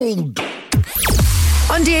On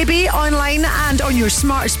DAB, online and on your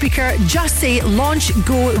smart speaker, just say Launch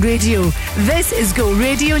Go Radio. This is Go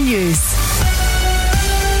Radio News.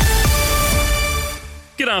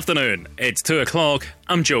 Good afternoon, it's 2 o'clock,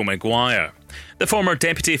 I'm Joe McGuire. The former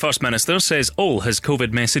Deputy First Minister says all his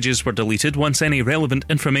COVID messages were deleted once any relevant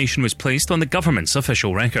information was placed on the government's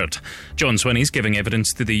official record. John Swinney's giving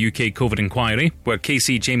evidence to the UK COVID inquiry, where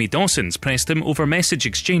KC Jamie Dawson's pressed him over message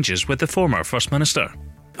exchanges with the former First Minister.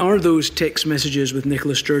 Are those text messages with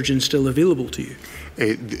Nicola Sturgeon still available to you?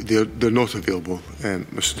 They're not available,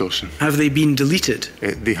 Mr Dawson. Have they been deleted?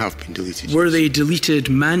 They have been deleted. Were they deleted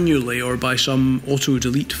manually or by some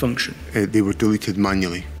auto-delete function? They were deleted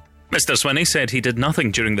manually. Mr Swinney said he did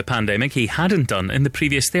nothing during the pandemic he hadn't done in the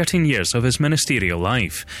previous 13 years of his ministerial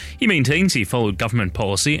life. He maintains he followed government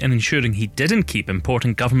policy in ensuring he didn't keep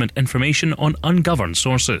important government information on ungoverned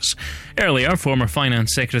sources. Earlier, former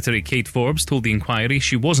Finance Secretary Kate Forbes told the inquiry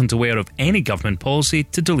she wasn't aware of any government policy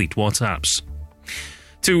to delete WhatsApps.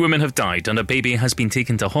 2 women have died and a baby has been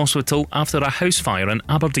taken to hospital after a house fire in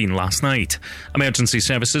Aberdeen last night. Emergency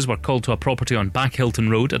services were called to a property on Backhilton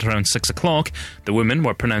Road at around 6 o'clock. The women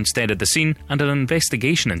were pronounced dead at the scene and an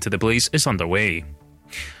investigation into the blaze is underway.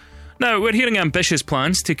 Now, we're hearing ambitious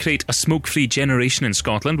plans to create a smoke-free generation in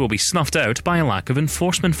Scotland will be snuffed out by a lack of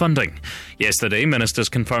enforcement funding. Yesterday, ministers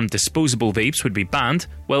confirmed disposable vapes would be banned,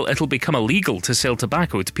 while it'll become illegal to sell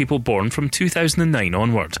tobacco to people born from 2009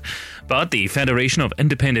 onward. But the Federation of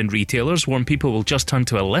Independent Retailers warn people will just turn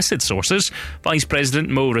to illicit sources. Vice President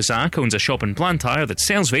Mo Razak owns a shop in Blantyre that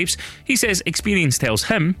sells vapes. He says experience tells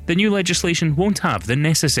him the new legislation won't have the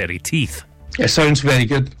necessary teeth. It sounds very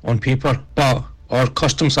good on paper, but our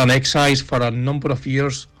customs and excise for a number of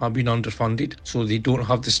years have been underfunded, so they don't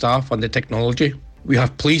have the staff and the technology. We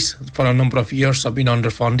have police for a number of years have been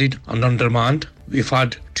underfunded and undermanned. We've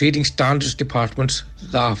had trading standards departments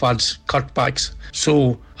that have had cutbacks.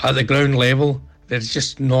 So at the ground level, there's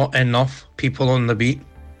just not enough people on the beat.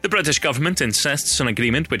 The British government insists an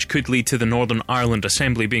agreement which could lead to the Northern Ireland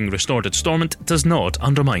Assembly being restored at Stormont does not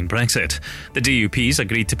undermine Brexit. The DUP's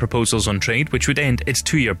agreed to proposals on trade which would end its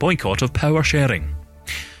 2-year boycott of power sharing.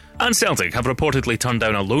 And Celtic have reportedly turned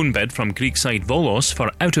down a loan bid from Greek side Volos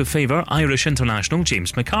for out-of-favour Irish international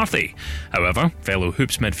James McCarthy. However, fellow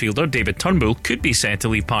Hoops midfielder David Turnbull could be set to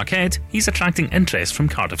leave Parkhead. He's attracting interest from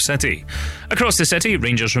Cardiff City. Across the city,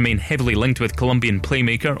 Rangers remain heavily linked with Colombian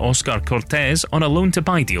playmaker Oscar Cortez on a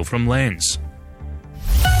loan-to-buy deal from Lens.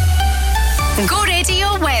 Go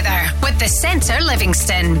Radio weather with the Centre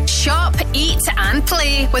Livingston. Shop, eat and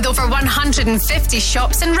play with over 150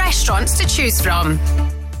 shops and restaurants to choose from.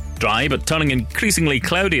 Dry but turning increasingly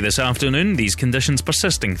cloudy this afternoon, these conditions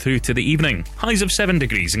persisting through to the evening. Highs of 7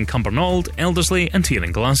 degrees in Cumbernauld, Elderslie and here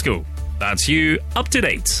in Glasgow. That's you up to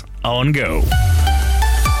date on Go.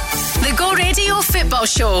 The Go Radio Football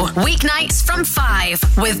Show, weeknights from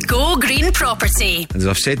 5 with Go Green Property. As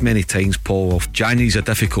I've said many times, Paul, January's a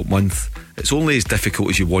difficult month. It's only as difficult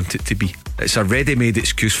as you want it to be. It's a ready-made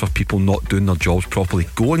excuse for people not doing their jobs properly.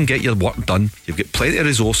 Go and get your work done. You've got plenty of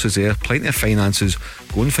resources there, plenty of finances.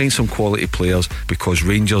 Go and find some quality players because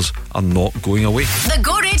Rangers are not going away. The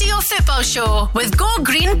Go Radio Football Show with Go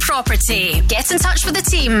Green Property. Get in touch with the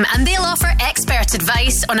team and they'll offer expert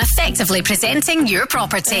advice on effectively presenting your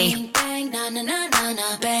property. Bang, na na na na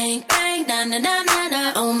na, bang, bang, na na na na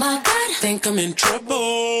na. Oh my God, think I'm in trouble.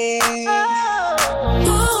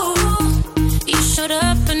 Ooh, you showed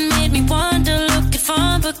up and made me wonder, looking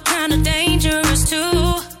fun but kinda dangerous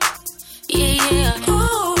too. Yeah, yeah.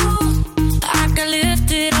 Ooh, I got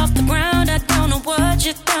lifted off the ground. I don't know what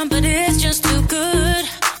you done, but it's just too good.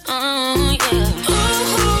 Yeah.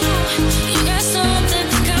 Ooh, you got something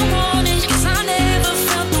think I want it, 'cause I never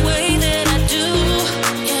felt the way that I do.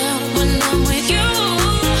 Yeah, when I'm with you,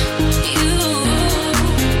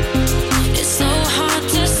 it's so hard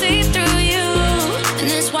to see through you, and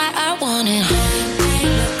that's why I want it. Bang, bang,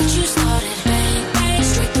 look what you started. Bang, bang,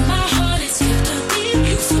 straight through my heart, it's skipped a beat.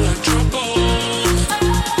 You feel like trouble.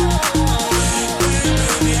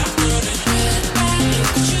 Baby, I feel it. Bang, bang, look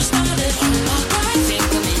what you started. Oh my God, think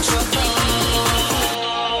I'm in trouble.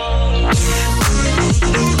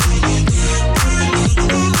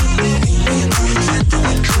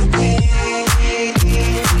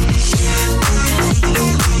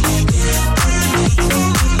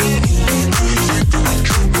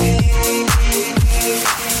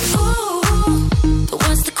 Ooh,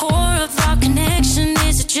 what's the core of our connection?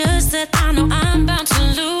 Is it just that I know I'm bound to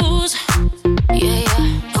lose? Yeah,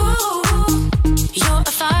 yeah. Ooh, you're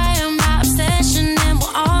a fire, my obsession, and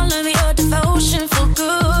will all of your devotion for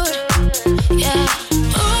good. Yeah.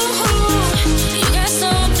 Ooh, you got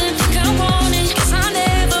something, think I want it, 'cause I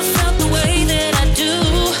never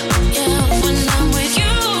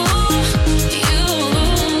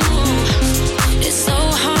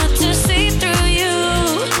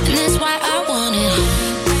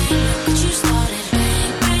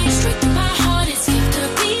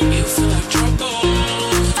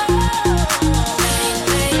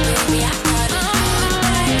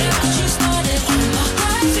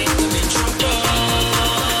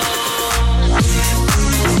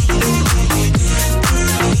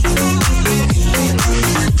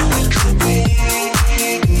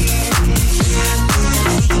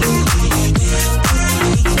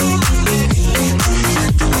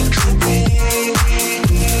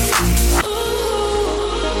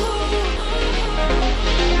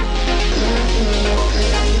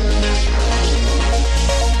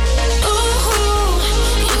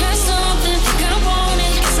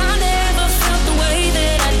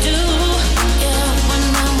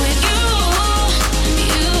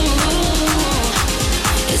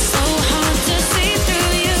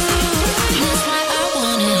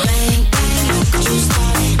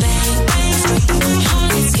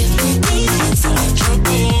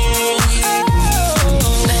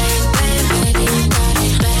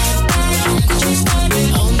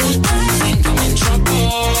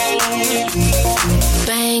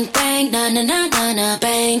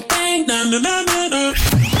bang, bang, na na na na na.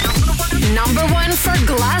 Number 1 for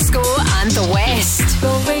Glasgow and the West.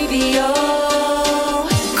 Go radio.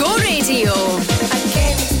 Go Radio. I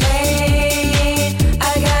can't explain.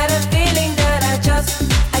 I got a feeling that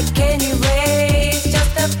I can't erase.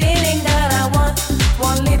 Just a feeling that I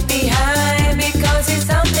won't leave behind, because it's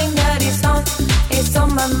something that is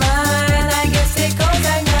on my mind. I guess it goes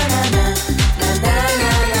like na na na na na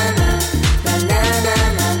na na na na na na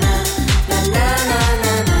na na na na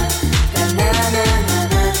na na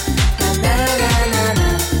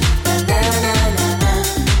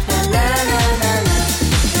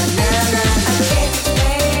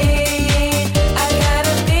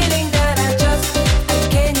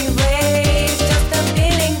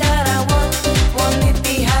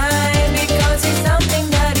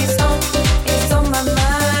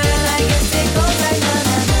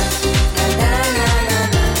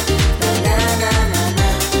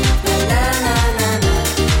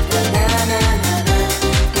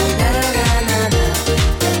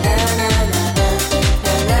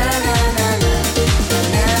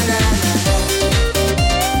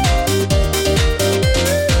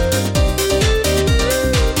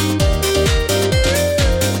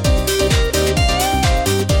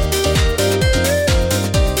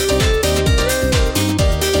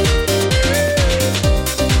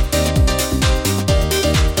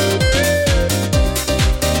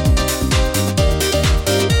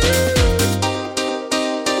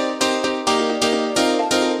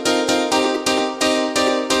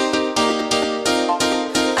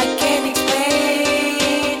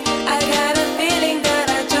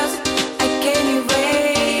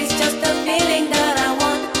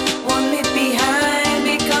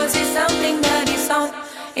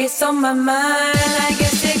It's on my mind. I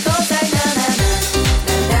guess it goes like na na na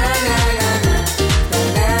na na na na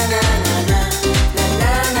na na na na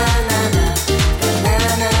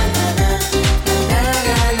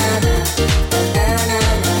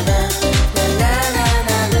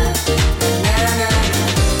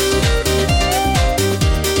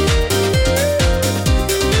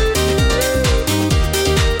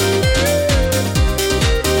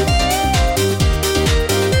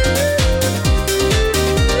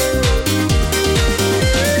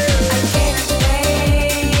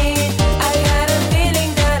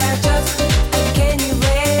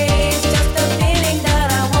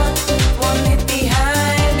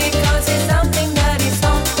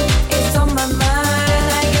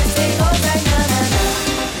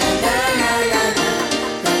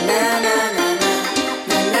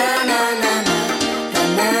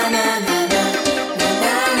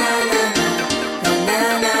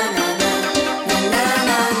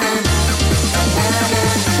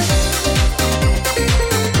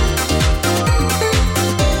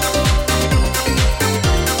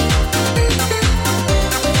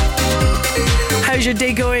How's your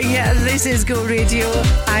day going? This is Go Radio.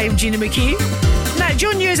 I'm Gina McKie. Now,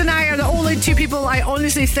 Joe News and I are the only two people I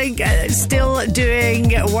honestly think still doing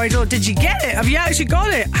Wordle. Did you get it? Have you actually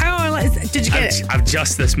got it? Did you get it? I've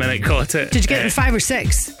just this minute got it. Did you get it in 5 or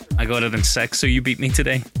 6? I got it in 6, so you beat me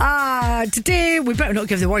today. Today we better not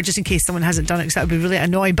give the word just in case someone hasn't done it, because that would be really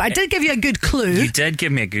annoying. But I did give you a good clue. You did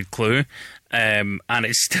give me a good clue. And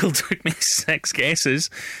it still took me 6 guesses.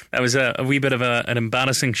 That was a wee bit of an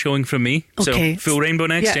embarrassing showing from me. Okay. So, Full Rainbow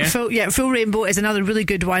next, yeah? Full Rainbow is another really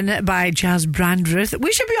good one by Jazz Brandreth.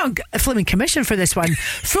 We should be on a flaming commission for this one.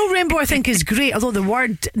 Full Rainbow, I think, is great, although the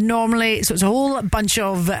word normally, so it's a whole bunch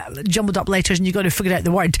of jumbled up letters and you've got to figure out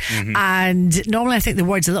the word. Mm-hmm. And normally I think the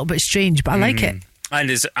word's a little bit strange, but I like it. And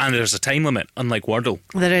there's a time limit, unlike Wordle.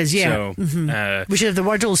 There is, yeah. So, we should have the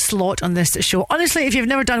Wordle slot on this show. Honestly, if you've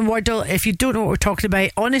never done Wordle, if you don't know what we're talking about,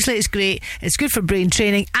 honestly, it's great. It's good for brain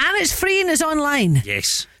training, and it's free and it's online.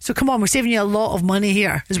 Yes. So come on, we're saving you a lot of money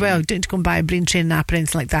here as well. Don't go and buy a brain training app or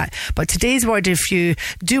anything like that. But today's word, if you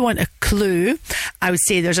do want a clue, I would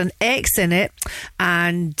say there's an X in it,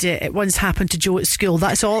 and it once happened to Joe at school.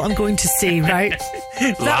 That's all I'm going to say, right?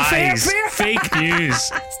 Is that fair? Fake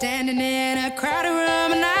news. Standing in a crowded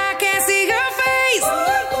room and I can't see your face.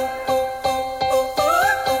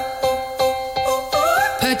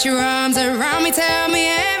 Put your arms around me, tell me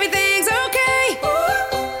everything's okay.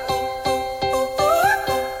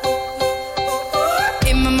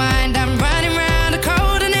 In my mind I'm running around a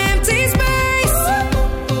cold and empty space.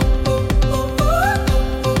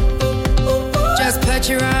 Just put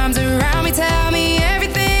your arms around me, tell me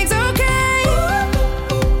everything's okay.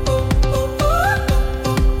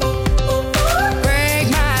 Break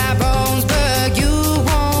my bones, but you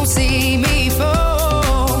won't see me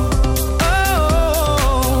fall.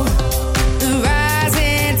 Oh, the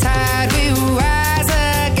rising tide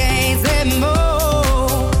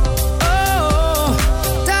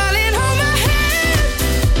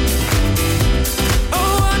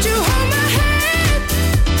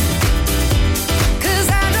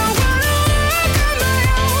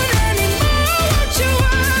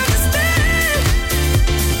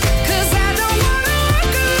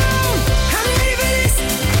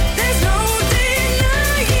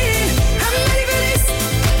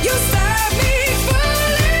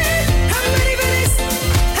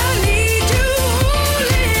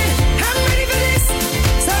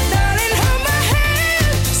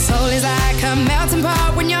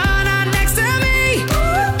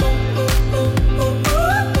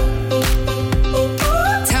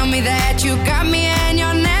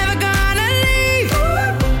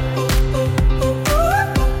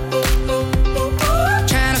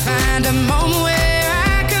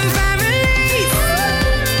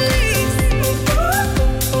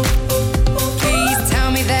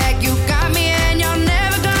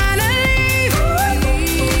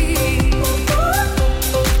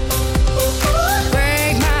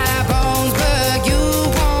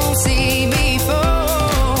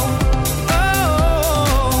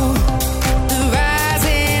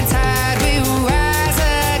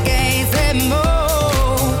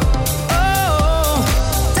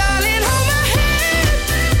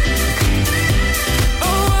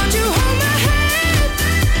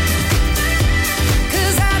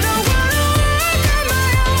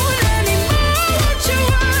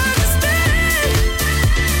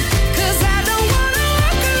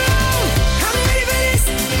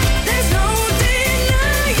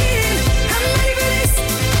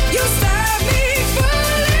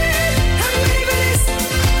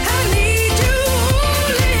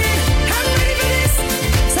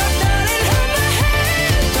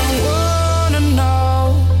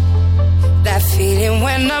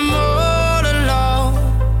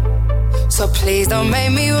So please don't make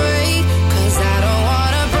me wait, 'cause I don't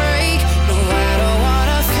wanna break. No, I don't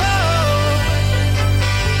wanna fall.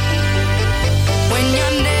 When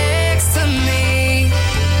you're next to me,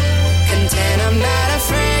 content I'm not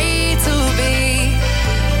afraid to be.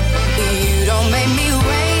 You don't make me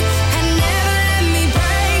wait and never let me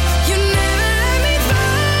break. You never let me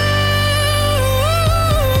fall.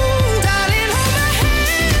 Darling, hold my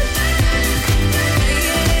hand.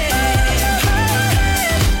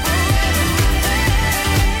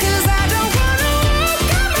 Cause I don't wanna walk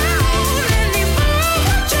on my own anymore.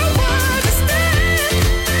 But you understand.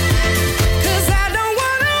 Cause I don't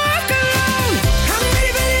wanna walk alone. I'm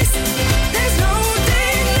ready for this. There's no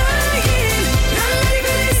denying. I'm ready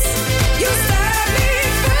for this. You start me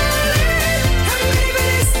falling. I'm ready for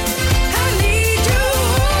this. I need you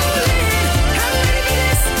holding. I'm ready for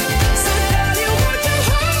this. So darling, won't you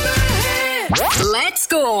hold my hand? Let's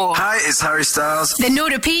go. Hi, it's Harry Styles. The no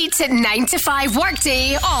repeat 9 to 5 workday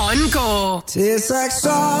on Go. Tastes like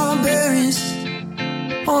strawberries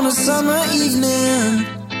on a summer evening,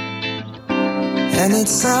 and it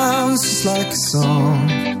sounds just like a song.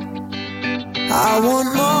 I want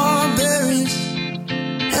more berries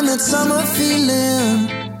and that summer feeling.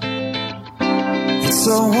 It's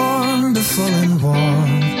so wonderful and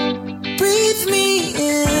warm. Breathe me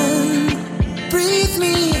in, breathe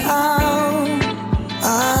me out.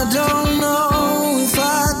 I don't know if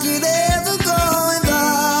I could ever go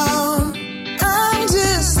without. I'm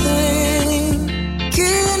just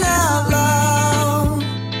thinking out loud.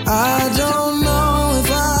 I don't know if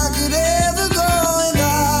I could ever go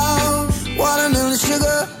without. Watermelon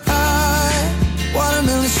sugar high,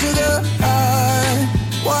 watermelon sugar high,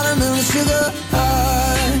 watermelon sugar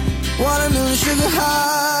high, watermelon sugar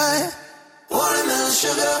high, watermelon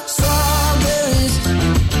sugar. Strawberries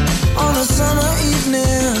on a summer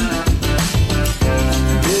evening.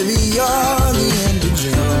 Baby, you're the end of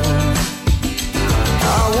June.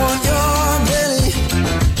 I want your belly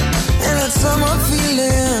and that summer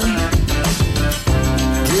feeling,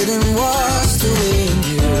 getting washed away in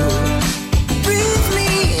you. Breathe me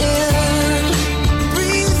in,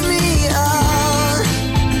 breathe me out.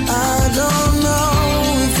 I don't know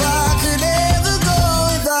if I could ever go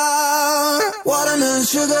without. Watermelon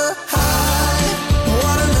sugar high,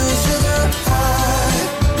 watermelon sugar high,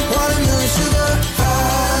 watermelon sugar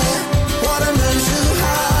high, watermelon sugar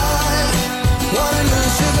high, watermelon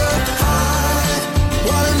sugar high,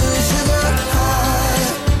 watermelon sugar high,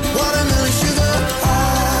 watermelon sugar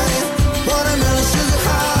high, watermelon sugar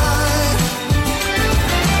high.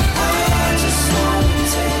 I just wanna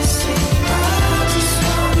taste it, I just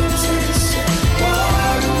wanna taste it.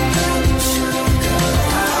 Watermelon sugar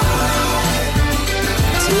high.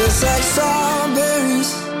 Tastes like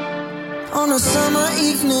strawberries on a summer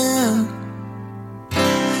evening,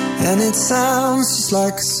 and it sounds just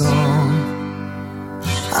like a song.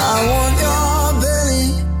 I want your belly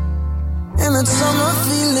and that summer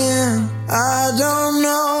feeling. I don't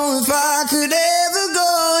know if I could ever go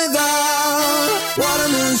without.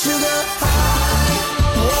 Watermelon sugar high,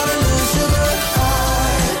 watermelon sugar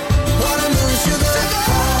high, watermelon sugar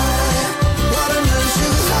high, watermelon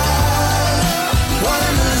sugar high,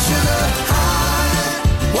 watermelon sugar high,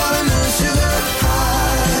 watermelon sugar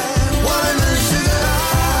high, watermelon sugar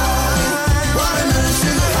high, watermelon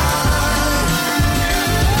sugar high.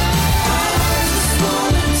 I just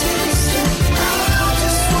wanna taste it, I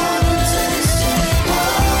just wanna taste it.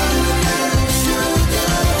 Watermelon sugar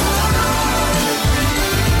high.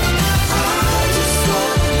 I just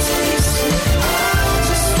wanna taste it, I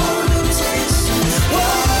just wanna taste it.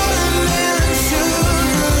 Watermelon sugar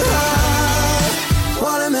high,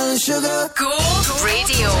 watermelon sugar. Go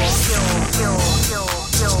Radio.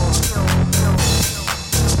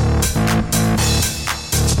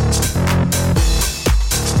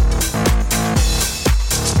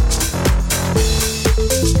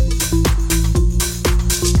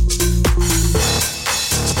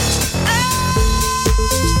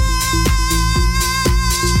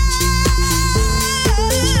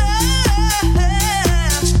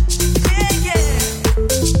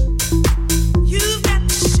 You've got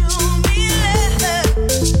to show me love.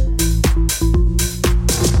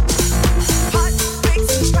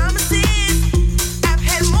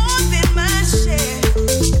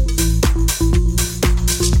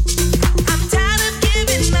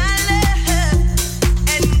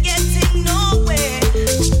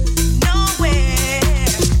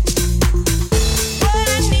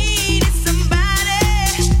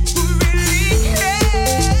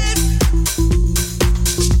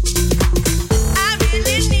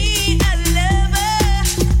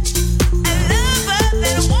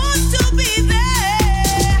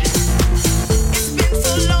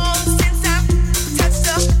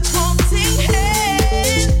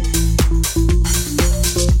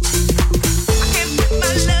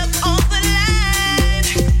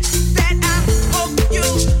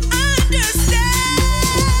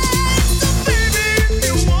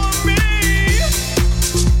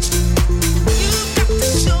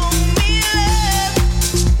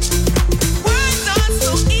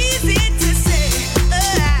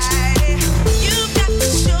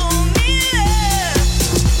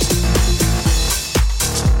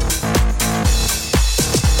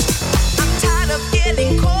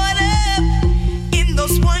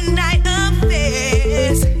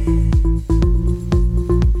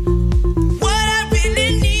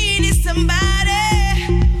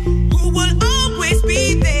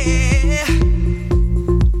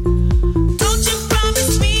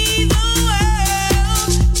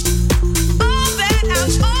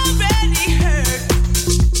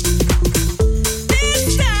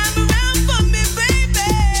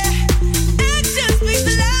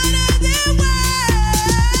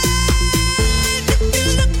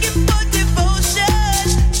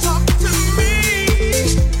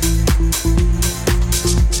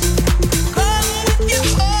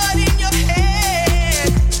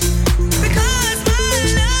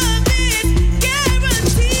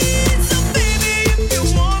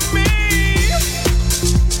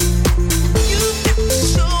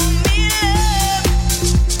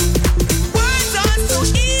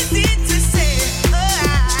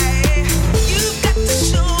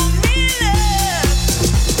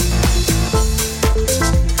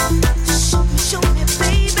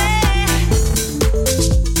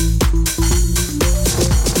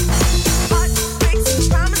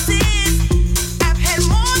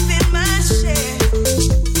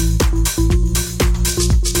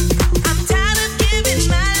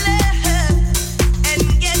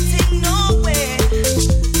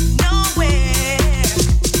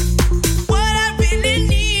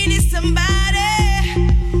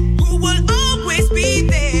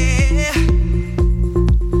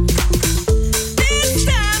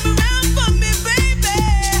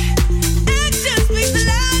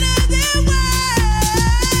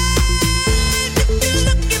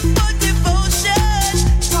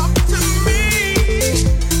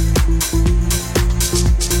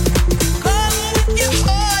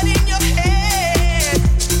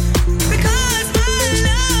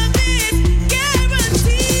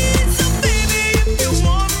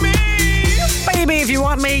 If you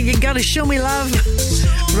want me, you gotta show me love.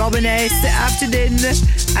 Robin S. Afternoon.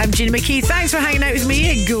 I'm Gina McKie. Thanks for hanging out with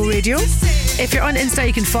me at Go Radio. If you're on Insta,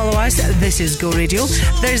 you can follow us. This is Go Radio.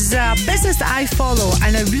 There's a business that I follow,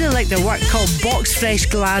 and I really like their work, called Box Fresh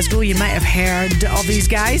Glasgow. You might have heard of these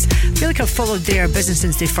guys. I feel like I've followed their business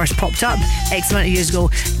since they first popped up X amount of years ago.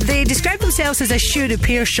 They describe themselves as a shoe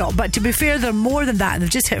repair shop, but to be fair, they're more than that, and they've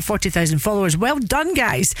just hit 40,000 followers. Well done,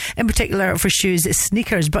 guys. In particular for shoes,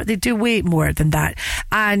 sneakers, but they do way more than that.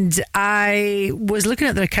 And I was looking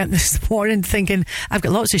at their account this morning thinking, I've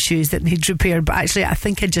got lots of shoes that need repair, but actually I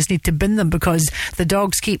think I just need to bin them because the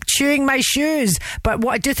dogs keep chewing my shoes. But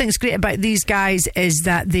what I do think is great about these guys is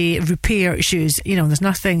that they repair shoes. You know, there's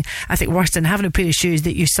nothing I think worse than having a pair of shoes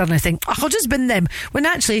that you suddenly think, oh, I'll just bin them, when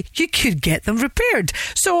actually you could get them repaired.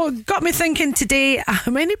 So got me thinking today,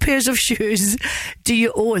 how many pairs of shoes do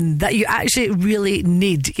you own that you actually really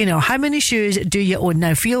need? You know, how many shoes do you own?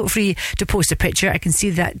 Now feel free to post a picture. I can see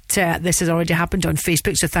that this has already happened on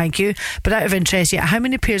Facebook, so thank you. But out of interest, how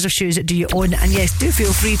many pairs of shoes do you own? And yes, do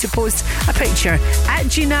feel free to post a picture at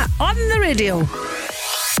Gina on the radio.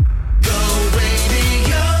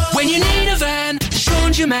 When you need a van,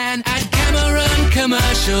 Sean's your man at Cameron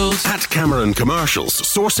Commercials. At Cameron Commercials,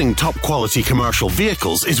 sourcing top quality commercial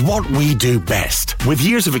vehicles is what we do best. With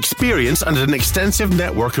years of experience and an extensive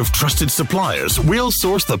network of trusted suppliers, we'll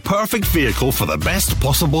source the perfect vehicle for the best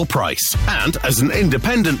possible price. And as an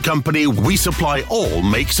independent company, we supply all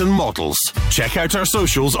makes and models. Check out our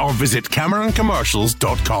socials or visit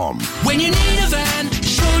CameronCommercials.com. When you need a van,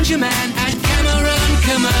 Sean's your man at Cameron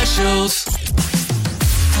Commercials.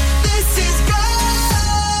 This is Go Radio.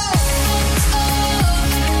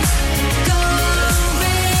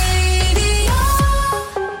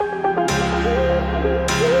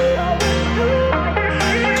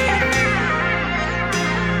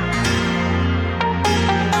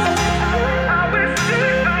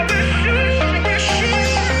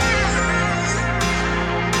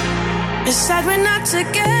 It's sad we're not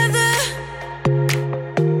together,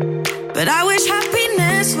 but I wish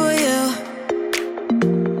happiness for you.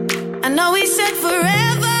 I know we said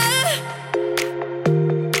forever,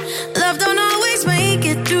 love don't always make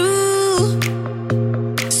it through.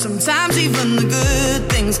 Sometimes even the good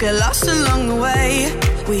things get lost along the way.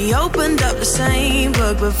 We opened up the same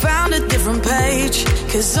book but found a different page.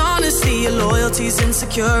 Cause honesty, your loyalties,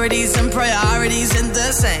 insecurities and priorities ain't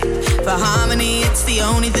the same. For harmony, it's the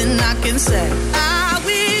only thing I can say. I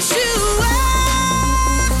wish you well,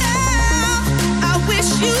 I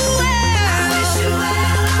wish you well, I wish you well,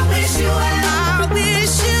 I wish you well,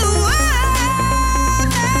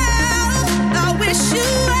 I wish you well, I wish you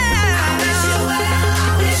well, I wish you well,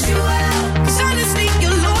 I wish you well. Cause honestly,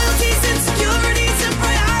 your loyalties, insecurities and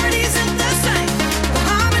priorities ain't the same. For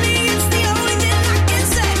harmony, it's the only thing I can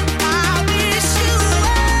say. I wish you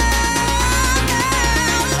well,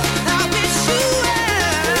 I wish you well,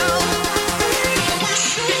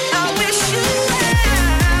 I wish you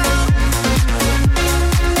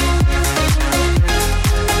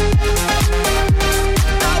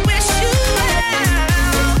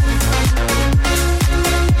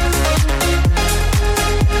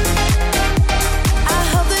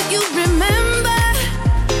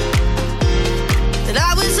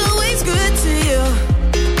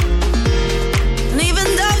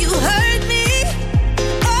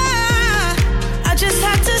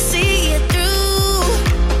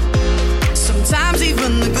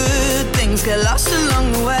get lost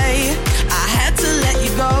along the way. I had to let you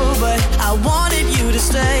go, but I wanted you to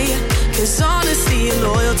stay. Cause honesty, your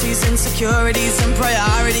loyalties, insecurities and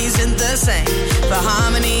priorities ain't the same. For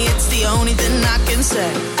harmony, it's the only thing I can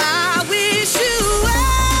say. I wish you well,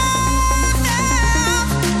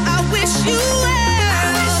 I wish you well, I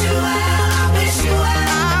wish you well, I wish you well,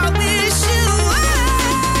 I wish you well,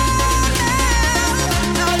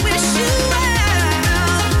 I wish you well.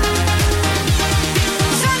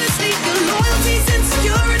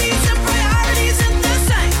 Insecurities and priorities ain't the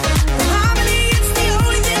same. For harmony, it's the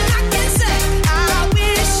only thing I can say. I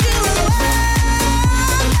wish you well,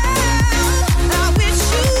 I wish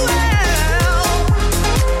you well.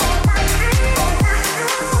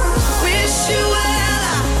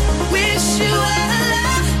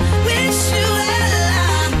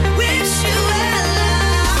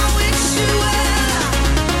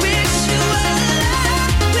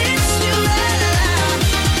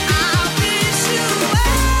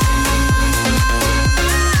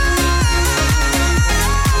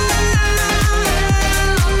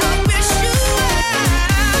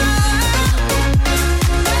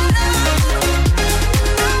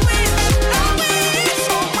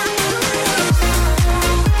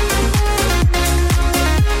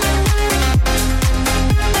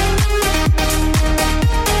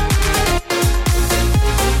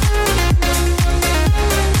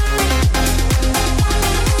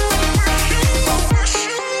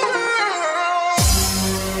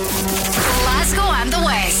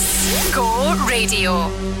 Radio.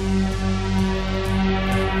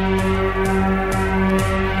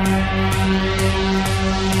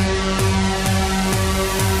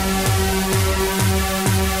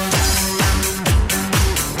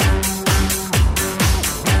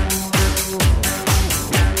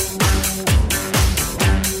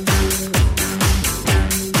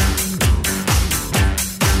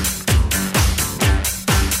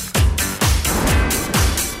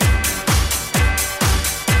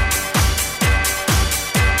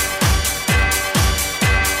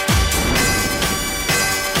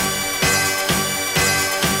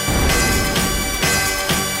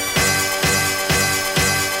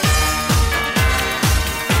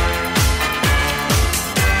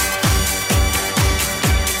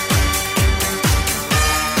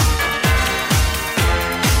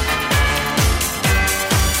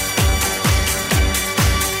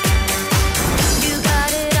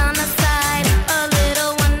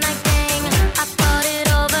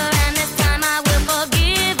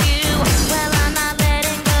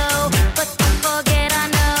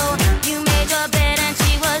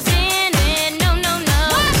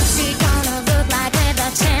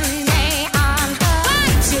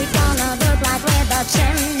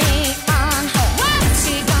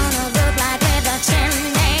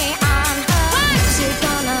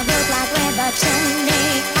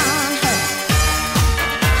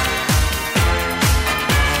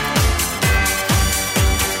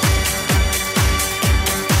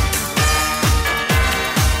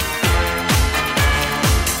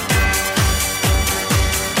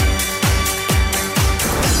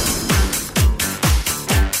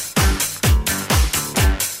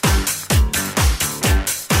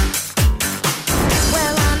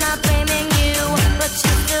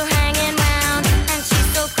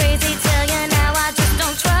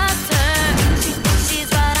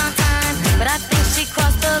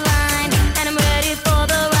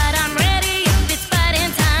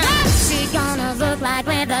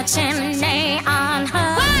 chimney on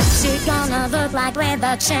her. What? She's gonna look like with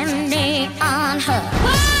a chimney on her.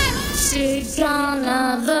 What? She's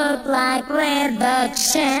gonna look like with a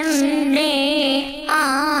chimney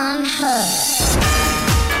on her.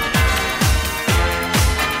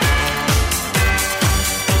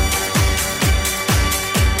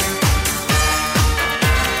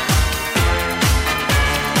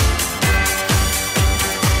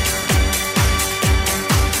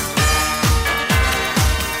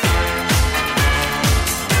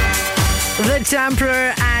 The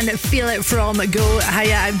Tamperer and Feel It from Go.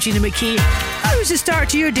 Hiya, I'm Gina McKie. How was the start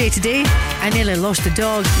to your day today? I nearly lost a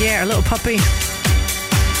dog. Yeah, a little puppy.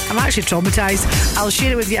 I'm actually traumatised. I'll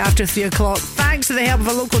share it with you after 3 o'clock. Thanks to the help of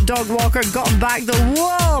a local dog walker. Got him back though.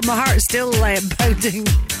 Whoa, my heart's still pounding.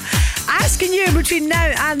 Asking you between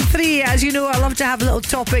now and 3. As you know, I love to have a little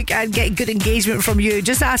topic and get good engagement from you.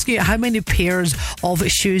 Just asking you, how many pairs of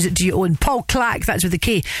shoes do you own? Paul Clack, that's with a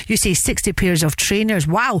K. You say 60 pairs of trainers.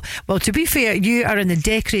 Wow. Well, to be fair, you are in the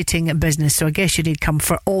decorating business, so I guess you need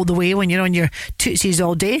comfort all the way when you're on your tootsies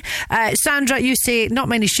all day. Sandra, you say not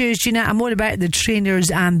many shoes, Gina. I'm more about the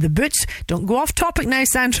trainers and the boots. Don't go off topic now,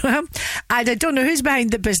 Sandra. And I don't know who's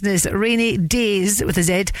behind the business. Rainy Days with a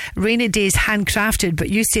Z. Rainy Days handcrafted, but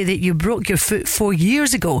you say that you broke your foot 4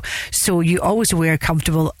 years ago, so you always wear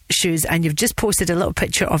comfortable shoes, and you've just posted a little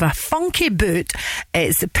picture of a funky boot.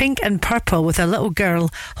 It's pink and purple with a little girl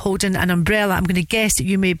holding an umbrella. I'm going to guess that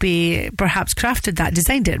you may be perhaps crafted that,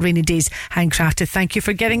 designed it. Rainy Days handcrafted. Thank you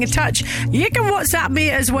for getting in touch. You can WhatsApp me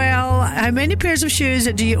as well. How many pairs of shoes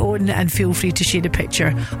do you own? And feel free to share a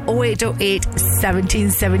picture. 0808 17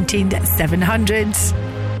 17 700.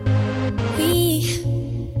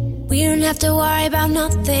 We don't have to worry about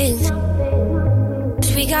nothing,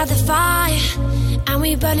 'cause we got the fire and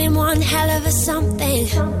we burning one hell of a something.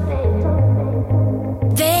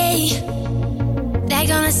 They're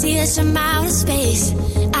gonna see us from outer space,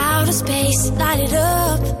 light it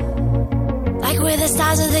up like we're the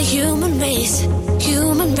stars of the human race.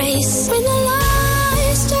 When the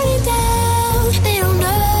lights turning down, they don't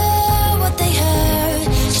know what they heard.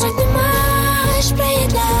 Strike the march, play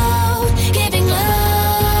it loud, giving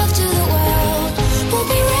love to the world. We'll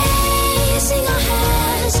be raising our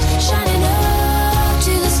hands, shining up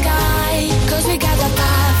to the sky, 'cause we got the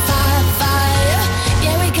fire, fire, fire.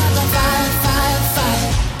 Yeah, we got the fire, fire, fire.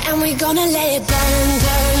 And we're gonna let it burn,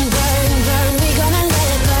 burn, burn, burn. We're gonna let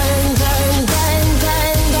it burn, burn, burn,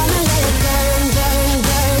 burn. Gonna let it burn, burn,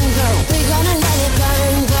 burn, burn. We're gonna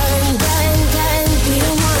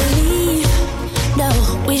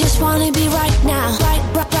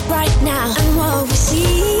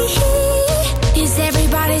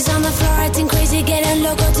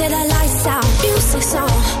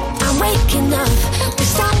waking up. We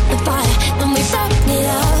start the fire, then we burn it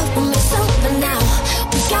up. When we're sober now,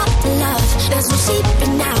 we got the love. There's no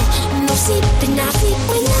sleeping now, no sleeping now.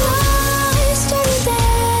 When the lights turn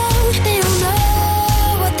down, they don't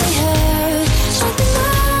know what they heard. Strike the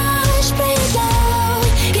match, play it loud,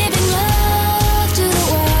 giving love to the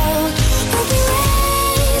world. We'll be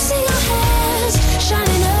raising our hands,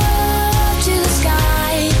 shining up to the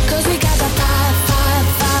sky. 'Cause we got the fire, fire,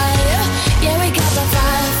 fire. Yeah, we got the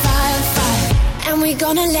fire, fire, fire. And we're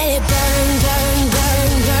gonna let it burn, burn,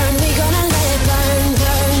 burn, burn. We're gonna let it burn,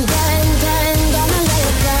 burn, burn, burn. Gonna let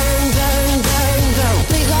it burn, burn, burn, burn.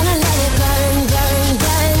 We're gonna let it burn, burn,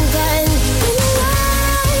 burn, burn. When the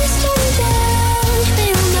lights turn down, they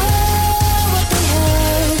don't know what they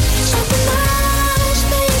heard. Strike the match,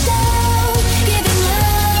 play it loud, giving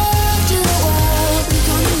love to the world. We're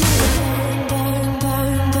gonna let it burn, burn,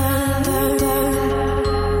 burn, burn, burn, burn.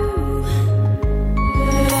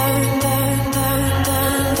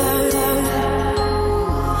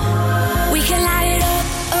 We can light it up,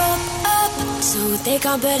 up, up, so they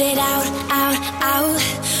can't put it out, out, out.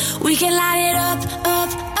 We can light it up, up,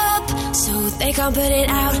 up, so they can't put it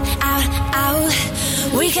out, out, out.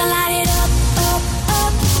 We can light it up, up,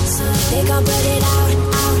 up, so they can't put it out,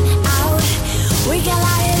 out, out. We can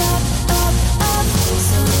light it up, up, up,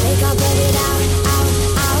 so they can't put it out, out,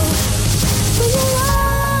 out. When the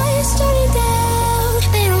lights turn it down,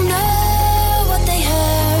 they don't know what they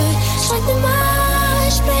heard. Strike the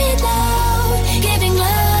match, play it loud, giving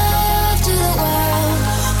love to the world.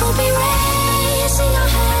 We'll be raising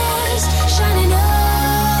our hands, shining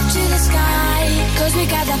up to the sky. 'Cause we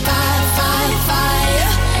got the fire, fire, fire.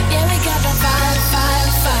 Yeah, we got the fire,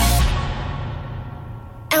 fire, fire.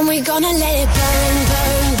 And we're gonna let it burn,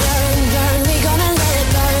 burn, burn, burn. We're gonna let it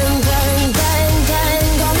burn, burn, burn, burn.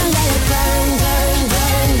 Gonna let it burn, burn,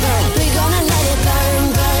 burn, burn. We're gonna let it burn,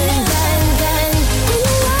 burn, burn, burn. When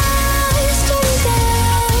the lights turn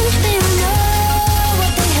down, they don't know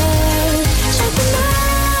what they heard. Strike the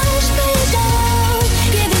match, play it loud,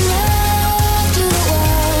 giving love to the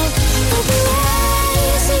world. We'll be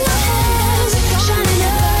raising our hands, shining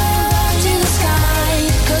up to the sky.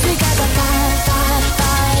 'Cause we got the fire, fire,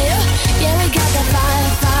 fire. Yeah, we got the fire.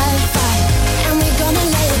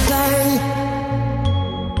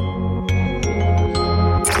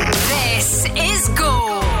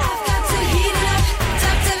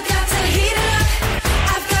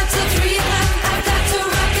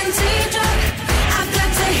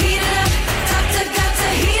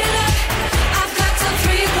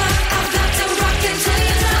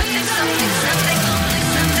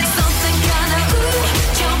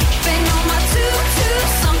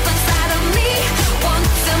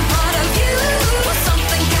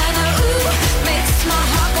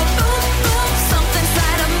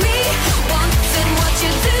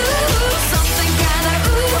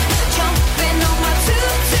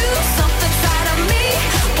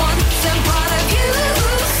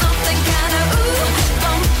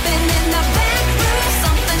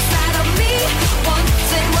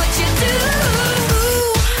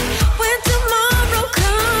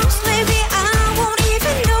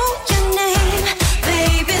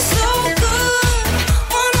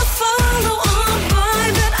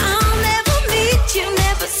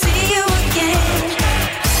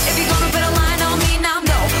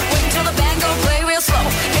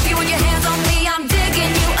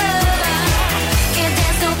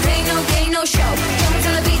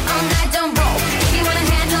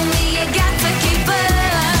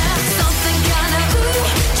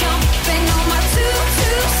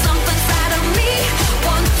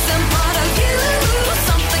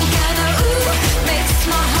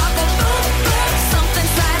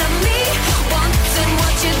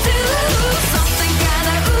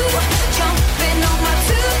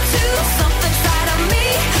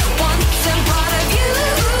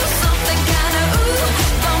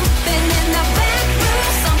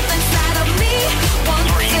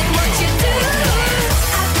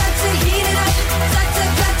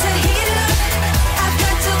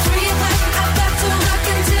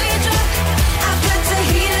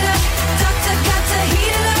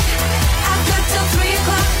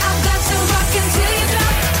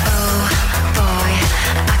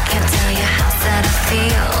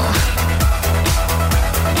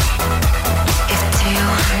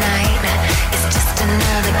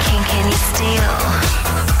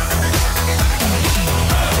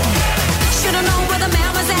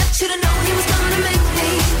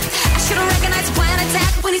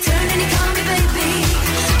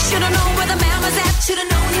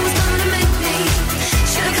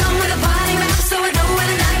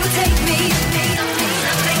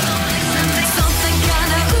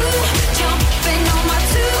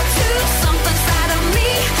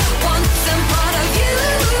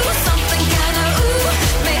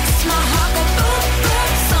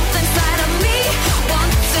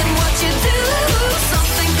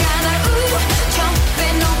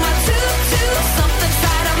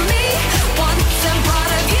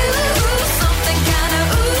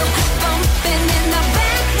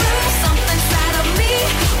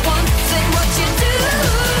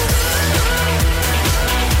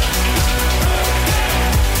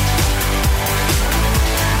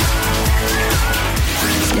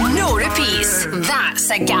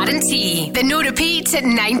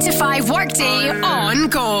 complete 9 to 5 workday on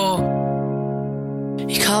Go.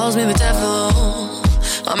 He calls me the devil,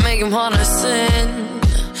 I make him wanna sin.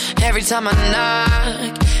 Every time I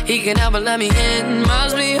knock, he can help but let me in.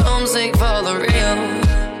 Must be homesick for the real,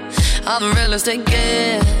 all the real estate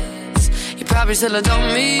gets. You probably still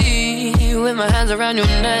adore me, with my hands around your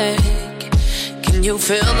neck. Can you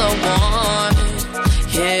feel the warmth?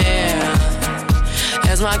 Yeah.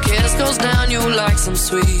 As my kiss goes down, you like some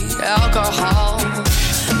sweet alcohol.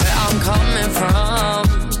 Where I'm coming from,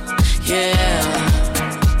 yeah.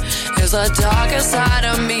 There's a darker side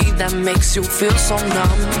of me that makes you feel so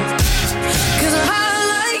numb. 'Cause I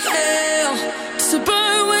like hell to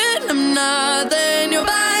burn when I'm not there and you're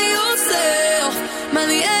by yourself. Man,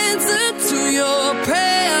 the answer to your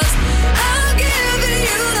prayers, I'll give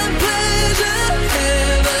you that pleasure,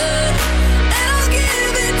 heaven, and I'll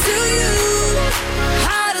give it to you,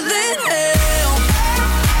 hotter than hell,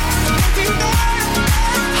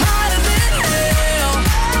 hotter than hell.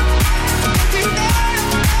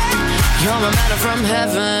 You're my manna from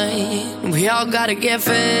heaven, we all gotta get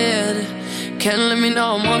fed. Can't let me know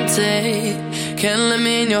I'm wanted, can't let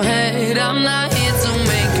me in your head. I'm not here to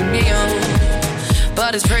make you kneel,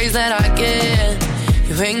 but it's praise that I get.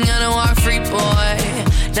 You ain't gonna walk free, boy,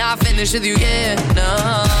 not finished with you yet, no.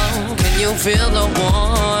 Can you feel the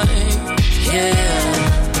warmth?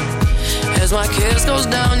 Yeah. As my kiss goes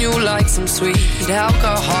down, you like some sweet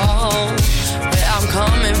alcohol. Where I'm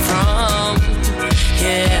coming from,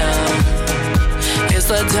 yeah. It's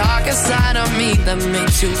the darker side of me that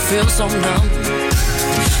makes you feel so numb.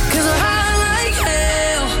 'Cause I like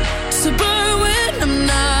hell to burn when I'm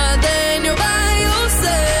not there and you're by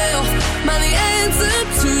yourself. Man, the answer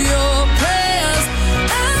to your prayers,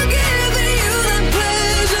 I'll give you that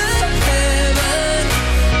pleasure, heaven,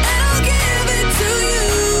 and I'll give it to you,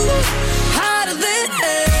 hotter than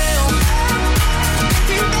hell,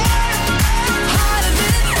 hotter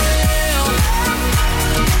than hell.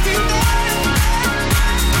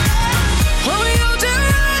 When we all do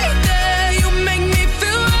right there, you make me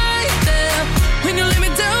feel right there. When you lay me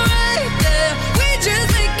down right there, we just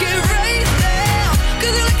make it right there.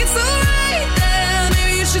 'Cause you like it so right there.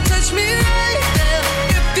 Maybe you should touch me right there.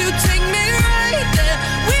 If you take me right there,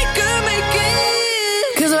 we could make it.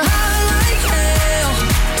 'Cause we're high like hell,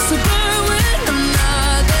 so burn when I'm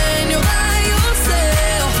not there and you're by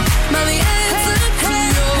yourself. Man, the answer to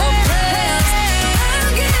your prayers, I'm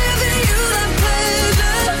giving you that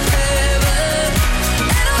pleasure, heaven,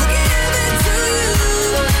 and I'll give it to you,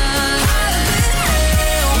 hotter than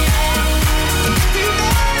hell,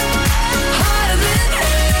 hotter than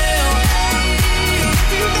hell,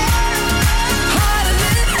 hotter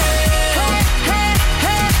than hell, hey,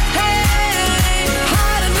 hey, hey,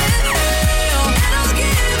 hotter than hell, and I'll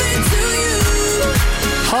give it to you.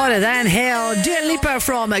 Hotter than hell. Dua Lipa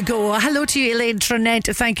from Go. Hello to you, Elaine Trinent.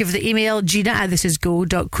 Thank you for the email. Gina, this is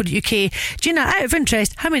go.co.uk. Gina, out of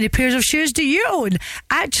interest, how many pairs of shoes do you own?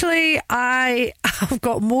 Actually, I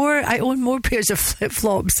own more pairs of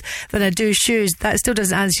flip-flops than I do shoes. That still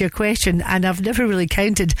doesn't answer your question, and I've never really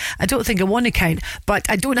counted. I don't think I want to count, but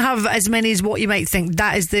I don't have as many as what you might think.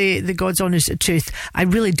 That is the God's honest truth. I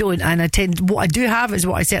really don't, and what I do have is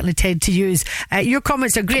what I certainly tend to use. Your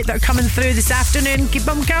comments are great. They're coming through this afternoon. Keep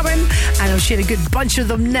them coming, and I'll share a good bunch of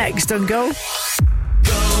them next on Go.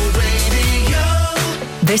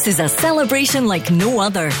 This is a celebration like no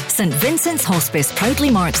other. St Vincent's Hospice proudly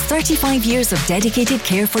marks 35 years of dedicated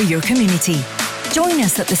care for your community. Join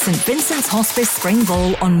us at the St Vincent's Hospice Spring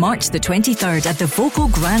Ball on March the 23rd at the Vocal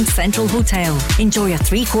Grand Central Hotel. Enjoy a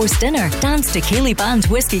 3-course dinner, dance to Kaylee Band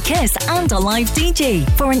Whiskey Kiss and a live DJ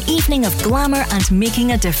for an evening of glamour and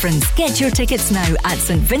making a difference. Get your tickets now at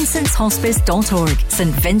stvincenthospice.org.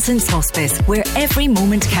 St Vincent's Hospice, where every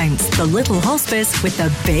moment counts. The little hospice with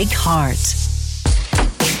a big heart.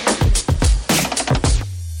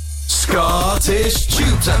 Scottish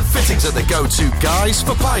Tubes and Fittings are the go-to guys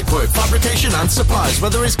for pipework, fabrication and supplies.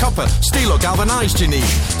 Whether it's copper, steel or galvanised you need,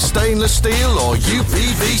 stainless steel or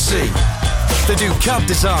UPVC. They do cab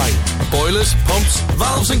design, boilers, pumps,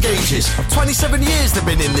 valves and gauges. 27 years they've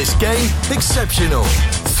been in this game, exceptional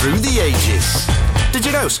through the ages. Did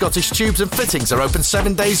you know Scottish Tubes and Fittings are open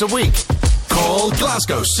 7 days a week? Call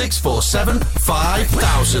Glasgow 647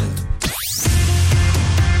 5000.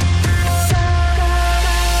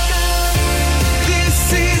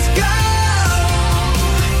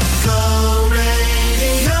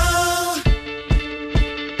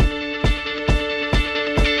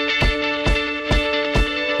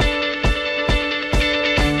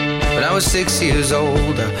 When I was 6 years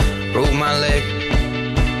old, I broke my leg.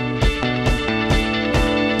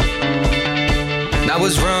 I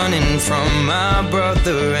was running from my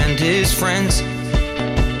brother and his friends,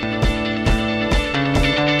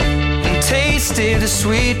 and tasted the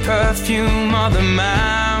sweet perfume of the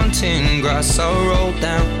mountain grass I rolled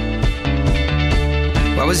down.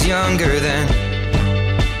 I was younger then.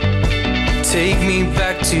 Take me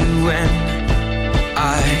back to when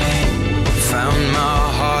I found my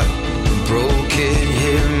heart, broke it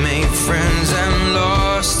here, made friends and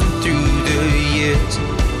lost them through the years.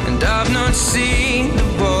 And I've not seen the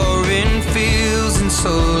boring fields in so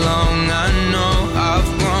long. I know I've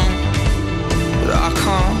grown, but I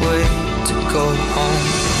can't wait to go home.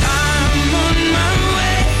 I'm on my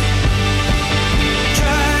way,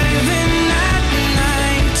 driving at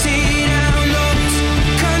 90 down those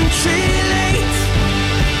country lanes,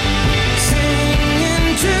 singing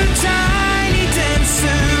to Tiny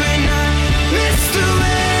Dancer, and I miss the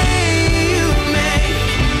way you make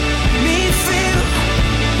me feel.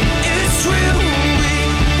 It's real. We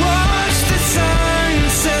watch the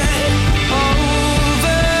sunset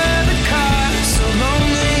over the castle on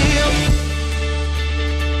the hill.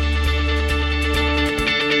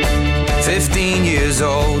 15 years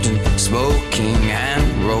old and smoking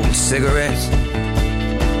hand-rolled cigarettes,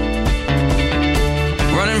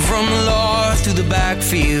 running from the law through the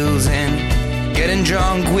backfields and getting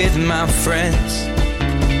drunk with my friends.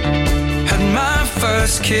 Had my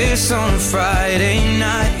first kiss on a Friday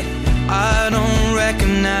night. I don't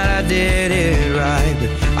reckon that I did it right,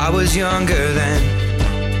 but I was younger then.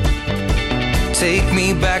 Take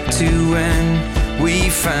me back to when we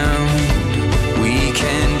found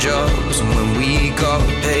weekend jobs, and when we got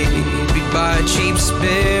paid, we'd buy cheap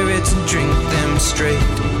spirits and drink them straight.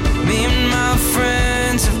 Me and my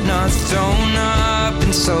friends have not thrown up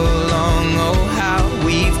in so long. Oh, how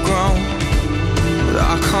we've grown, but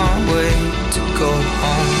I can't wait to go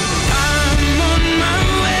home. I'm on my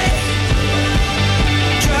way,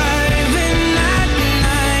 driving at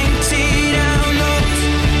 90 down those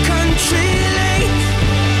country lanes,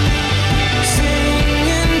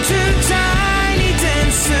 singing to Tiny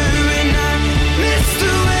Dancer, and I miss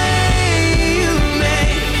the way you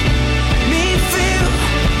make me feel.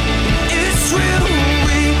 It's real.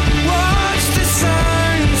 We watch the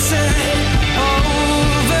sunset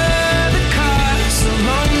over the castle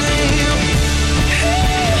on the hill.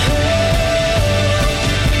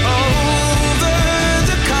 Over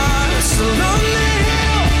the castle on the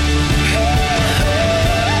hill.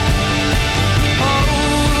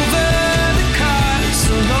 Over the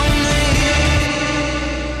castle on the hill.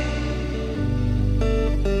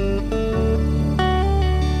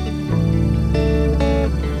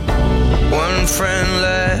 One friend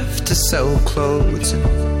left to sell clothes, and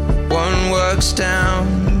one works down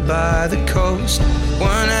by the coast.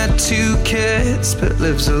 One had 2 kids but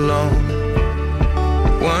lives alone.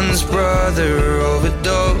 One's brother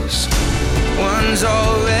overdosed. One's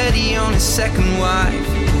already on his second wife.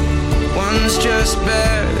 One's just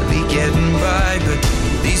barely getting by, but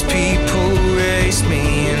these people race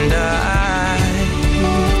me, and I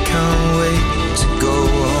can't wait to go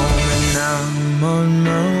home. And I'm on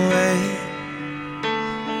my way.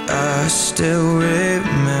 I still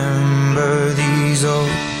remember these old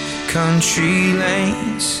country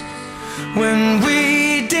lanes when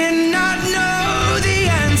we did not know the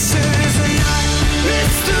answers, and I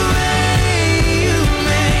miss the way you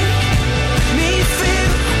make me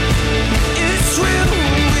feel. It's real.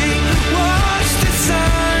 We watch the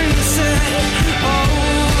sunset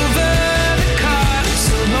over the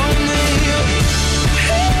castle on the hill.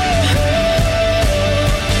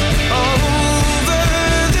 Over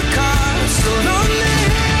the castle on the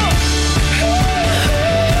hill.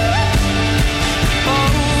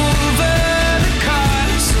 Over the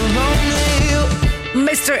castle on the hill.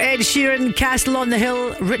 Mr. Ed Sheeran, Castle on the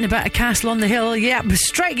Hill, written about a castle on the hill. Yep,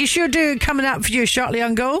 strike you sure do, coming up for you shortly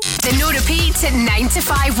on Go. The No Repeat 9 to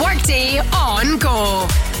 5 workday on Go.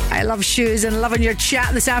 I love shoes and loving your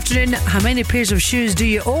chat this afternoon. How many pairs of shoes do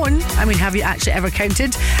you own? I mean, have you actually ever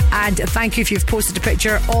counted? And thank you if you've posted a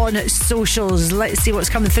picture on socials. Let's see what's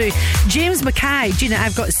coming through. James McKie, Gina,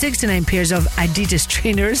 I've got 69 pairs of Adidas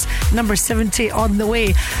trainers, number 70 on the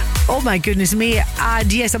way. Oh my goodness me.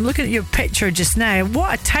 And yes, I'm looking at your picture just now.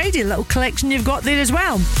 What a tidy little collection you've got there as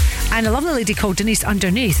well. And a lovely lady called Denise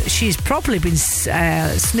underneath, she's probably been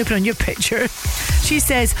snooping on your picture. She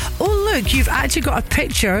says, oh look, you've actually got a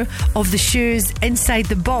picture of the shoes inside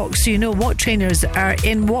the box, so you know what trainers are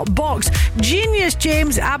in what box. Genius,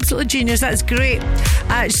 James, absolute genius. That's great.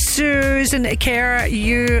 Susan Kerr,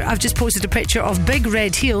 I've just posted a picture of big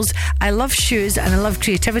red heels. I love shoes and I love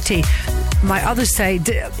creativity. my other side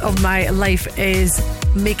of my life is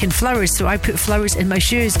making flowers, so I put flowers in my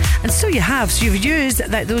shoes, and so you have. So you've used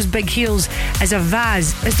those big heels as a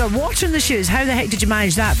vase. Is there water in the shoes? How the heck did you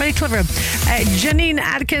manage that? Very clever. Janine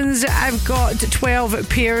Adkins, I've got 12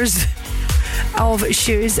 pairs of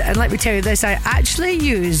shoes, and let me tell you this, I actually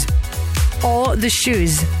use all the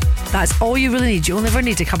shoes. That's all you really need. You only ever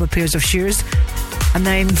need a couple of pairs of shoes. And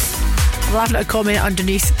then I'm laughing at a comment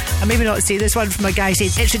underneath, and maybe not see this one from a guy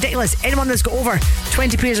saying it's ridiculous, anyone that's got over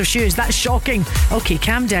 20 pairs of shoes, that's shocking. Okay,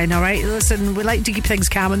 calm down, alright? Listen, we like to keep things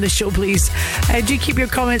calm on this show, please. Do keep your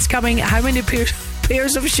comments coming. How many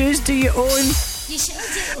pairs of shoes do you own?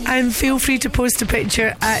 And feel free to post a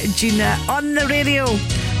picture at Gina on the radio.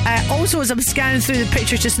 Also, as I'm scanning through the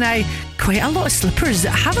pictures just now, quite a lot of slippers.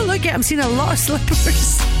 Have a look at, I'm seeing a lot of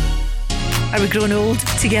slippers. Are we growing old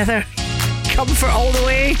together? Comfort all the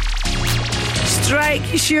way.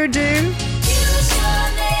 Strike, you sure do. You sure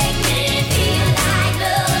make me feel like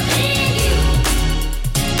loving you.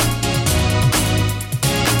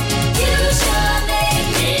 You sure make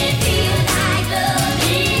me feel like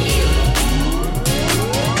loving you.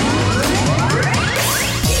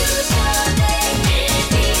 You sure make me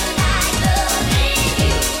feel like loving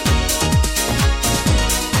you.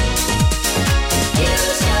 You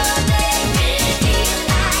sure make me feel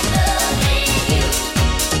like loving you.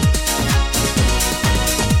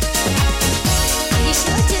 You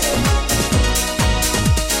sure do. You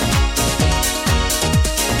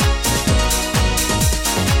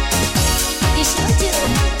sure do.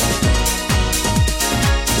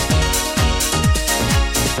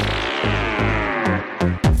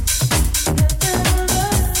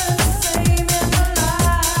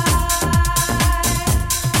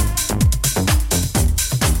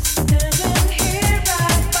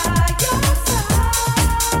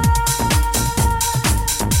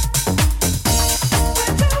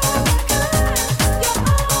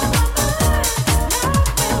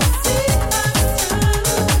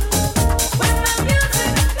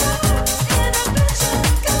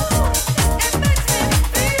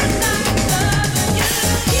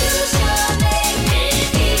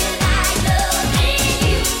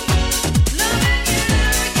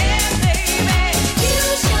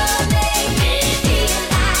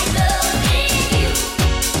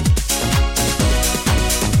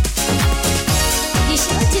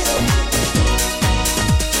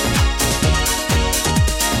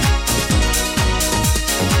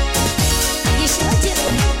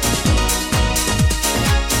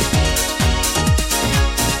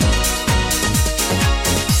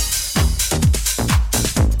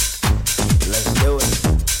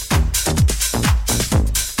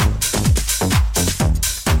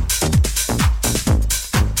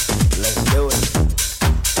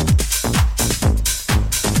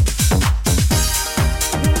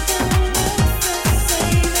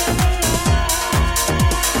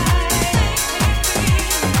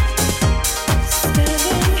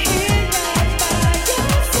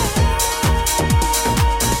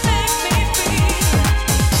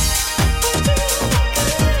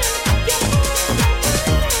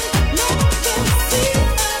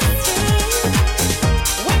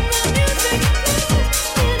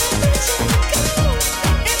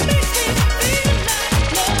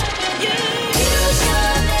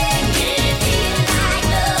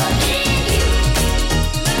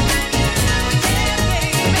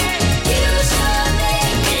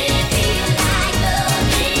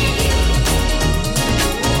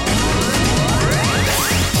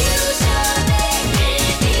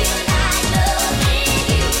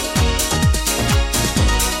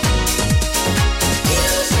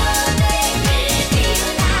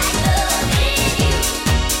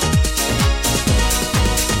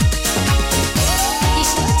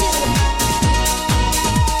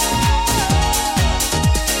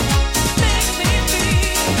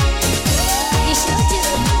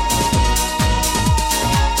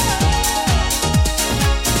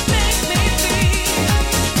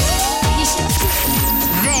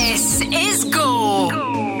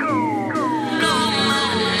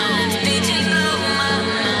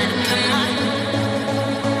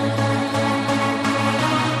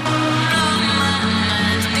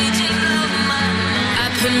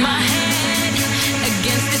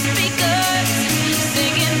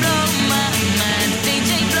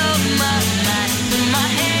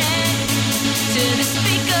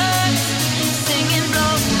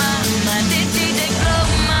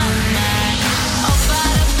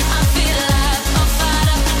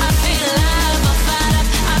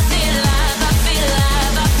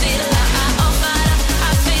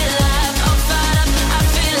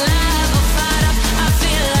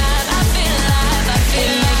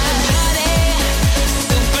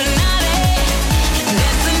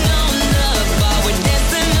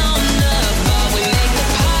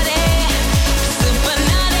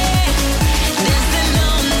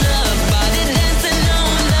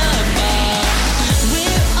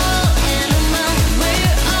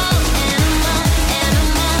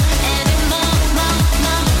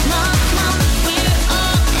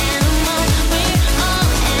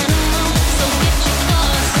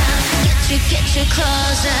 wash your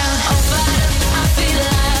clothes down. Oh, fired up, I feel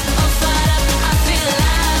alive. Oh, fired up, I feel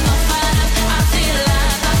alive. Oh, fired up, I feel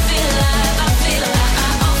alive. I feel alive. I feel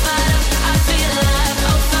alive. Oh, fired up, I feel alive.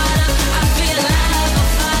 Oh, fired up, I feel alive. Oh,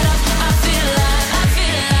 fired up, I feel alive. I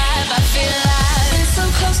feel alive. I feel alive. We're so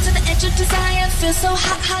close to the edge of desire. Feel so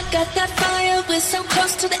hot, hot, got that fire. We're so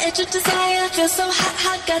close to the edge of desire. Feel so hot,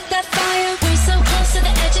 hot, got that fire. We're so close to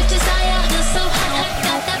the edge of desire. Feel so hot, hot,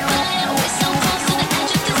 got that fire. We're so close to the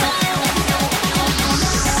edge of desire.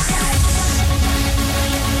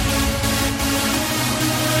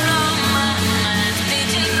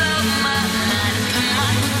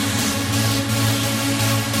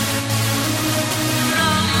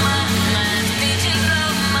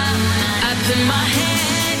 I put my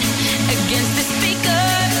hand against the speaker,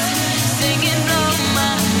 singing blow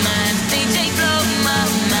my mind, DJ blow my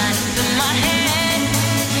mind. Put my hand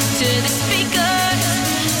to the speaker,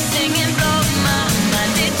 singing blow my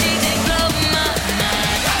mind, DJ blow my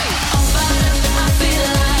mind. Oh, fired up, I feel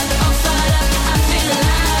alive. Oh, fired up, I feel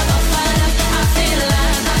alive. Oh, fired up, I feel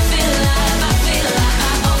alive. I feel alive. I feel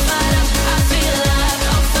alive. Oh, fired up, I feel alive.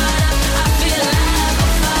 Oh, fired up, I feel alive.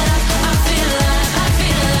 Oh, fired up, I feel alive. I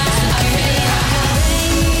feel alive.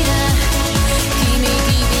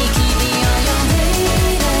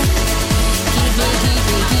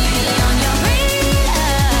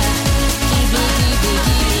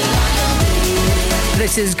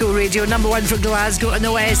 This is Go Radio, number one for Glasgow and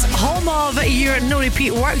the West. Home of your no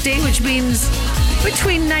repeat workday, which means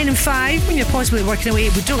between 9 and 5 when you're possibly working away,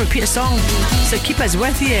 we don't repeat a song, so keep us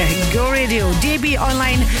with you. Go Radio, DAB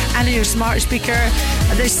online and in your smart speaker.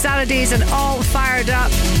 This Saturdays and all fired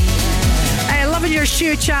up. Loving your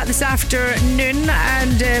shoe chat this afternoon,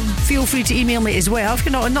 and feel free to email me as well. If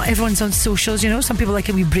you're not everyone's on socials, you know, some people like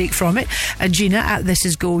a wee break from it. Gina at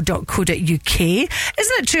thisisgo.co.uk. Isn't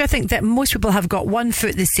it true, I think, that most people have got one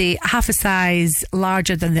foot, they say, half a size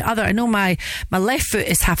larger than the other? I know my left foot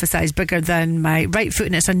is half a size bigger than my right foot,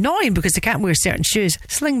 and it's annoying because I can't wear certain shoes.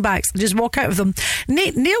 Slingbacks, just walk out of them.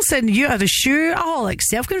 Nate Nielsen, you are the shoeaholic,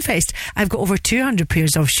 self-confessed. I've got over 200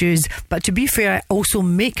 pairs of shoes, but to be fair, I also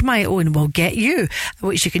make my own. We'll get you,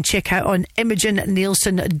 which you can check out on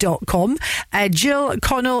ImogenNielsen.com. Jill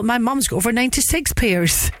Connell, my mum's got over 96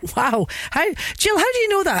 pairs. Wow. Jill, how do you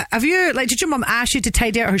know that? Have you, did your mum ask you to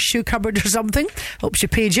tidy out her shoe cupboard or something? Hope she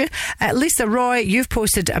paid you. Lisa Roy, you've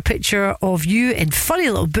posted a picture of you in funny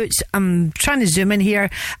little boots. I'm trying to zoom in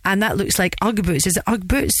here, and that looks like Ugg boots. Is it Ugg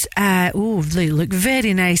boots? They look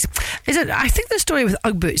very nice. Is it? I think the story with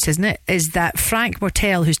Ugg boots, isn't it, is that Frank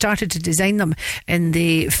Mortel, who started to design them in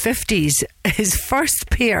the 50s, his first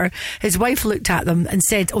pair, his wife looked at them and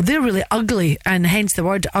said, oh, they're really ugly, and hence the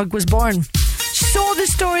word Ugg was born. So the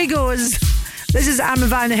story goes. This is Armand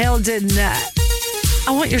Van Helden. I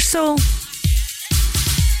Want Your Soul.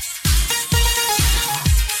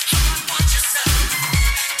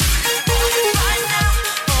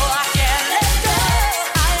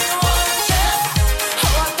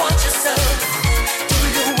 I want your soul. Do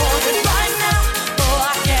you want it right now?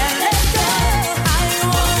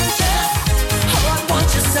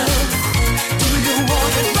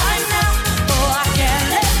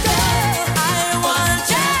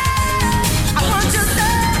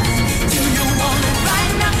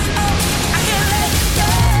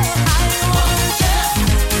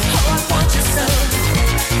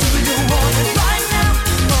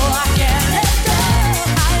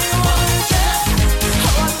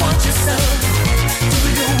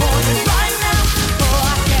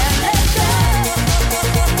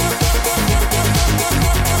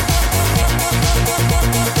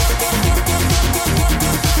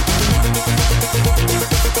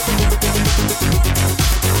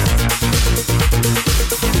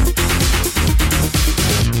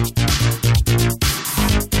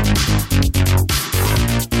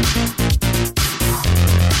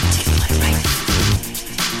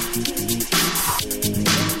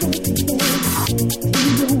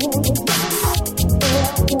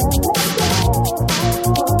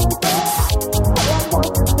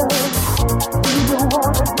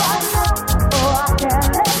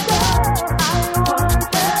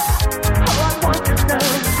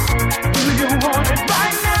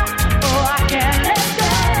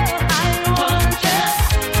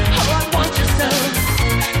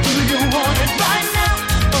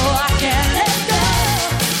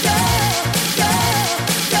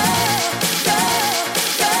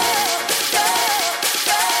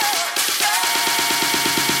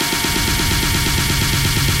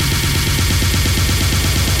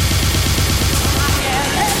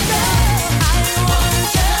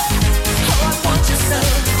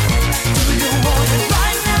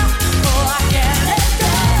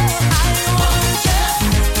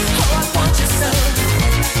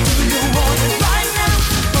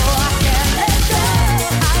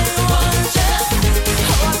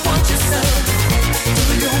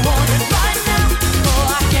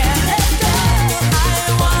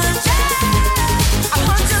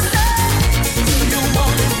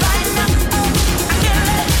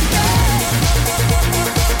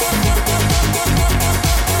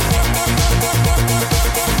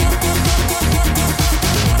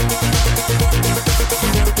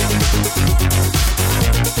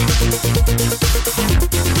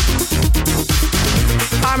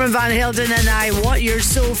 Armin van Helden and I Want Your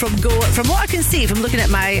Soul from Go. From what I can see, from looking at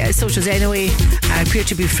my socials anyway, I appear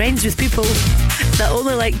to be friends with people that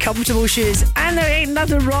only like comfortable shoes, and there ain't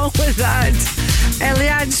nothing wrong with that.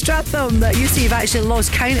 Leanne Stratham, you see you've actually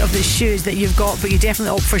lost count of the shoes that you've got, but you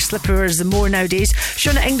definitely opt for slippers more nowadays.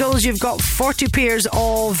 Shona Ingalls, you've got 40 pairs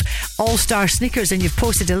of All-Star sneakers and you've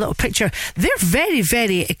posted a little picture. They're very,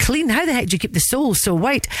 very clean. How the heck do you keep the soles so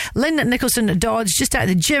white? Lynn Nicholson Dodds, just out of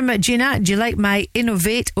the gym. Gina, do you like my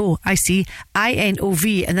Innovate? Oh, I see.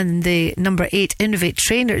 INOV, and then the number 8 Innovate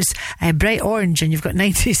trainers, bright orange, and you've got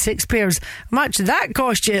 96 pairs. How much did that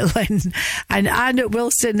cost you, Lynn? And Anne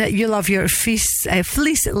Wilson, you love your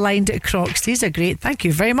fleece-lined Crocs. These are great. Thank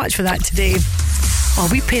you very much for that today. Oh,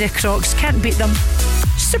 we pair of Crocs, can't beat them.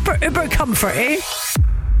 Super uber comfort, eh?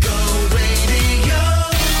 Go radio,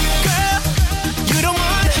 girl. You don't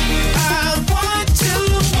want it, I want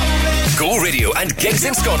to. Go Radio and Gigs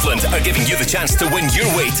in Scotland are giving you the chance to win your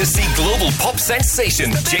way to see global pop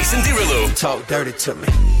sensation Jason Derulo. Talk dirty to me.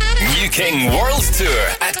 New King World Tour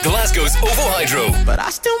at Glasgow's OVO Hydro. But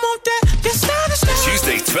I still want that.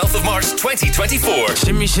 Tuesday, 12th of March 2024.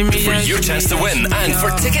 Shimmy, shimmy, for your chance to win and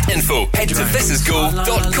for ticket info, head to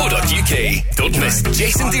thisisgo.co.uk. Don't miss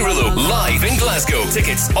Jason Derulo live in Glasgow.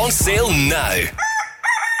 Tickets on sale now.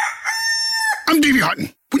 I'm Davey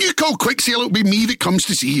Hutton. When you call Quick Sale, it'll be me that comes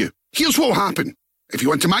to see you. Here's what'll happen. If you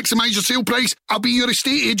want to maximise your sale price, I'll be your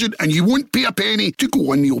estate agent and you won't pay a penny to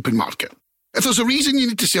go on the open market. If there's a reason you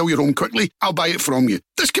need to sell your home quickly, I'll buy it from you.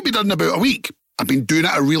 This could be done in about a week. I've been doing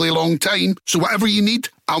it a really long time, so whatever you need,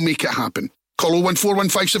 I'll make it happen. Call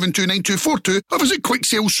 01415729242 or visit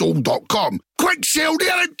quicksalesold.com. Quick Sale,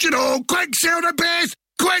 the original! Quick Sale, the best!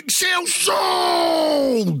 Quick Sale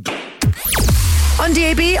Sold! On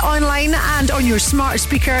DAB, online and on your smart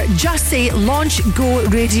speaker, just say Launch Go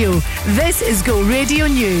Radio. This is Go Radio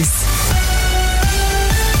News.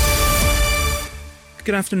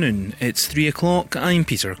 Good afternoon, it's 3 o'clock. I'm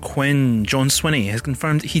Peter Quinn. John Swinney has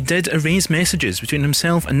confirmed he did erase messages between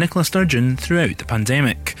himself and Nicola Sturgeon throughout the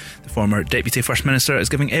pandemic. The former Deputy First Minister is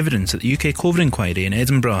giving evidence at the UK COVID inquiry in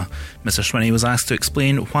Edinburgh. Mr Swinney was asked to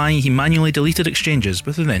explain why he manually deleted exchanges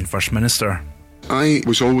with the then First Minister. I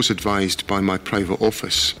was always advised by my private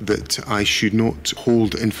office that I should not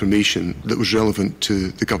hold information that was relevant to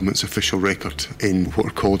the government's official record in what are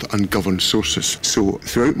called ungoverned sources. So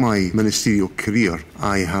throughout my ministerial career,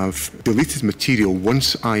 I have deleted material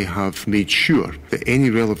once I have made sure that any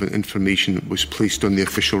relevant information was placed on the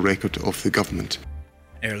official record of the government.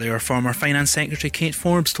 Earlier, former Finance Secretary Kate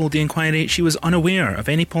Forbes told the inquiry she was unaware of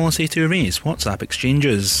any policy to erase WhatsApp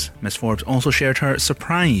exchanges. Ms Forbes also shared her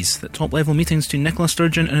surprise that top-level meetings to Nicola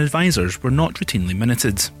Sturgeon and advisers were not routinely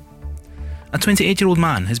minuted. A 28-year-old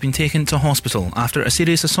man has been taken to hospital after a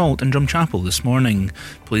serious assault in Drumchapel this morning.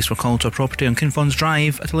 Police were called to a property on Kinfons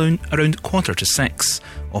Drive at around 5:45.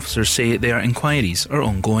 Officers say their inquiries are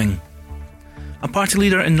ongoing. A party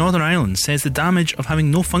leader in Northern Ireland says the damage of having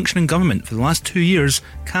no functioning government for the last 2 years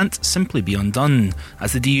can't simply be undone,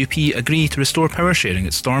 as the DUP agree to restore power sharing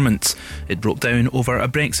at Stormont. It broke down over a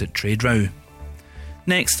Brexit trade row.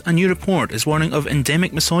 Next, a new report is warning of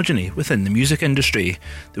endemic misogyny within the music industry.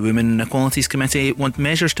 The Women and Equalities Committee want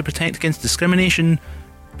measures to protect against discrimination,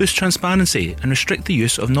 boost transparency and restrict the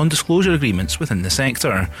use of non-disclosure agreements within the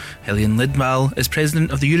sector. Helian Lidval is president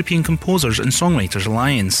of the European Composers and Songwriters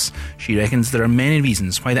Alliance. She reckons there are many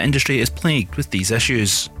reasons why the industry is plagued with these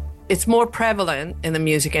issues. It's more prevalent in the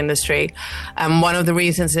music industry, and one of the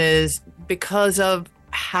reasons is because of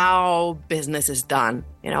how business is done.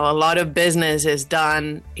 You know, a lot of business is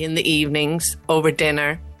done in the evenings, over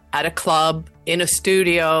dinner, at a club, in a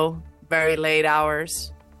studio, very late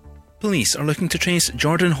hours. Police are looking to trace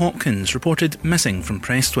Jordan Hopkins, reported missing from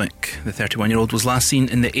Prestwick. The 31-year-old was last seen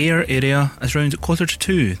in the Ayr area at around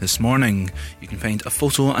 1:45 this morning. You can find a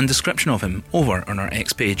photo and description of him over on our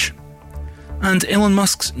X page. And Elon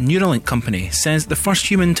Musk's Neuralink company says the first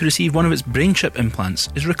human to receive one of its brain chip implants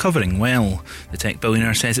is recovering well. The tech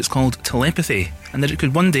billionaire says it's called telepathy and that it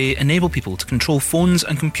could one day enable people to control phones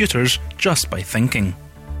and computers just by thinking.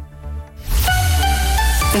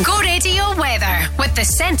 Go Radio weather with the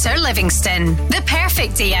Centre Livingston. The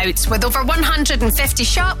perfect day out with over 150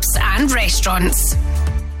 shops and restaurants.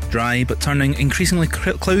 Dry but turning increasingly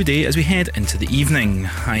cloudy as we head into the evening.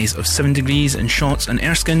 Highs of 7 degrees in Shotts and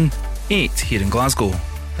Erskine, 8 here in Glasgow.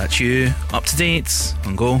 That's you, up to date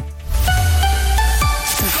on Go.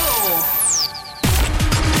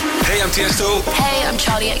 Hey, I'm Tiesto. Hey, I'm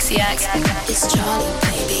Charlie XCX. It's Charlie,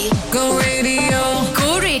 baby. Go Radio.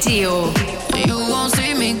 Go Radio. You won't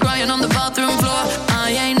see me crying on the bathroom floor.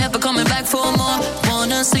 I ain't never coming back for more.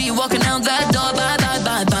 Wanna see you walking out that door. Bye, bye,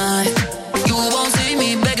 bye, bye. You won't see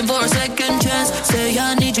me begging for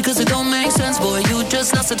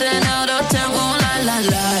 10 out of 10, won't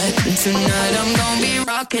lie. Tonight I'm gonna be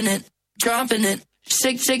rocking it, dropping it.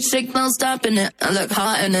 Shake, shake, shake, no stopping it. I look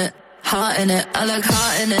hot in it, hot in it. I look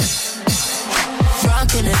hot in it.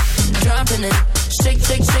 Rocking it, dropping it. Shake,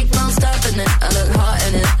 shake, shake, no stopping it. I look hot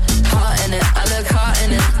in it, hot in it. I look hot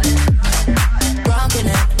in it. Rocking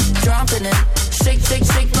it, dropping it. Shake, shake,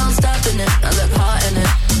 shake, no stopping it. I look hot in it,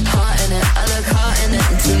 hot in it. I look hot in it.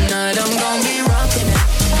 Tonight I'm gonna be rocking it,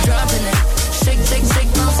 dropping it. Shake, shake,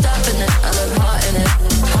 shake, no stopping it. I look hot in it,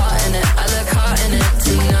 hot in it. I look hot in it.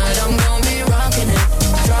 Tonight I'm gonna be rocking it,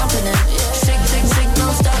 dropping it. Shake, shake, shake, no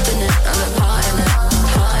stopping it. I look hot in it,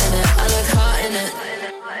 hot in it. I look hot in it.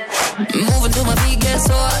 Moving till my feet get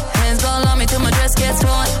sore. Hands all on me till my dress gets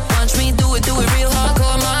torn. Watch me do it real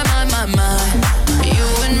hardcore. My. You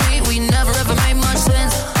and me, we never ever made much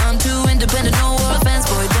sense. I'm too independent, no offense.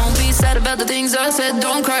 Boy, don't be sad about the things I said.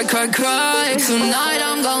 Don't cry, cry, cry. Tonight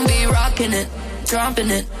I'm gonna be rocking it, dropping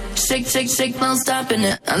it. Shake, shake, shake, no stopping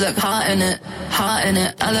it. I look hot in it, hot in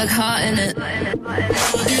it. I look hot in it.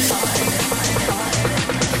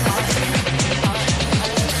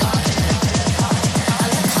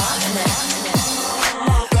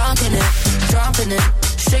 Rocking it, dropping it.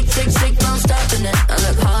 Shake, shake, shake, no stopping it. I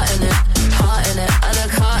look hot in it, hot in it. I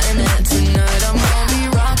look hot in it. Tonight I'm gonna be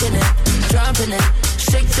rocking it, dropping it.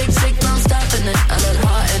 Shake, shake, shake, no stopping it. I look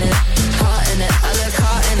hot in it, hot in it. I look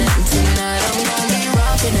hot in it. Tonight I'm gonna be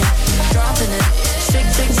rocking it, dropping it. Shake,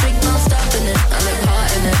 shake, shake, no stopping it. I look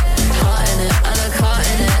hot in it, hot in it. I look hot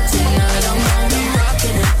in it. Tonight I'm gonna be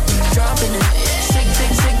rocking it, dropping it. Shake,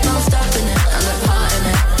 shake, shake, no stopping it. I look hot in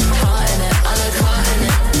it, hot in it. I look hot in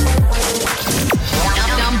it.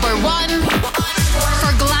 Number 1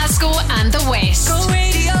 for Glasgow and the West. Go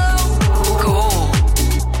radio. Go.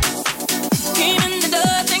 Came in the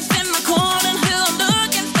door, thinks in my corner, who I'm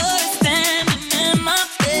looking for is standing in my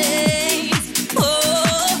face.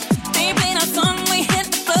 Oh, they played our song, we hit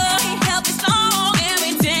the floor, he held me strong, and we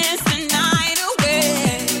danced the night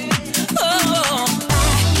away. Oh,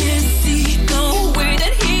 I can see no way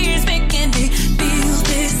that he's making me feel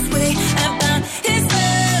this way about his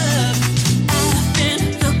love. I've been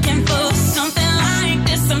looking for something like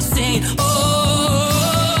this, I'm saying, oh.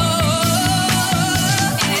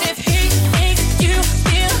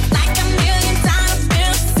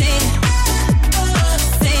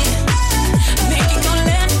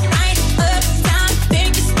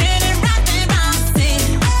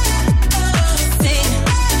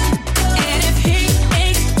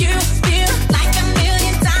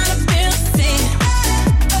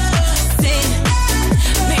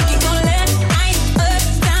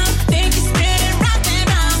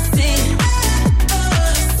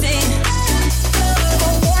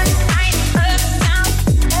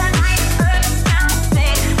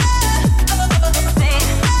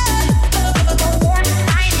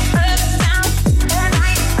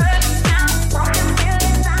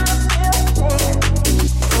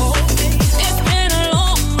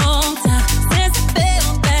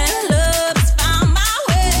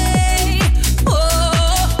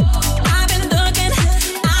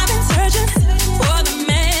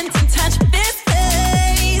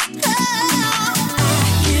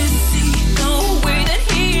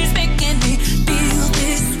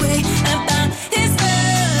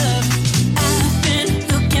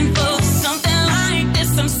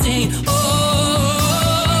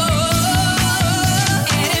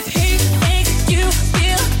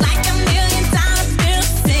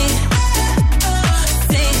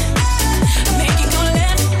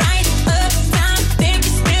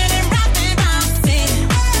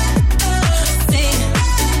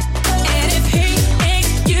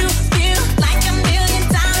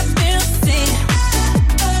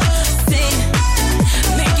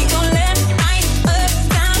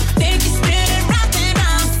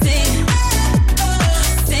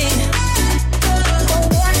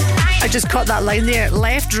 That line there,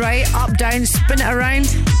 left, right, up, down, spin it around,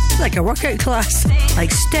 like a workout class,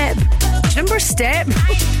 like step. Do you remember step?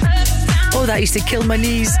 Oh, that used to kill my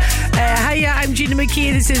knees. Hiya, I'm Gina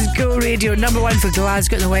McKie. This is Go Radio, number 1 for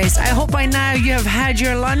Glasgow and the West. I hope by now you have had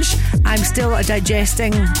your lunch. I'm still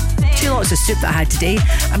digesting 2 lots of soup that I had today.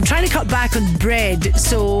 I'm trying to cut back on bread,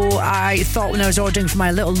 so I thought when I was ordering from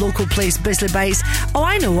my little local place, Bisley Bites, oh,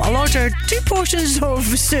 I know, I'll order 2 portions of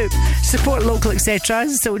soup, support local, etc.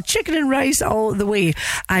 So chicken and rice all the way.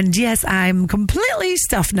 And yes, I'm completely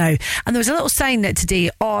stuffed now. And there was a little sign today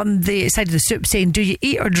on the side of the soup saying, do you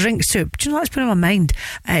eat or drink soup? Do you know, that's been on my mind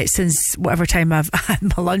since whatever time I've had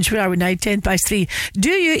my lunch. Where are we now? 3:10. Do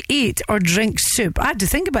you eat or drink soup? I had to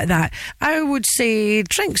think about that. I would say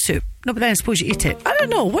drink soup. No, but then I suppose you eat it. I don't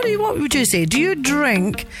know. What would you say? Do you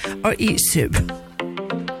drink or eat soup?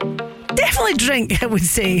 definitely drink, I would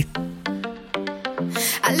say.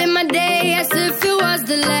 I live my day as if it was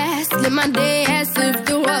the last. Live my day as if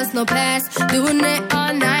there was no past. Doing it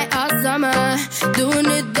all night, all summer. Doing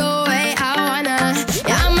it the way I wanna.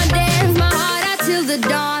 Yeah, I'ma dance my heart out till the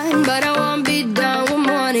dawn. But I won't be done when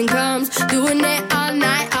morning comes. Doing it all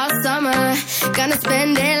night, all summer. Gonna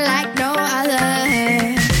spend it like no other.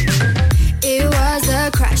 It was a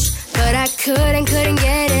crush, but I couldn't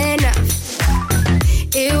get enough.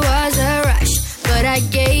 It was a rush, but I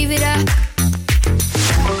gave it up.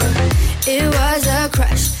 It was a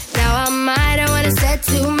crush. Now I might have wanna said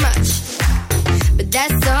too much, but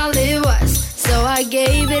that's all it was. So I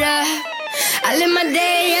gave it up. I live my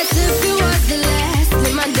day as if it was the last.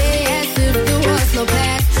 Live my day as if there was no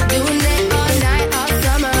past. Doing it all night, all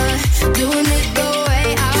summer. Doing it the way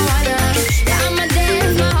I wanna. Yeah, I'ma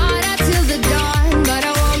dance my heart out till the dawn. But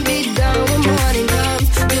I won't be done when morning comes.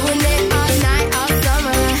 Doing it all night, all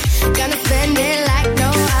summer. Gonna spend it like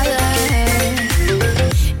no other.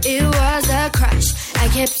 It was a crush. I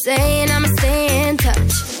kept saying I'ma stay in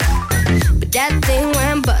touch, but that thing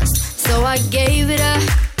went bust. So I gave it up.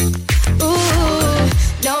 Ooh,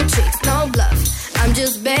 no tricks, no bluff. I'm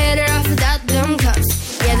just better off without them cuffs.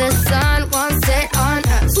 Yeah, the sun won't set on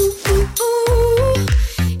us. Ooh, ooh, ooh.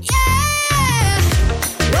 Yeah.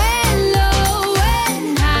 When low,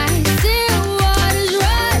 when high, still waters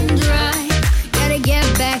run dry. Gotta get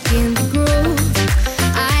back in the groove.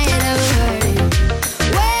 I ain't never heard it.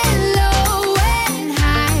 When low, when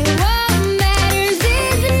high, what matters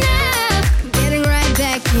is enough. Getting right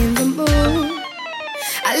back in the mood.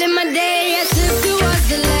 I live my day as if it was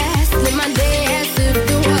the last. Live my day as if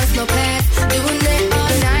there was no past. Doing it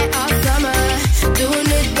all night, all summer. Doing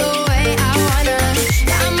it the way I wanna.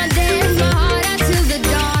 Yeah, I'ma dance my heart out till the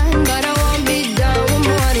dawn. But I won't be done when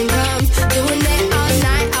morning comes. Doing it all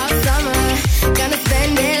night, all summer. Gonna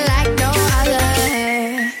spend it like no other.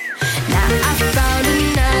 Now I found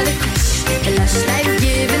another crush. The lush life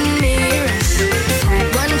giving me a rush. Had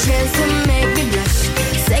one chance to make me blush.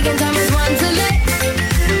 Second time is one to let.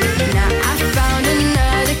 Now I found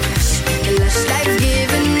another crush. The lush life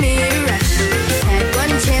giving me a rush. Had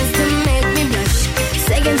one chance to make me blush.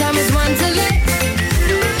 Second time is one to let.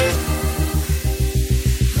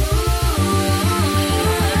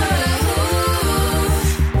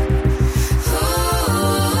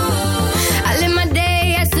 I live my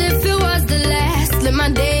day as if it was the last. Live my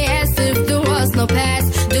day as if there was no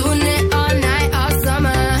past. Doing it all night, all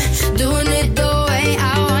summer. Doing it the way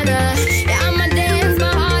I wanna. Yeah, I'ma dance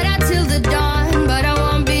my heart out till the dawn. But I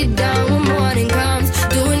won't be done when morning comes.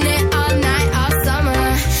 Doing it all night, all summer.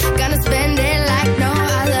 Gonna spend it like no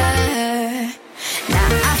other. Now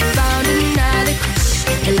I found another crush.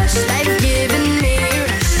 The lush life giving me a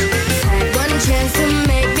rush. Had one chance to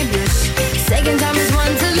make me blush. Second time is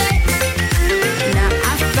one to let. Now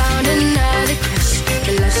I found another crush.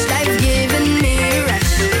 The lush life giving me a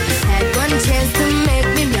rush. Had one chance to make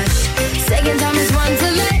me blush. Second time is one to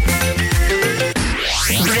let.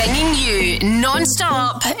 Bringing you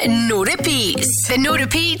non-stop, no repeats. The no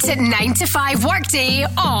repeat 9 to 5 workday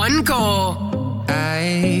on Go.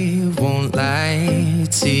 I won't lie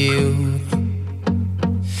to you.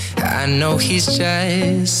 I know he's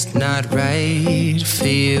just not right for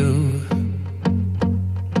you.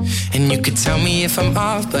 And you could tell me if I'm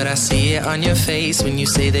off, but I see it on your face when you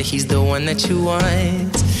say that he's the one that you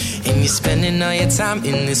want. And you're spending all your time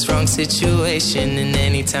in this wrong situation, and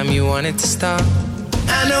anytime you want it to stop.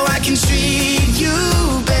 I know I can treat you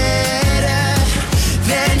better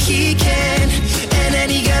than he can, and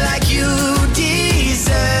any girl like you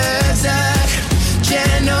deserves a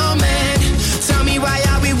gentleman. Tell me, why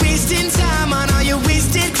are we wasting time on all your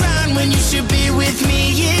wasted crown when you should be with me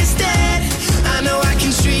instead? I know I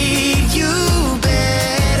can treat you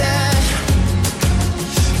better,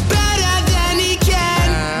 better than he can.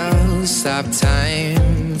 I'll stop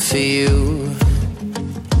time for you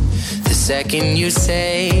the second you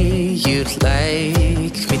say you'd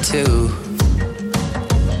like me to.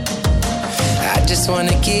 I just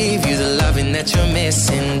wanna give you the loving that you're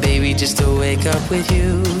missing, baby. Just to wake up with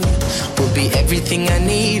you will be everything I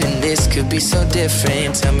need, and this could be so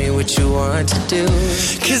different. Tell me what you want to do,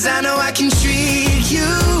 'cause I know I can treat you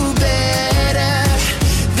better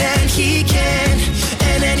than he can,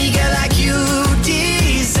 and any girl like you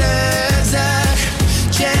deserves a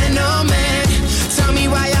gentleman. Tell me,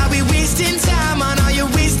 why are we wasting time on all your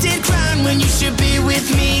wasted crown when you should be with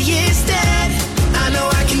me instead? I know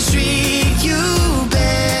I can treat you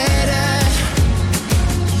better,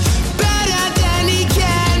 better than he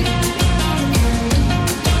can,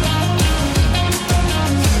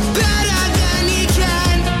 better than he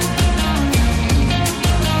can.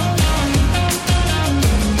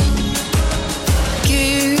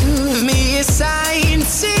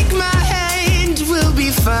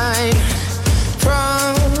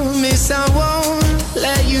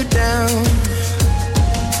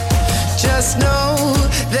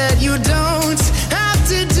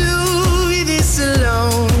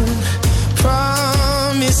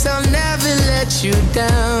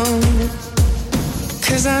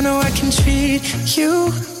 'cause I know I can treat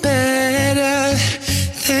you better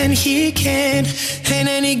than he can. And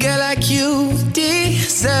any girl like you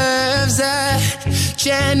deserves a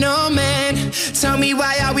gentleman. Tell me,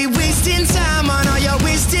 why are we wasting time on all your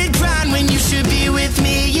wasted grind when you should be with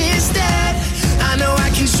me instead? I know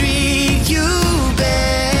I can treat you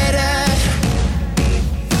better,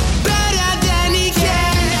 better than he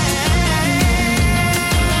can.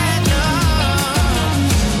 No,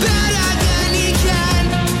 better than he can.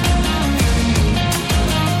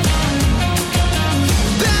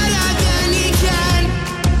 Better than he can.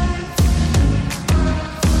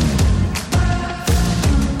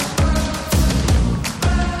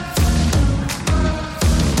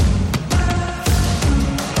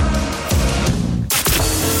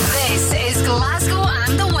 This is Glasgow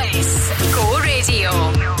and the West. Go Radio.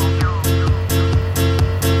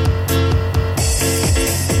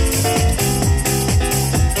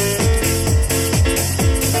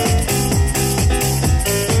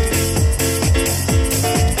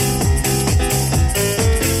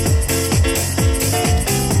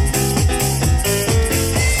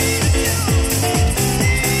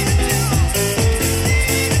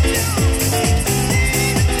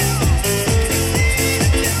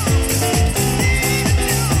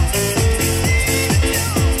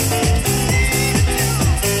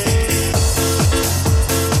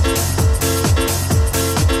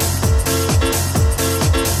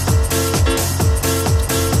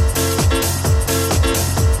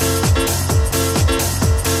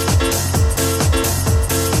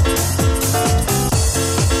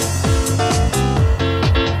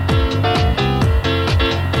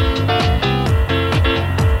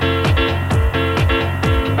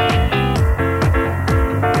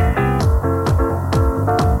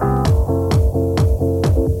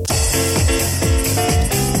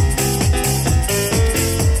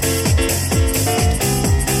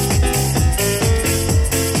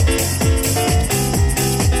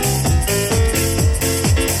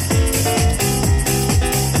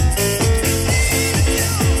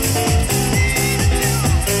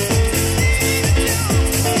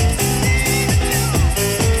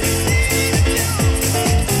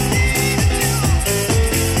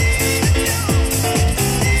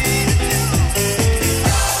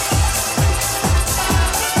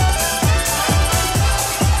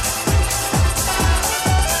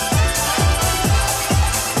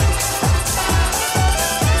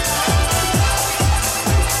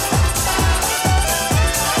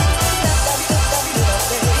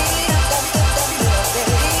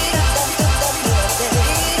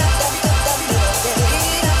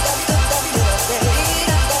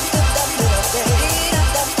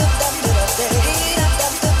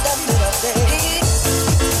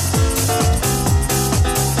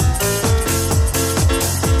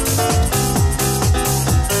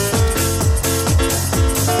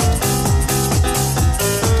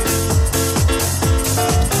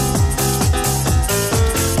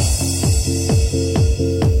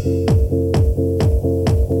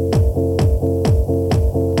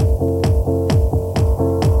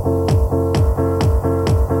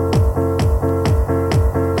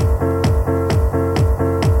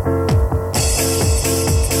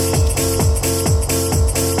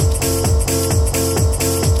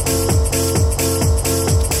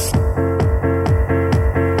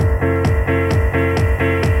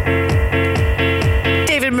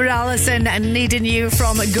 And needing you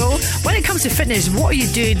from Go. When it comes to fitness, what are you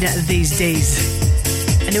doing these days?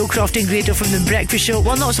 I know Crofty and Grado from The Breakfast Show.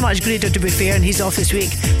 Well, not so much Grado, to be fair, and he's off this week.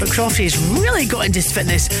 But Crofty has really got into his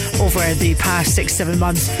fitness over the past 6-7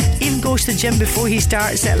 months. Even goes to the gym before he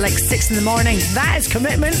starts at like 6 in the morning. That is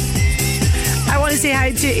commitment. I want to say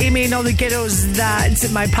hi to Amy and all the kiddos that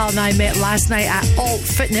my pal and I met last night at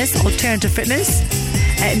Alternative Fitness.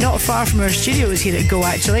 Not far from our studios here at Go,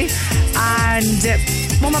 actually. And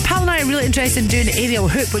well, my pal and I are really interested in doing aerial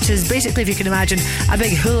hoop, which is basically, if you can imagine, a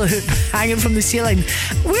big hula hoop hanging from the ceiling.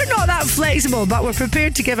 We're not that flexible, but we're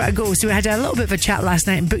prepared to give it a go. So we had a little bit of a chat last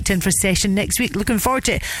night and booked in for a session next week. Looking forward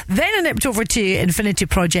to it. Then I nipped over to Infinity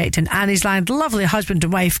Project in Annie's Land. Lovely husband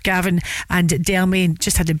and wife, Gavin and Delmy,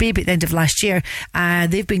 just had a baby at the end of last year.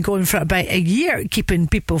 They've been going for about a year, keeping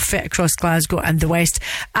people fit across Glasgow and the West.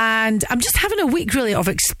 And I'm just having a week really of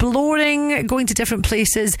exploring, going to different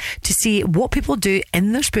places to see what people do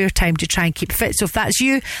in their spare time to try and keep fit. So if that's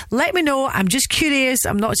you, let me know. I'm just curious.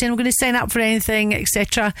 I'm not saying I'm going to sign up for anything,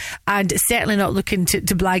 etc. And certainly not looking to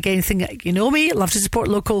blag anything. You know me, love to support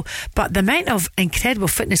local, but the amount of incredible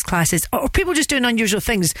fitness classes or people just doing unusual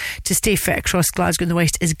things to stay fit across Glasgow and the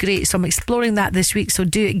West is great. So I'm exploring that this week. So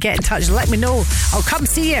do get in touch, let me know. I'll come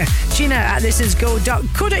see you. Gina at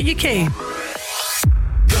thisisgo.co.uk.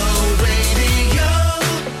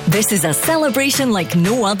 This is a celebration like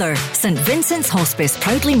no other. St Vincent's Hospice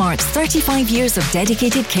proudly marks 35 years of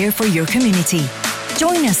dedicated care for your community.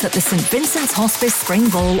 Join us at the St Vincent's Hospice Spring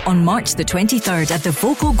Ball on March the 23rd at the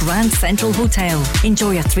Vocal Grand Central Hotel.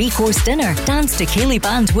 Enjoy a 3-course dinner, dance to Cayley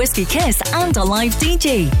Band Whiskey Kiss and a live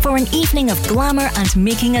DJ for an evening of glamour and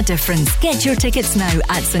making a difference. Get your tickets now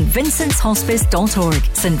at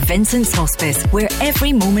stvincent'shospice.org. St Vincent's Hospice, where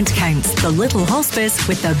every moment counts. The little hospice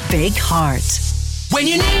with the big heart. When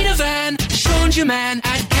you need a van, Sean's your man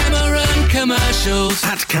at Cameron Commercials.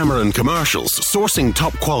 At Cameron Commercials, sourcing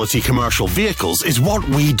top quality commercial vehicles is what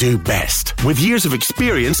we do best. With years of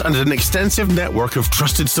experience and an extensive network of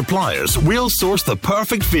trusted suppliers, we'll source the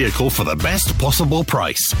perfect vehicle for the best possible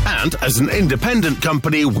price. And as an independent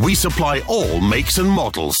company, we supply all makes and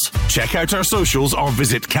models. Check out our socials or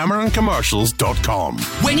visit CameronCommercials.com.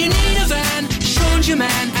 When you need a van, Sean's your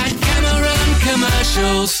man at Cameron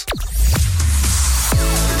Commercials.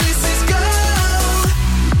 This is Go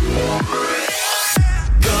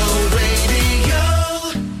Radio.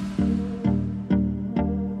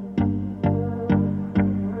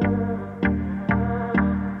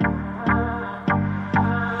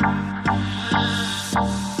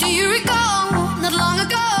 Do you recall, not long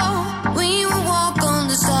ago, we would walk on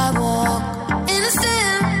the sidewalk?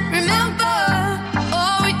 Innocent, remember,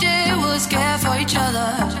 all we did was care for each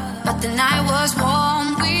other. But the night was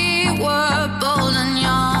warm, we were bold and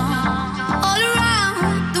young. All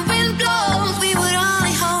around, the wind blows, we would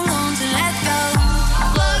only hold on to let go.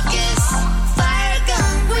 Focus, fire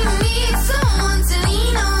gun, we need someone to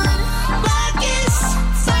lean on. Focus,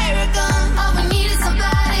 fire gun, all we need is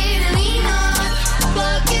somebody to lean on.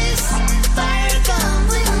 Focus, fire gun,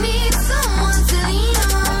 we need someone to lean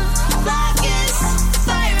on. Focus,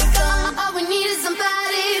 fire gun, all we need is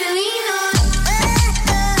somebody to lean on.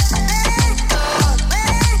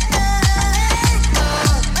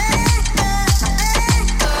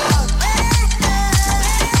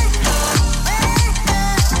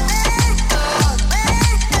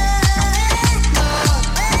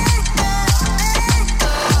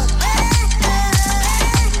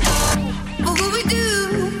 What will we do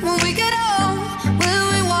when we get old? Will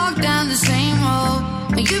we walk down the same road?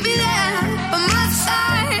 Will you be there by my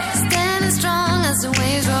side, standing strong as the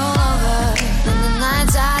waves roll over? And the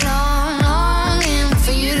nights are long, longing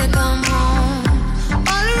for you to come home.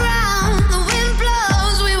 All around, the wind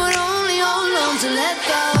blows, we would only hold on to let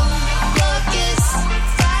go. Focus,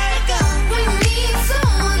 fire gun, we need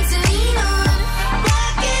someone to lean on.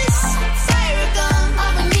 Focus, fire gun,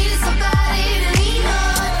 all we need is somebody to lean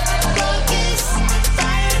on. Focus,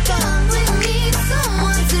 fire gun, we need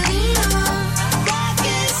someone to lean on.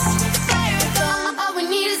 Focus, fire gun, all we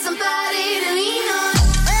need is somebody to lean on.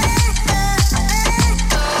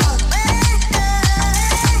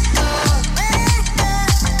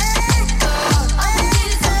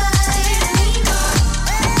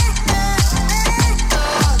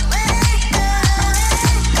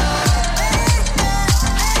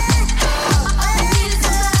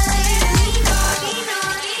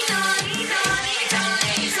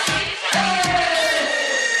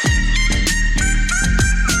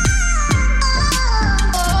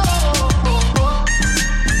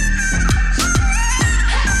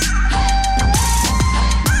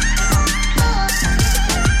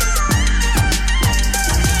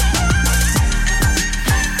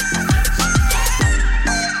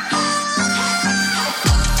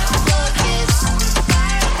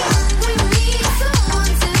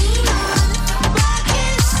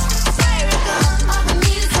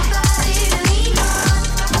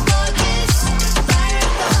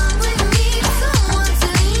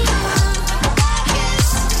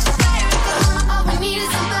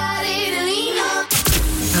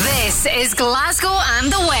 This is Glasgow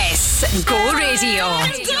and the West. Go Radio.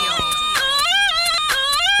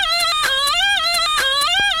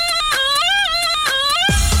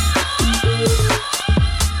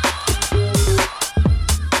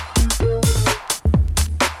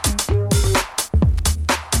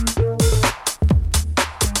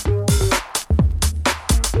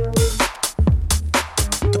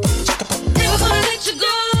 Never gonna let you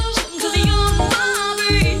go, 'cause you're my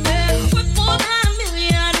baby. We're more than a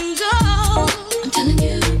million and go. I'm telling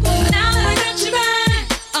you, now that I got you back,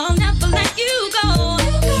 I'm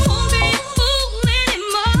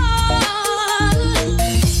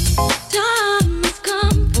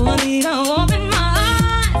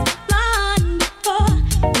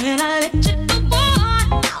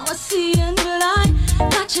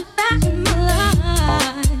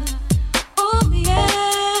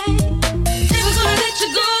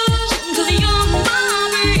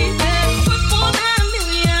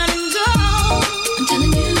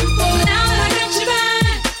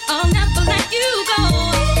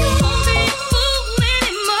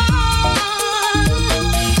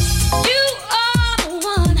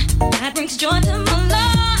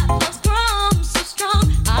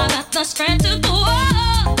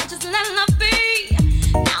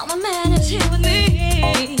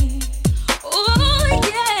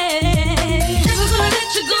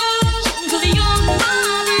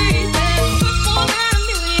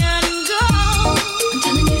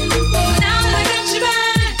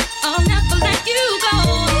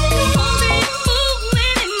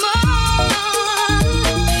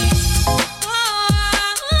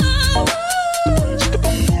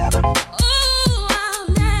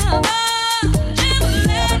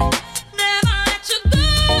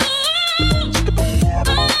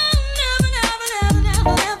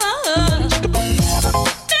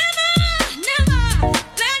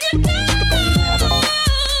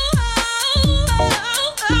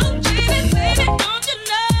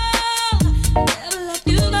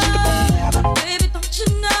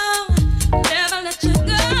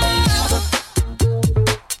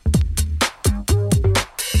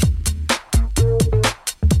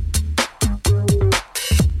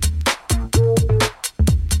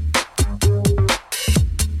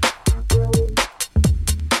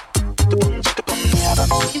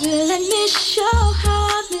Baby, let me show how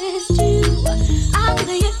I missed you. I'll give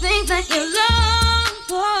you things that you long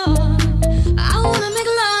for. I wanna make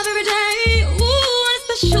love every day, ooh, in a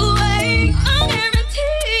special way. I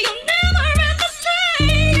guarantee you'll never ever say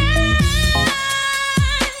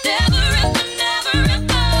never ever, never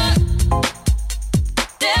ever.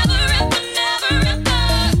 Never ever, never ever.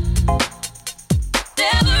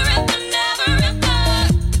 Never ever, never ever.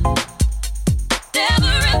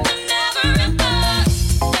 Never ever, never ever.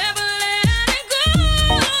 Never let it go.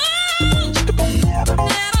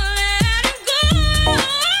 Never let it go.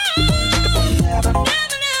 Never,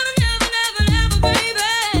 never, never, never, never, baby.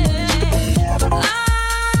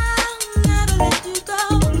 I'll never let you go.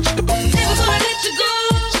 Never gonna let you go,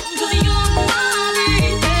 'cause you're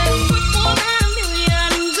mine. Before I'm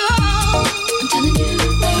million go. I'm telling you,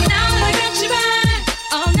 now that I got you back,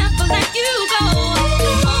 I'll never let you go.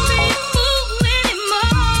 Won't be a fool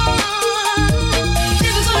anymore.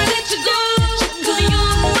 Never gonna let you go, 'cause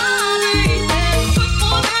you're mine.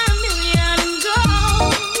 Before I'm million go.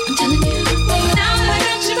 I'm telling you, now that I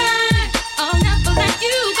got you back, I'll never let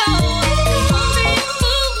you go. Won't be a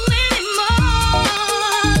fool anymore.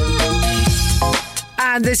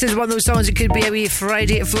 And this is one of those songs that could be a wee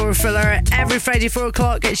Friday floor filler. Every Friday 4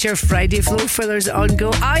 o'clock, it's your Friday floor fillers on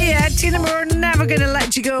Go. Oh yeah, Tina Moore, Never Gonna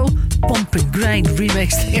Let You Go. Bump and grind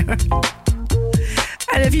remix there.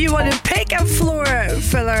 And if you want to pick a floor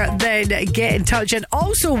filler, then get in touch. And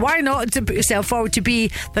also, why not to put yourself forward to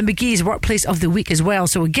be the McGee's Workplace of the Week as well?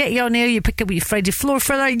 So we'll get you on there, you pick up your Friday floor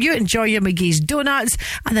filler, you enjoy your McGee's donuts,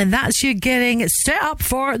 and then that's you getting set up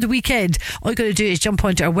for the weekend. All you got to do is jump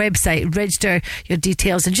onto our website, register your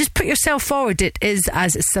details, and just put yourself forward. It is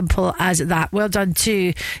as simple as that. Well done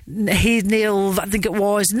to Haysnail, I think it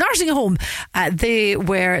was, nursing home. They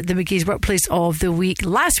were the McGee's Workplace of the Week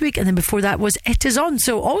last week, and then before that was It Is On.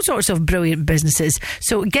 So all sorts of brilliant businesses.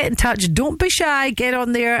 So get in touch, don't be shy, get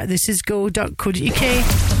on there. This is go.co.uk.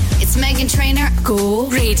 It's Megan Trainor. Go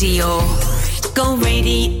Radio. Go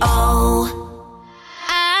Radio.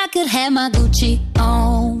 I could have my Gucci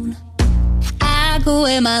on. I go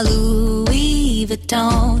wear my Louis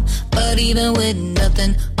Vuitton. But even with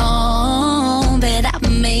nothing on, bet I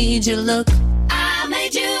made you look. I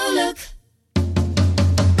made you look.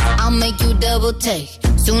 I'll make you double take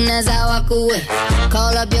soon as I walk away.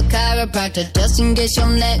 Call up your chiropractor just in case your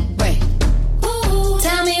neck break. Ooh,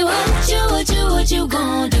 tell me what you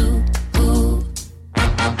gonna do? Ooh.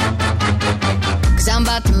 'Cause I'm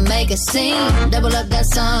about to make a scene. Double up that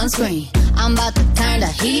sunscreen. I'm about to turn the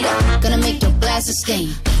heat up. Gonna make your glasses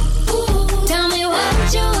steam. Ooh, tell me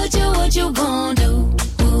what you gonna do?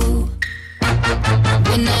 Ooh.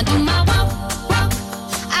 When I do my walk,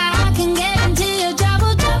 I can guarantee you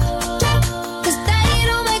trouble, drop. 'Cause they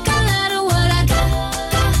don't make a lot of what I got.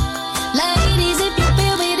 Ladies, if you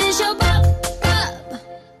feel me, this your pop.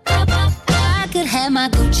 I could have my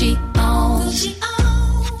Gucci on.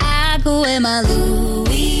 I go wear my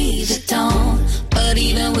Louis Vuitton. But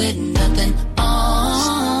even with nothing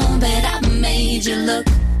on, bet I made you look.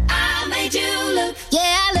 I made you look.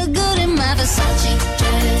 Yeah, I look good in my Versace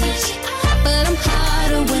dress. But I'm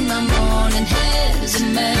hotter when my morning hair's a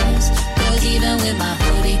mess. 'Cause even with my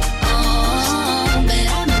hoodie on, bet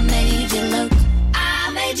I made you look. I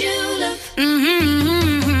made you look.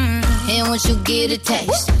 And once you get a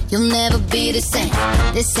taste, you'll never be the same.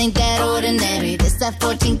 This ain't that ordinary. This that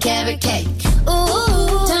 14 karat cake.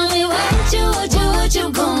 Ooh, tell me what you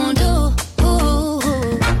gonna do? Ooh,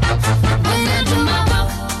 when I do my walk,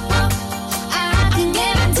 I can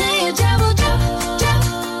guarantee you trouble, drop.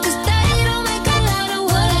 'Cause they don't make a lot of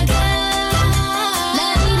what I got.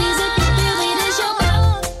 Ladies, if you feel me, this your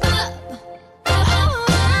pop. I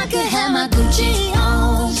could have my Gucci on.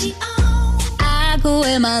 I go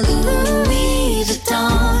wear my Louis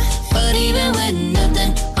Vuitton. But even with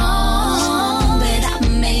nothing on, bet I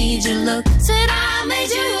made you look. Said I made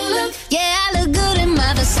you look. Yeah, I look good in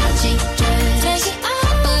my Versace dress.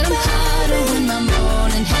 But I'm hotter when my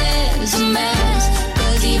morning hair's a mess.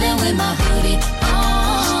 'Cause even with my hoodie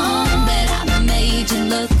on, bet I made you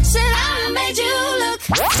look. Said I made you look.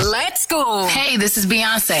 Let's go. Hey, this is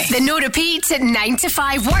Beyonce. The no repeat 9 to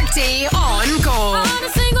 5 workday on Go. All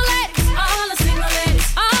the single ladies, all the single ladies,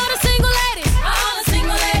 all the single ladies, all the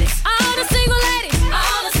single ladies, all the single ladies,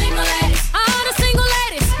 all the single ladies, all the single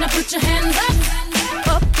ladies. Now put your hands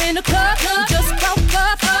up in the club. You just broke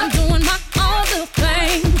up. I'm doing my own little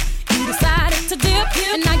thing. You decided to dip,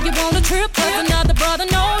 and now you want a trip. 'Cause another brother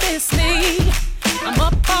noticed me. I'm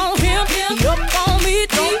up on him, he up on me.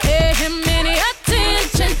 Don't pay him any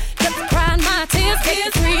attention. Just crying my tears.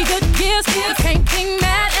 Get 3 good years. You can't be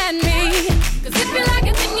mad at me. 'Cause if you like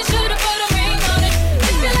it, then you should've put a ring on it.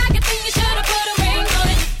 If you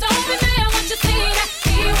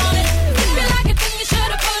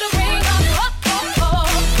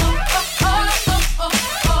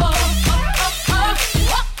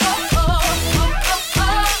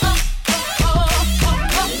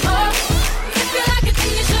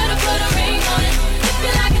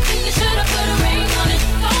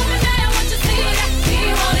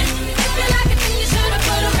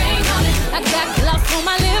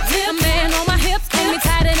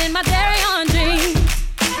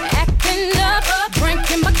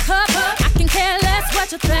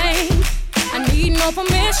what you think. I need no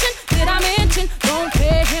permission, did I mention? Don't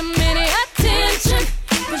pay him any attention.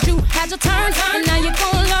 Cause you had your turn, and now you're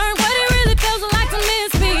gonna learn what it really feels like to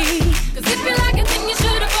miss me. Cause if you like it, then you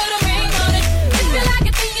should've put a ring on it. If you like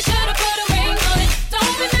it, then you should've put a ring on it.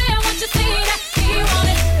 Don't be mad what you see that he want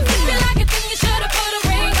it. If you like it, then you should've put a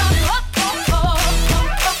ring on it.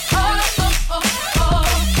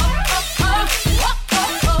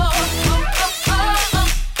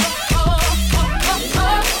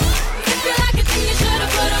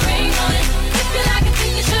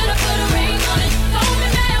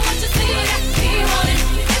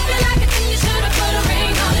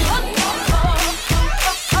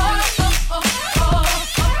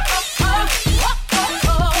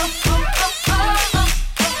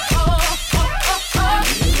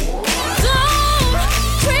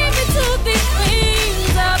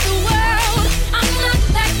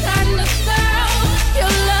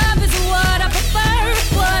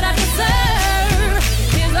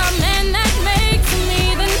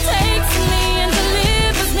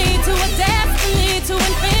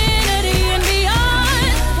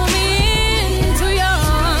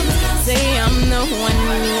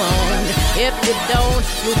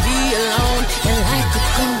 You'll be alone, and like a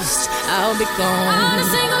ghost, I'll be gone. All the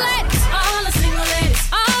single ladies, all the single ladies,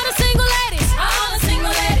 all the single ladies, all the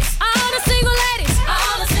single ladies, all the single ladies,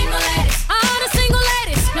 all the single ladies, all the single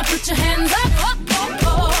ladies. Now put your hands up.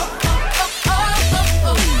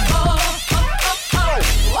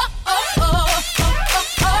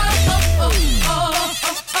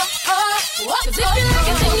 Cause if you like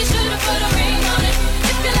it, then you should've put a ring on it.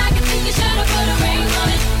 If you like it, then you should've put a ring on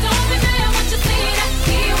it. Don't be mad what you see that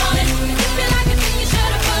he want it. If you like it, then you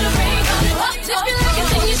should've put a ring on it. If you like it,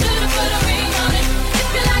 then you should've put a ring on it. If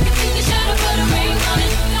you like it, then you should've put a ring on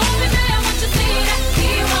it. Don't be mad what you see that he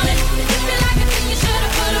want it. If you like it, then you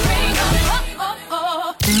should've put a ring on it.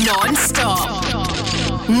 Non-stop.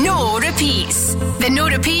 No repeats. The No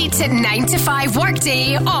Repeat 9 to 5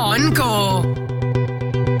 workday on Go.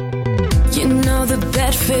 You know the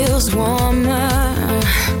bed feels warmer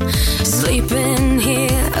sleeping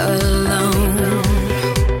here alone.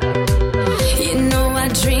 You know I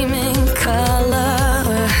dream in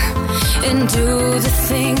color and do the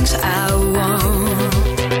things I want.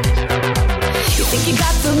 You think you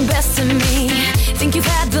got the best of me, think you've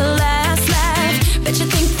had the last laugh, bet you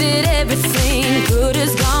think that everything good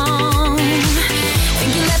is gone.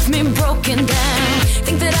 Think you left me broken down,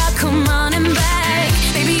 think that I'll come running back.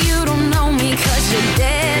 Baby, you don't know me 'cause you're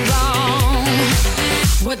dead wrong.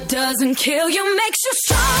 What doesn't kill you makes you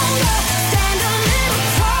stronger. Stand a little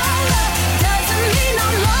taller. Doesn't mean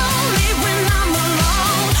I'm lonely when I'm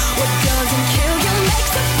alone. What doesn't kill you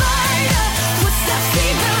makes a fighter. Footsteps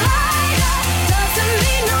even lighter. Doesn't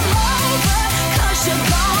mean I'm over 'cause you're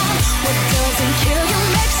gone. What doesn't kill you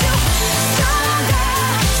makes you stronger,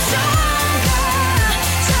 stronger.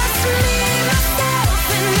 Just me, myself,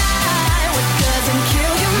 and I. What doesn't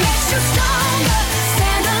kill you makes you stronger.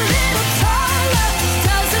 Stand a little taller.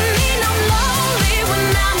 Doesn't mean I'm lonely when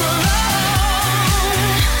I'm alone.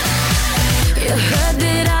 You heard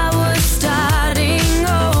that I was starting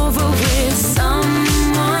over with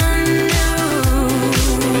someone new.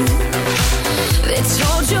 They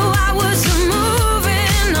told you I was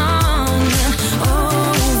moving on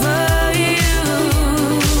over you.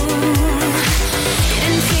 You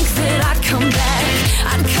didn't think that I'd come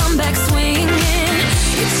back swinging.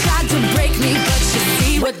 You tried to break me, but you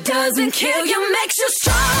see what doesn't kill you makes you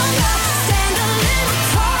stronger. Stand a little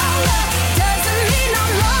taller. Doesn't mean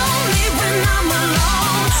I'm lonely when I'm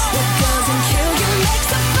alone. What doesn't kill you makes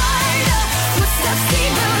a fighter. Footsteps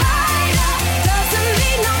even lighter. Doesn't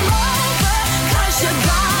mean I'm over 'cause you're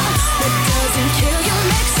gone. What doesn't kill you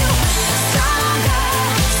makes you stronger,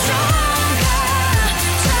 stronger.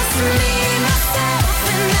 Just me, myself,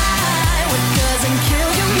 and I. What doesn't kill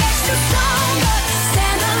you makes you stronger.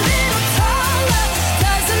 Stand a little taller.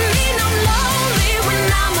 Doesn't mean I'm lonely when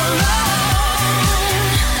I'm alone.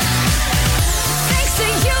 Thanks to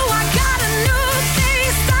you, I got a new thing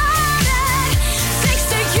started. Thanks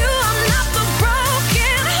to you, I'm not the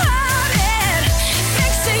broken hearted.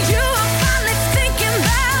 Thanks to you, I'm finally thinking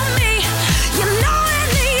about me. You know, in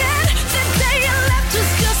the end, the day you left was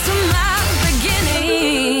just my beginning.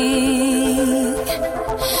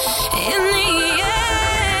 In the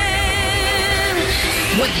end,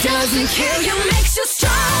 what doesn't kill you makes you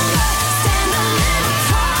stronger. Stand a little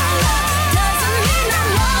taller. Doesn't mean I'm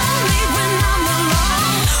lonely when I'm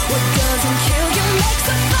alone. What doesn't kill you makes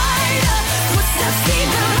a fighter. Footsteps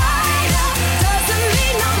even lighter. Doesn't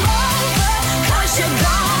mean I'm over 'cause you're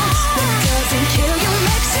gone. What doesn't kill you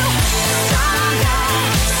makes you stronger,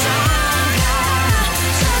 stronger.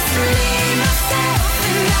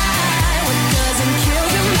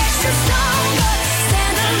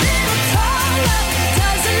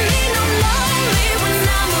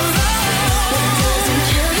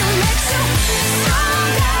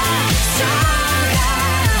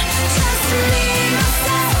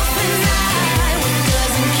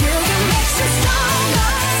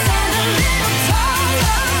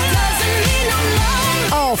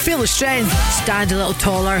 full of strength, stand a little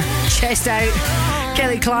taller, chest out.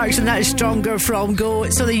 Kelly Clarkson, that is Stronger from Go.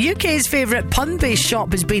 So the UK's favourite pun-based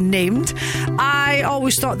shop has been named. I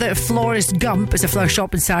always thought that Florist Gump is a flower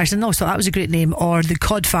shop in Saracen. I always thought that was a great name. Or the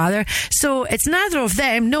Codfather. So it's neither of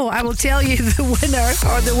them. No, I will tell you the winner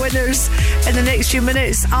or the winners in the next few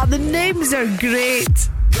minutes. The names are great.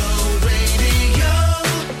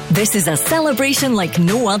 This is a celebration like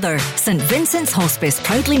no other. St Vincent's Hospice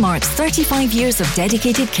proudly marks 35 years of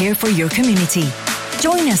dedicated care for your community.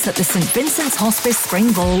 Join us at the St Vincent's Hospice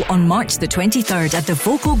Spring Ball on March the 23rd at the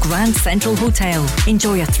Vocal Grand Central Hotel.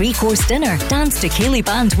 Enjoy a 3-course dinner, dance to Kaylee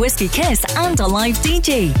Band Whiskey Kiss and a live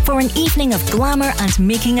DJ for an evening of glamour and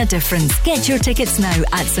making a difference. Get your tickets now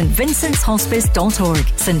at stvincent'shospice.org.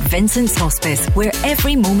 St Vincent's Hospice, where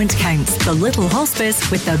every moment counts. The little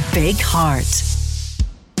hospice with a big heart.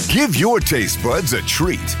 Give your taste buds a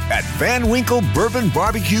treat at Van Winkle Bourbon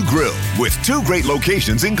Barbecue Grill with 2 great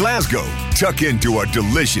locations in Glasgow. Tuck into a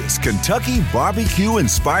delicious Kentucky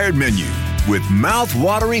barbecue-inspired menu with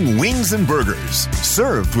mouth-watering wings and burgers,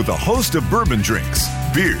 served with a host of bourbon drinks,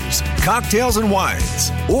 beers, cocktails, and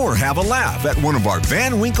wines. Or have a laugh at one of our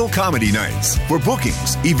Van Winkle comedy nights. For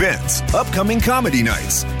bookings, events, upcoming comedy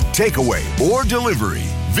nights, takeaway, or delivery,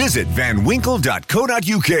 visit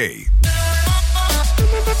vanwinkle.co.uk.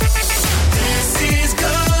 This is Go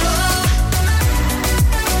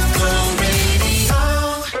Radio.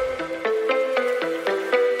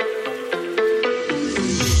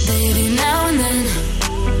 Baby, now and then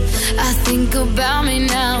I think about me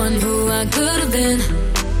now and who I could have been.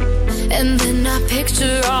 And then I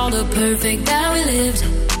picture all the perfect that we lived,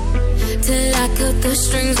 till I cut the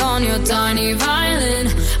strings on your tiny violin.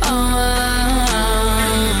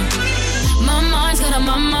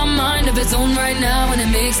 My mind of its own right now, and it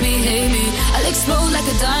makes me hate me. I'll explode like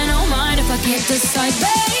a dynamite if I can't decide,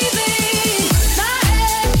 baby. My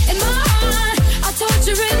head and my heart are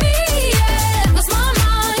torturing me, yeah. Lost my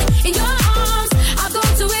mind in your arms, I go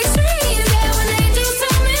to extremes, yeah. When angels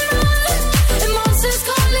tell me run, and monsters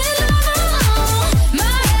call it love.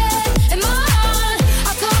 My head and my heart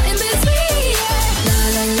are caught in between, yeah. La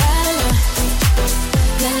la la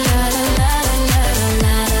la, la la la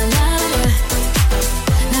la la la la la.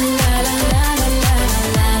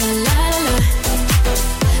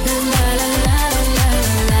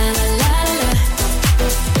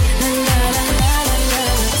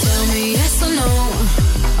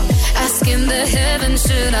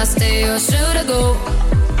 Should I stay or should I go?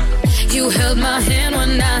 You held my hand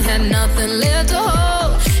when I had nothing left to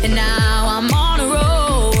hold, and now I'm on a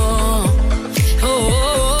roll.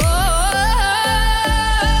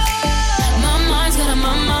 My mind's got a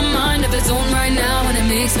mind of its own right now, and it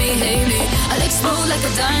makes me hate me. I'll explode like a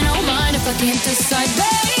dynamite if I can't decide,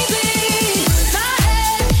 baby. My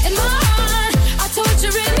head and my heart are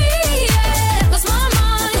torturing me, yeah. Lost my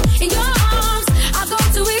mind in your arms, I go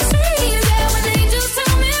to extremes, yeah. When angels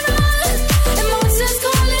tell me run, and monsters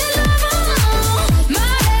call it love.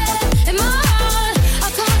 My head and my heart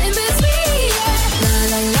are caught in between, yeah. La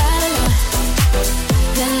la la la,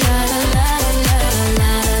 la la la la la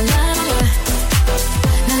la la,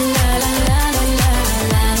 la la la la la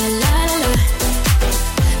la la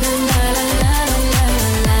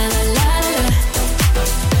la.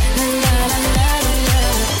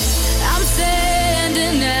 I'm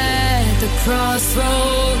standing at the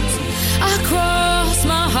crossroads. I cross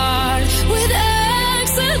my heart with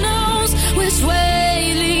X and O's. Which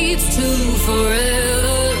way leads to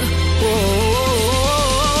forever?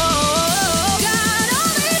 God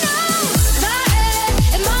only knows. My head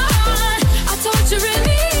and my heart are torturing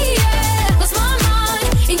me, yeah. Lost my mind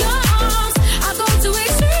in your arms, I go to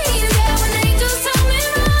extremes, yeah. When angels tell me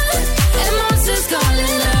run, and monsters call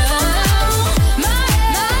it love. My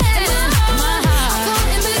head and my heart are caught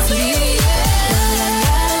in between, yeah. La la la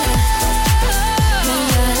la la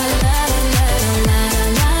la la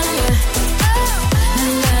la.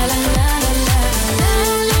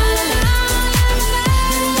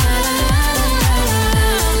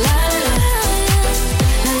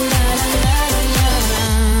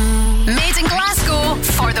 Made in Glasgow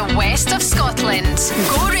for the west of Scotland.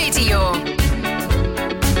 Go Radio.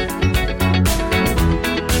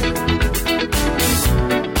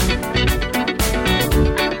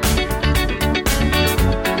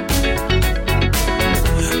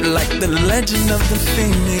 Like the legend of the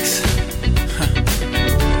phoenix,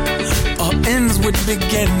 all ends with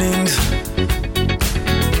beginnings.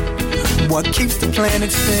 What keeps the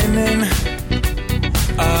planet spinning?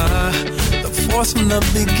 The force from the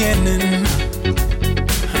beginning.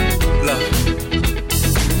 Love.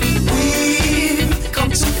 We've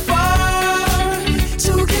come too far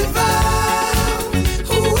to give up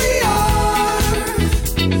who we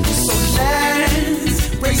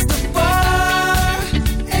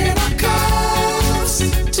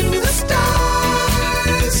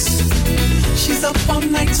up all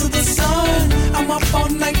night to the sun. I'm up all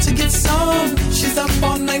night to get some. She's up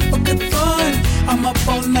all night for good fun. I'm up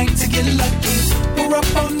all night to get lucky. We're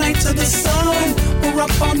up all night to the sun. We're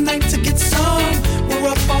up all night to get some. We're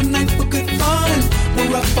up all night for good fun.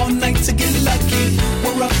 We're up all night to get lucky.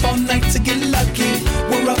 We're up all night to get lucky.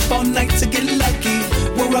 We're up all night to get lucky.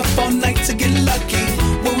 We're up all night to get lucky.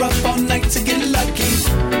 We're up all night to get lucky.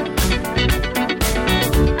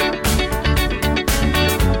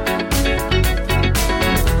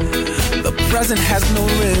 The present has no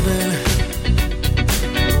ribbon.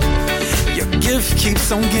 Your gift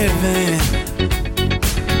keeps on giving.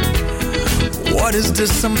 What is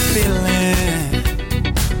this I'm feeling?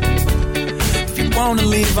 If you wanna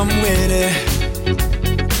leave, I'm with it.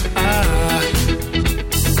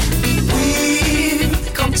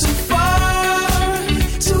 We've come too far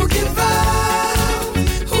to give up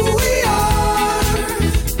who we are.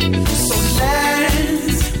 So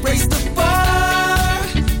let's raise the bar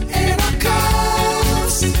and our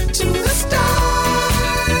cups to the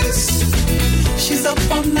stars. She's up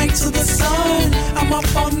all night to the sun. I'm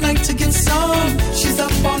up all night to get some. She's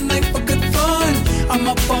up all night for good fun. I'm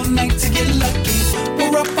up all night to get lucky.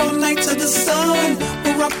 We're up all night to the sun.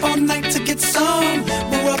 We're up all night to get some.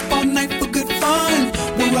 We're up all night for good fun.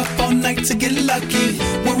 We're up all night to get lucky.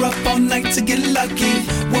 We're up all night to get lucky.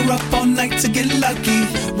 We're up all night to get lucky.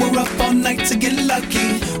 We're up all night to get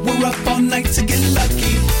lucky. We're up all night to get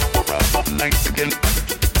lucky. We're up all night to get.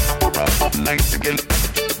 We're up all night to get.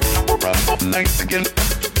 We're up all night to get.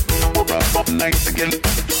 We're up all night to get.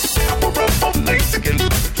 We're up all night to get.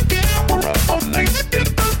 We're up all night to get.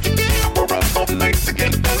 We're up all night to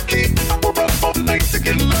get lucky. We're up all night to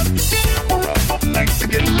get lucky. We're up all night to get lucky. We're up all night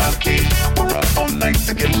to get lucky. We're up all night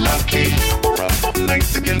to get lucky. We're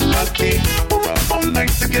up all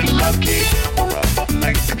night to get lucky. We're up all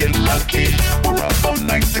night to get lucky. We're up all night to get lucky. We're up all night to get lucky. We're up all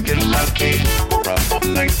night to get lucky. All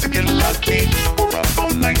night to get lucky. All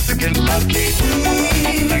night to get lucky.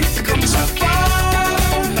 All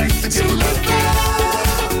night to get lucky. All night to get lucky.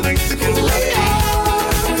 All night to get lucky.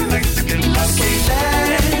 All night to get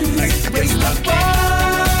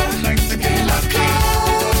lucky.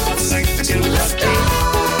 All night to get lucky.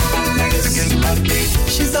 All night to get lucky.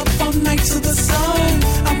 She's up all night to the sun.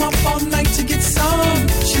 I'm up all night to get some.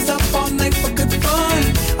 She's up all night for good fun.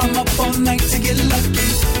 I'm up all night to get lucky.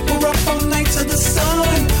 We're up all night to the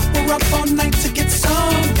sun. We're up all night to get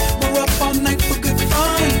some. We're up all night for good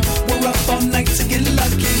fun. We're up all night to get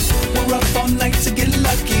lucky. We're up all night to get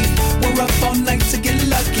lucky. We're up all night to get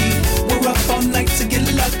lucky. We're up all night to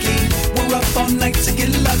get lucky. We're up all night to get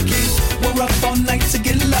lucky. We're up all night to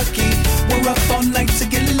get lucky. We're up all night to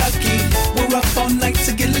get lucky. We're up all night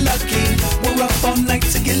to get lucky. We're up all night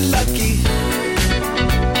to get lucky.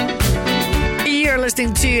 You're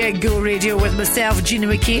listening to Go Radio with myself, Gina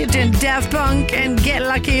McKie, doing Daft Punk and Get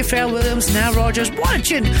Lucky, Pharrell Williams, Nile Rodgers. What a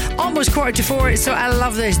tune! Almost 4:45, so I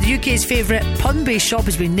love this. The UK's favourite pun-based shop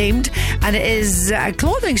has been named, and it is a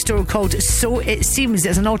clothing store called So It Seems.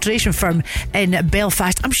 It's an alteration firm in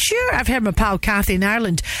Belfast. I'm sure I've heard my pal Kathy in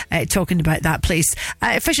Ireland talking about that place.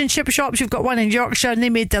 Fish and chip shops, you've got one in Yorkshire, and they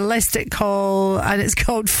made the list. It's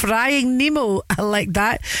called Frying Nemo. I like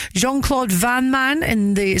that. Jean-Claude Van Man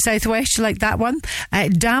in the southwest, you like that one.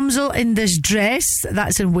 Damsel in This Dress,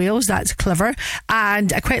 that's in Wales, that's clever.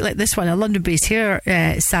 And I quite like this one, a London-based hair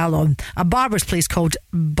salon, a barber's place called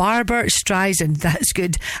Barber Streisand, that's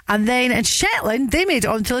good. And then in Shetland, they made it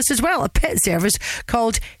onto the list as well, a pet service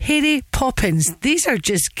called Hairy Poppins. These are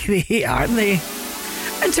just great, aren't they?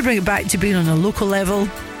 And to bring it back to being on a local level,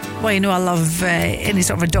 well, you know I love any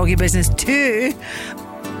sort of a doggy business too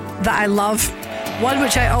that I love. One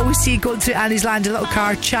which I always see going through Annie's Land, a little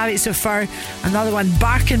car, Chariots of Fur. Another one,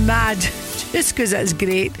 Barking Mad, just because it's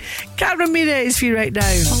great. Cat Ramirez for you right now.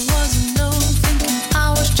 I wasn't known thinking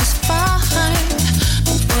I was just fine.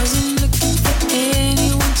 I wasn't looking for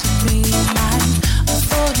anyone to be mine. I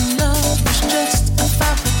thought love was just a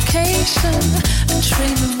fabrication. A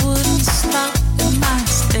train that wouldn't stop at my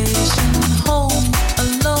station. Home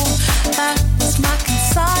alone, that was my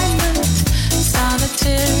consignment.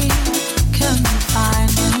 Solitary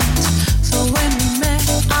confinement. So when we met,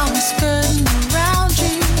 I was skirting around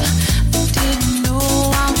you. I didn't know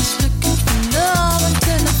I was looking for love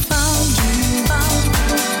until I found you.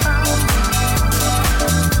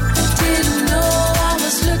 I didn't know I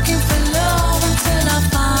was looking for love until I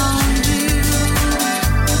found you.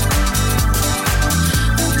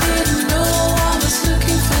 I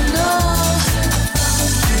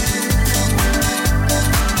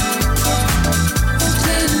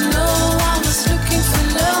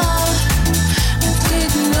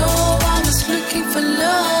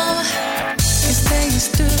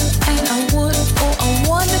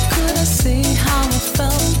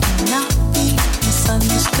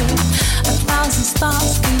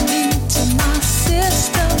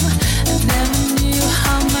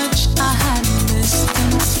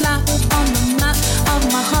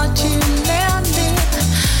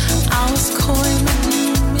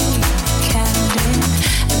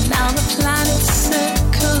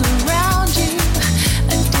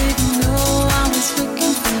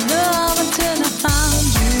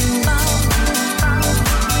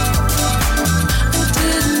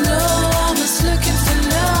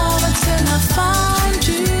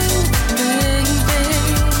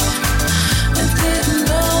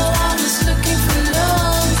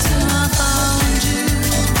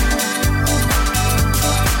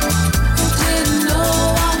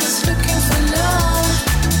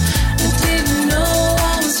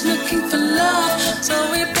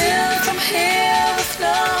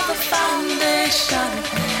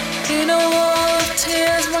a wall of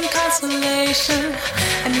tears, one consolation.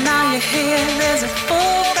 And now you're here, there's a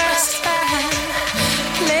full brass band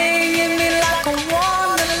playing in me like a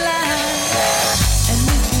wonderland. And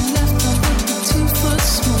if you left, I would be 2 foot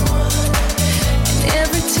small, and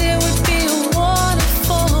every tear would be a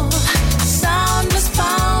waterfall. Soundless,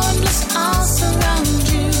 boundless, I'll surround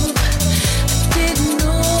you. I didn't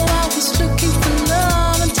know I was looking for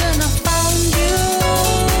love until I found you.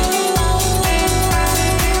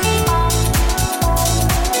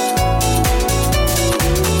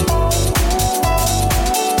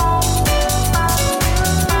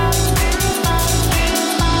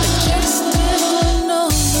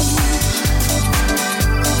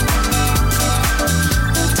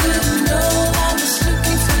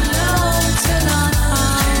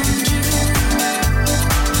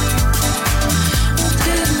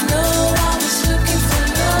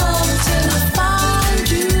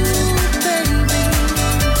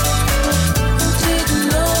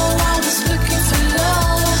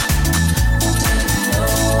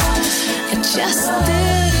 Just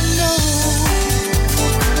didn't know.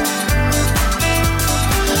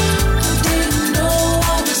 Didn't know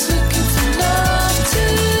I was looking for love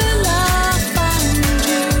till I found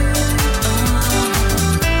you.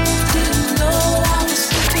 Didn't know I was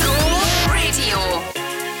looking for Radio.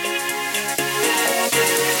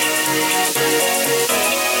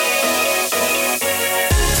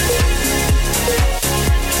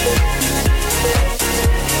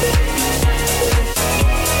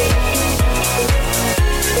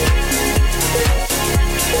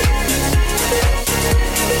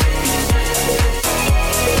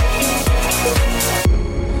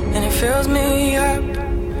 And it fills me up,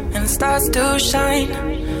 and it starts to shine,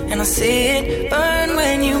 and I see it burn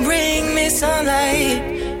when you bring me sunlight.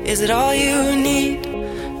 Is it all you need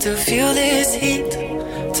to feel this heat?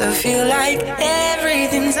 To feel like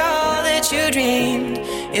everything's all that you dreamed?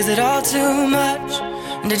 Is it all too much?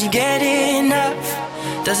 Did you get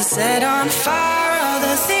enough? Does it set on fire all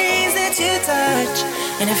the things that you touch?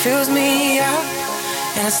 And it fills me up,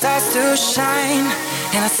 and it starts to shine,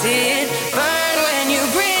 and I see it burn when you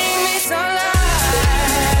bring me sunlight.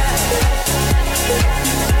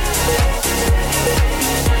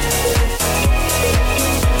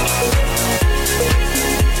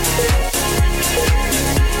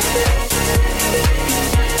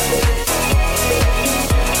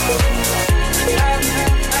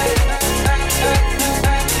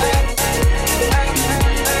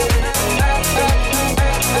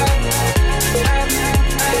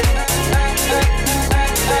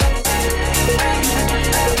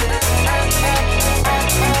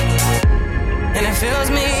 And it fills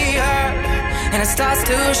me up, and it starts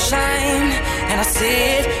to shine, and I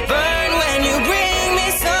see it burn when you bring me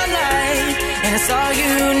sunlight. And it's all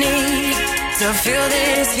you need to feel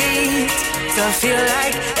this heat, to feel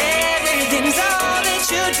like everything's all that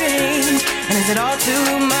you dreamed. And is it all too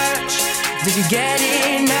much? Did you get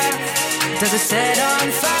enough? Does it set on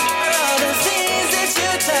fire all the things that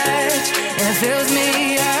you touch? And it fills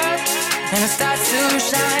me up, and it starts to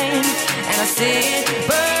shine, and I see it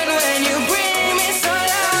burn when you bring me sunlight.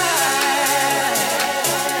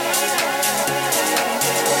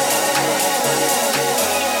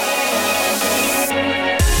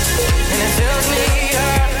 And it fills me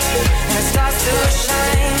up, and it starts to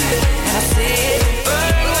shine, and I see it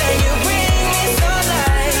burn when you bring me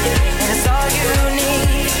sunlight. And it's all you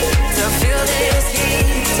need to feel this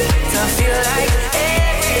heat, to feel like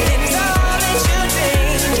everything's all that you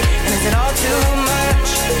dreamed. And is it all too much?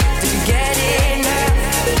 Did you get enough?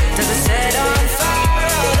 Does it set on fire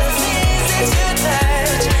all the things that you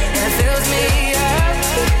touch? And it fills me up,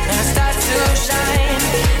 and it starts to shine,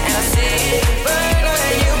 and I see it burn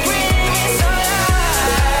when you bring me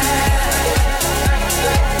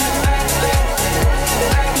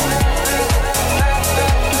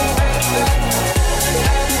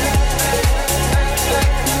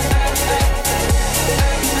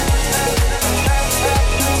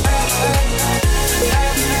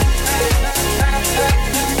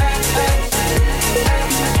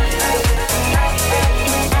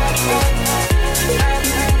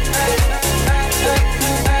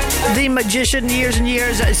The Magician, years and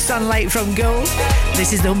years, Sunlight from Go.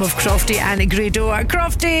 This is the home of Crofty and Grado.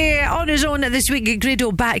 Crofty on his own this week,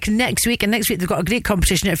 Grado back next week, and next week they've got a great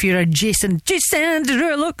competition if you're a Jason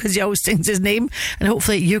Derulo, because he always sings his name, and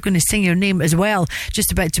hopefully you're going to sing your name as well.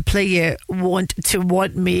 Just about to play you Want to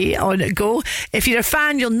Want Me on Go. If you're a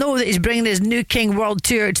fan, you'll know that he's bringing his New King World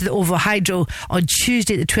Tour to the OVO Hydro on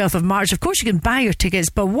Tuesday the 12th of March. Of course you can buy your tickets,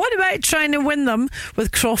 but what about trying to win them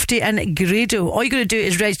with Crofty and Grado? All you got to do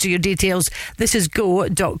is register your details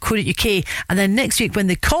thisisgo.co.uk. And then next week when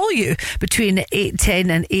they call you between 8:10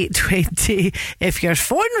 and 8:20, if your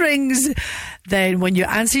phone rings, then when you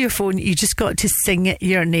answer your phone, you just got to sing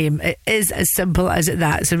your name. It is as simple as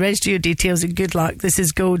that. So register your details and good luck.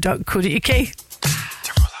 thisisgo.co.uk.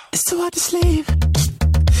 It's so hard to sleep.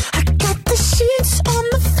 I got the sheets on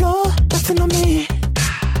the floor, nothing on me.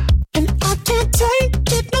 And I can't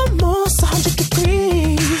take it no more, it's 100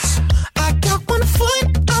 degrees. I got one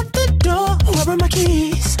foot out the door, where are my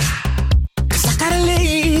keys? 'Cause I gotta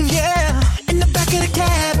leave, yeah. In the back of the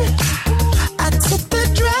cab, I took the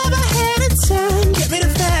drive ahead of time, get me the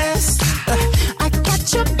fast. I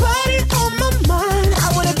got your body on my mind, I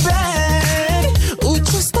want it bad. Ooh,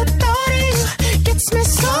 just the thought of you gets me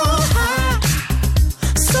so high,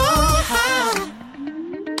 so high.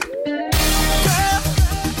 Girl,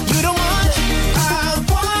 you the one I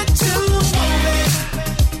want to want me.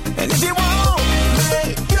 And if you want me,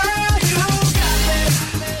 girl, you got me.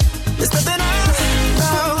 There's nothing I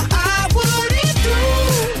know I wouldn't do,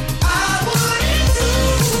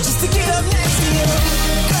 just to get up next to you.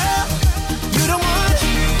 Girl, you the one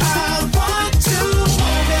I want to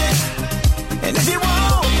want me. And if you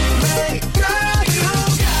want me, girl, you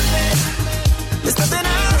got me. There's nothing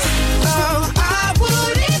I know I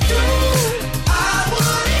wouldn't do,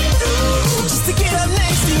 just to get up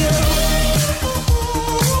next to you.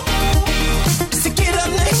 Just to get up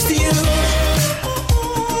next to you.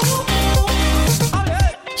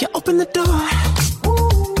 You open the door,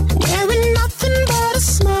 wearing nothing but a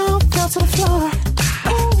smile, fell to the floor.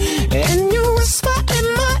 And you whisper in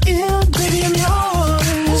my ear, baby, I'm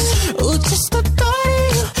yours. Ooh, just the thought of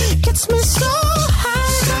you gets me so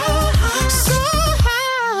high, so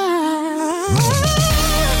high.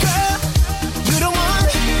 Girl, you the one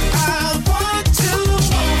I want to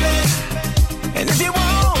want me. And if you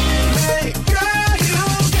want me, girl, you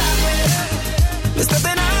got me. There's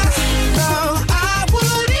nothing I know I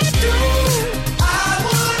wouldn't do,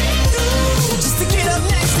 just to get up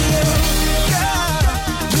next to you. Girl,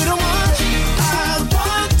 you the one I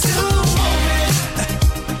want to want me.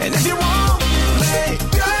 And if you want me,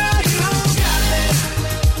 girl, you got me.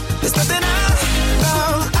 There's nothing I know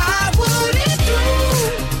I wouldn't do,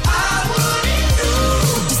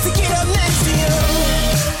 just to get up next to you.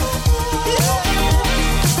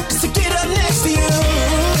 Just to get up next to you.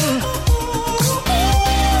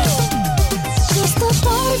 Just the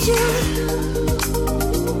thought of you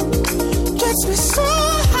gets me so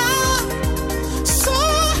high, so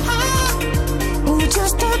high. Ooh,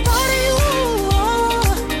 just the thought of you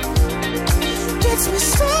gets me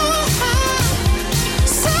so high,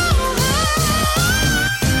 so high.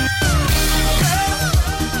 Girl,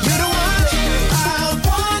 you're the one I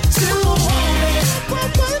want to want me.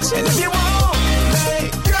 And if you want me,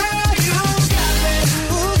 girl, you got me.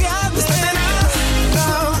 There's nothing I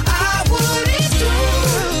know I wouldn't do,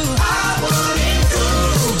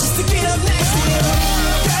 just to get up next to you.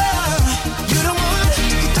 Girl, you're the one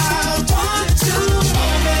I want to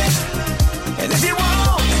want me. And if you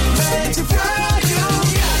want me, girl, you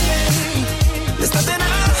got me. There's nothing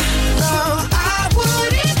I know I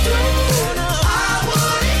wouldn't do,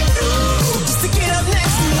 just to get up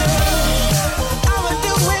next to you. I would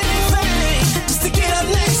do anything just to get up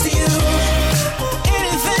next to you.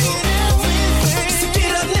 Anything and everything just to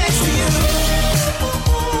get up next to you.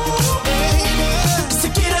 Just to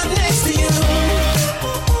get up next to you.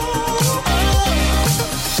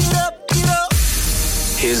 Get up, get up.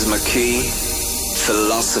 Here's my key,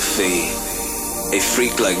 philosophy. A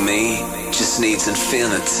freak like me just needs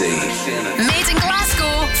infinity. Made in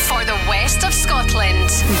Glasgow for the west of Scotland.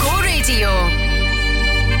 Go Radio.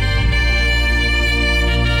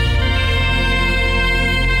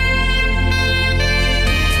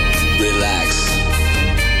 Relax,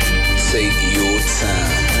 take your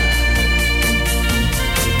time.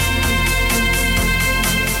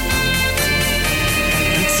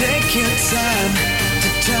 Take your time to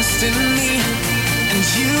trust in me, and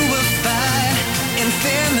you will find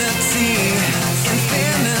infinity,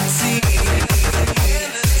 infinity.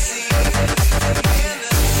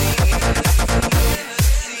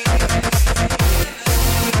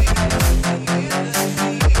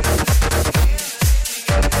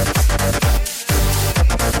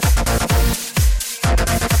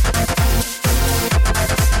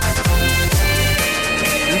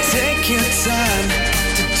 Take your time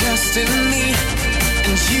to trust in me,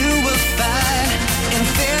 and you will find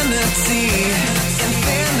infinity,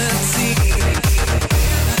 infinity.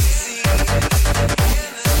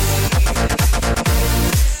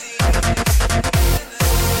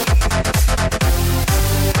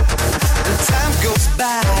 And time goes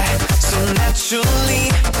by so naturally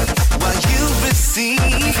while you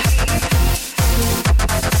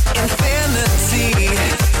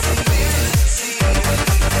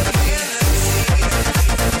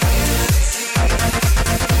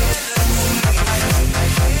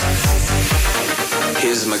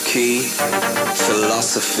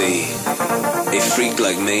philosophy. A freak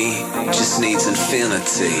like me just needs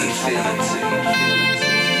infinity.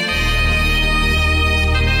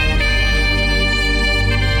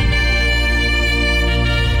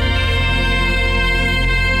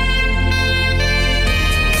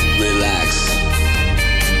 Relax.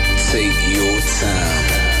 Take your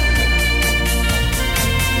time.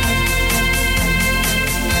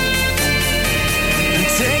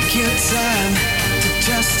 Take your time to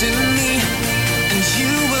trust in me, and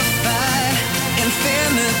you will find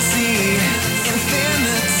infinity,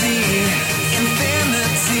 infinity,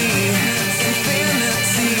 infinity,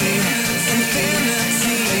 infinity,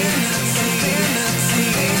 infinity,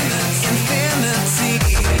 infinity.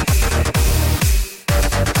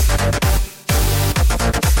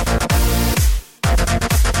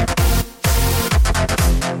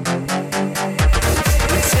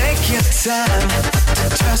 Take your time.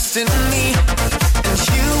 Trust in me, and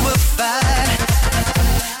you will find.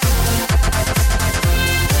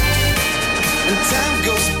 And time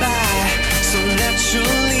goes by so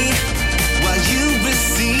naturally while you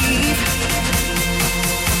receive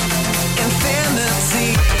infinity.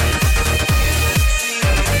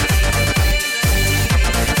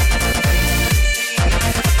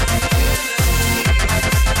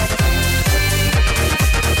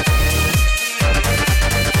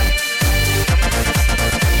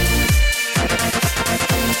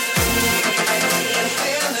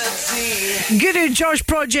 Guru Josh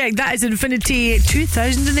Project, that is Infinity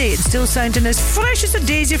 2008. Still sounding as fresh as a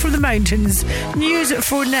daisy from the mountains. News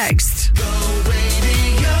for next.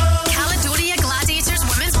 Caledonia Gladiators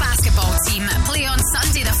women's basketball team play on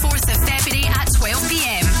Sunday the 4th of February at 12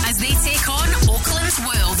 p.m. as they take on Oakland's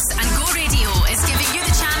Wolves, and Go Radio is giving you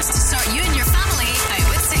the chance to start you and your family out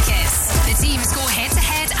with tickets. The teams go head to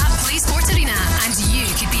head at Play Sport Arena, and you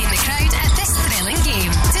could be in the crowd at this thrilling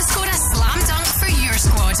game. To score a slam dunk for your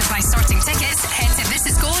squad by starting tickets, head to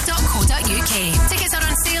thisisgo.co.uk. Tickets are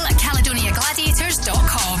on sale at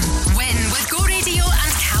caledoniagladiators.com. Win with Go Radio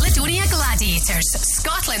and Caledonia Gladiators,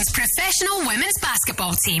 Scotland's professional women's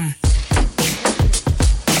basketball team.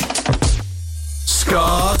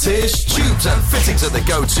 Scottish Tubes and Fittings are the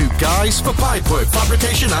go-to guys for pipework,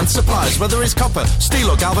 fabrication and supplies. Whether it's copper,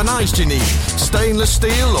 steel or galvanised you need, stainless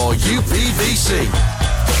steel or UPVC.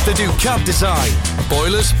 They do cab design,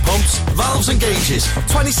 boilers, pumps, valves and gauges.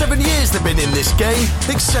 27 years they've been in this game.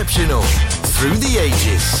 Exceptional. Through the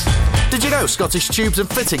ages. Did you know Scottish Tubes and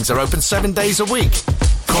Fittings are open 7 days a week?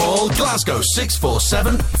 Call Glasgow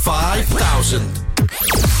 647 5000.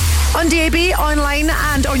 On DAB, online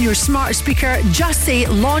and on your smart speaker, just say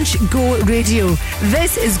launch Go Radio.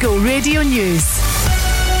 This is Go Radio News.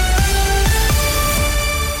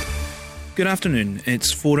 Good afternoon,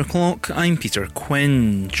 it's 4 o'clock. I'm Peter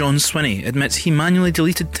Quinn. John Swinney admits he manually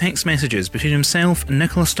deleted text messages between himself and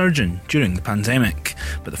Nicola Sturgeon during the pandemic.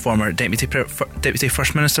 But the former Deputy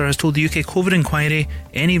First Minister has told the UK COVID inquiry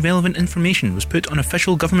any relevant information was put on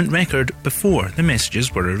official government record before the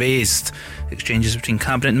messages were erased. Exchanges between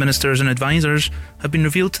Cabinet Ministers and advisers have been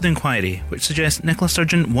revealed to the inquiry, which suggests Nicola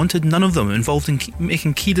Sturgeon wanted none of them involved in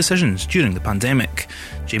making key decisions during the pandemic.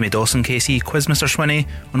 Jamie Dawson KC quizzed Mr Swinney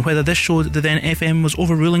on whether this showed the then FM was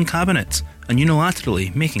overruling Cabinet and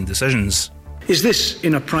unilaterally making decisions. Is this,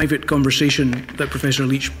 in a private conversation that Professor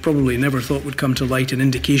Leach probably never thought would come to light, an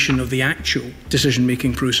indication of the actual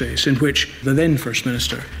decision-making process in which the then First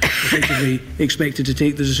Minister effectively expected to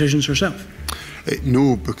take the decisions herself?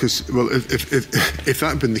 No, because, well, if that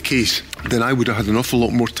had been the case, then I would have had an awful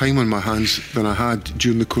lot more time on my hands than I had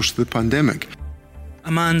during the course of the pandemic.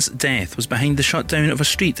 A man's death was behind the shutdown of a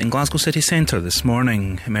street in Glasgow city centre this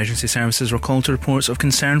morning. Emergency services were called to reports of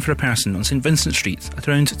concern for a person on St Vincent Street at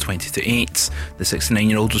around 20 to 8. The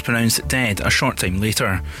 69-year-old was pronounced dead a short time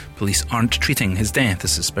later. Police aren't treating his death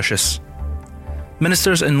as suspicious.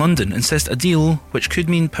 Ministers in London insist a deal, which could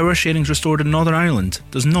mean power sharing's restored in Northern Ireland,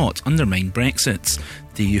 does not undermine Brexit.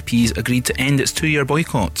 The DUP's agreed to end its 2-year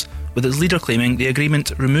boycott, with its leader claiming the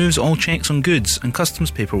agreement removes all checks on goods and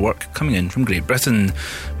customs paperwork coming in from Great Britain.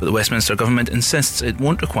 But the Westminster government insists it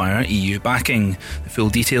won't require EU backing. The full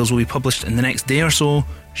details will be published in the next day or so.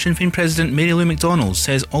 Sinn Féin President Mary Lou McDonald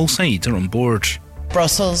says all sides are on board.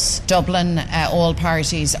 Brussels, Dublin, all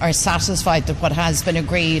parties are satisfied that what has been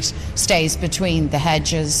agreed stays between the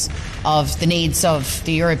hedges of the needs of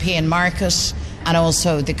the European market and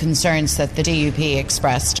also the concerns that the DUP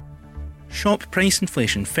expressed. Shop price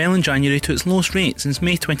inflation fell in January to its lowest rate since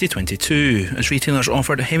May 2022, as retailers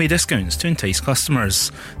offered heavy discounts to entice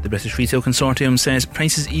customers. The British Retail Consortium says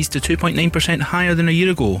prices eased to 2.9% higher than a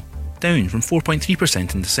year ago, down from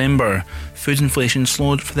 4.3% in December. Food inflation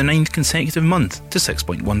slowed for the 9th consecutive month to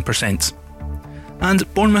 6.1%.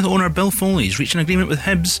 And Bournemouth owner Bill Foley has reached an agreement with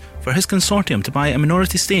Hibs for his consortium to buy a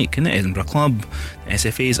minority stake in the Edinburgh club. The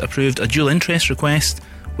SFA's approved a dual interest request,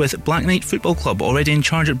 with Black Knight Football Club already in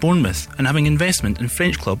charge at Bournemouth and having investment in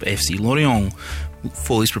French club FC Lorient.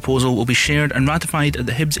 Foley's proposal will be shared and ratified at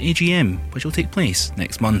the Hibs AGM, which will take place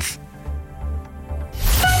next month.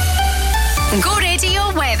 Go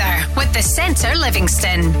Radio weather with the Centre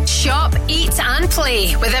Livingston. Shop, eat and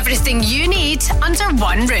play with everything you need under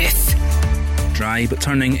one roof. Dry but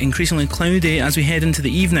turning increasingly cloudy as we head into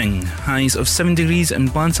the evening. Highs of 7 degrees in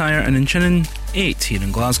Blantyre and in Chinnan, 8 here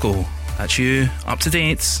in Glasgow. That's you, up to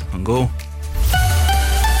date on Go.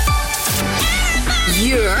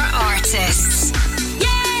 Your artists.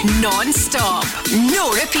 Non-stop.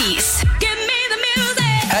 No repeats. Give me the music.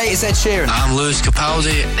 Hey, it's Ed Sheeran. I'm Lewis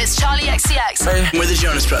Capaldi. It's Charlie XCX. Hey, we're the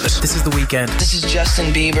Jonas Brothers. This is The Weeknd. This is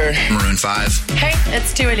Justin Bieber. Maroon 5. Hey,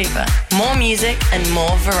 it's Dua Lipa. More music and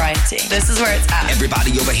more variety. This is where it's at.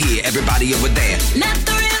 Everybody over here, everybody over there. Let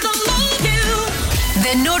the rhythm move you.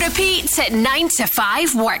 The No Repeats at 9 to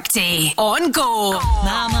 5 workday on Go.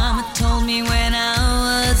 My mama told me when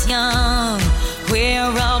I was young, we're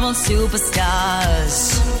all born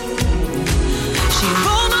superstars. She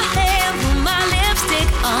rolled my hair, put my lipstick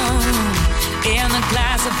on, in a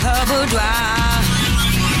glass of her boudoir.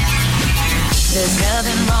 There's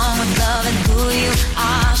nothing wrong with loving who you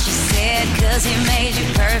are, she said, 'cause he made you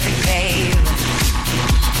perfect, babe.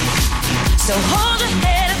 So hold your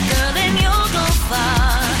head up, girl, and you'll go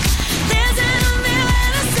far. Listen to me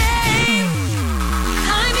when I say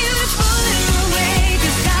I'm beautiful in my way,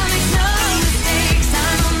 'cause I make no mistakes.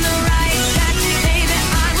 I'm on the right track, baby,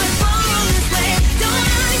 I was born this way. Don't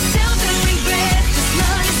hurt yourself and regret, just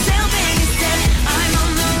love yourself and you said I'm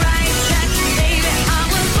on the right track, baby, I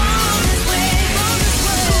was born this way.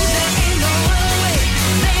 Ooh, there ain't no other way,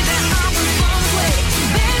 baby, I was born this way.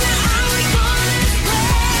 Baby, I was born this way.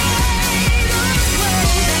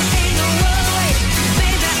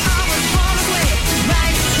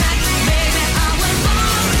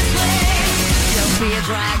 Be a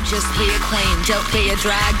drag, just be a queen. Don't be a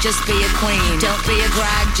drag, just be a queen. Don't be a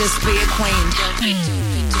drag, just be a queen.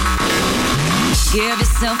 Give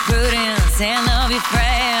yourself prudence and love your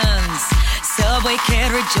friends. Subway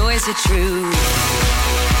can rejoice the truth.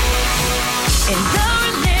 In the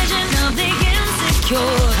religion of the insecure,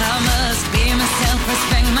 I must be myself,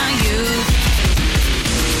 respect my youth.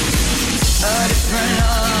 A different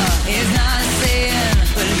law is not a sin.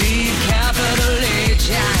 Believe capital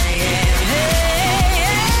H I am.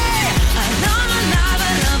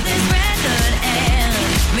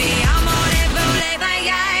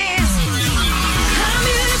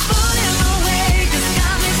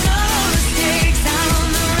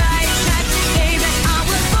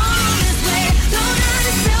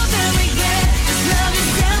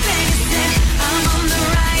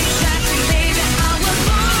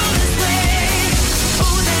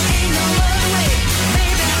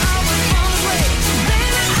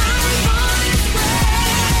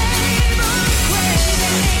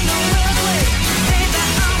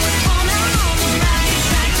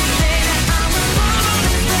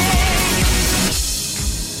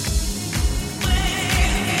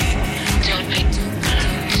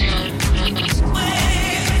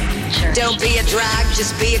 Don't be a drag,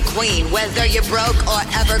 just be a queen. Whether you're broke or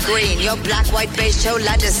evergreen, your black, white, beige,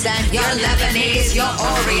 chola descent, you're Lebanese, you're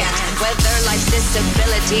Orient. Whether life's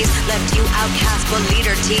disabilities left you outcast but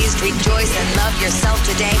leader teased, rejoice and love yourself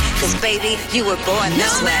today, 'cause baby, you were born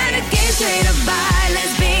this way. No matter gay, straight or bi,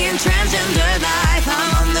 lesbian, transgender life,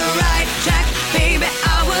 I'm on the right track, baby,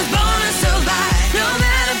 I was born to survive. No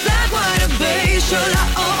matter black, white or beige, chola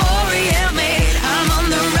or Orient made, I'm on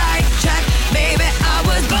the right track, baby, I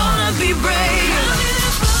was born to be brave. I'm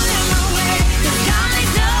beautiful in my way, 'cause I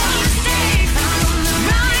make no mistakes. I'm on the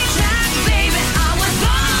right track, baby, I was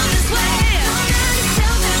born this way. Don't hurt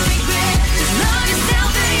yourself and regret, just love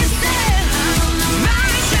yourself and you said I'm on the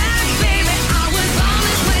right track, baby, I was born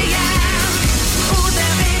this way, yeah. Ooh,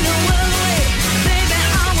 there ain't no other way, baby,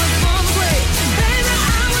 I was born this way. Baby,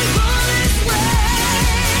 I was born this way,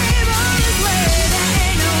 born this way. There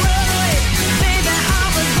ain't no other way, baby, I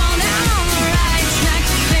was born down on the right track,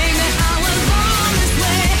 baby, I was born this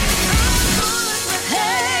way.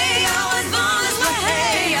 Hey, I was born this way.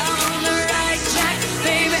 Hey, I'm on the right track,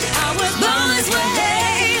 baby, I was born this way.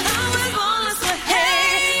 Hey, I was born this way.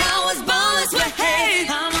 Hey, I was born this way. Hey,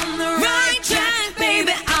 I'm on the right track,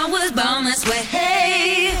 baby, I was born this way.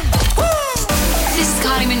 Hey. This is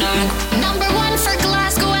Kylie Minogue. Number 1 for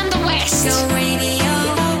Glasgow and the West. Go radio.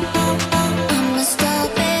 I'ma stop,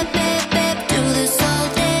 babe, babe, babe, do this all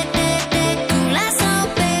day, day, day. Cool as all,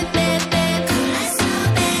 babe, babe, babe. Cool as all,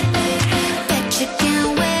 babe, babe, babe. Bet you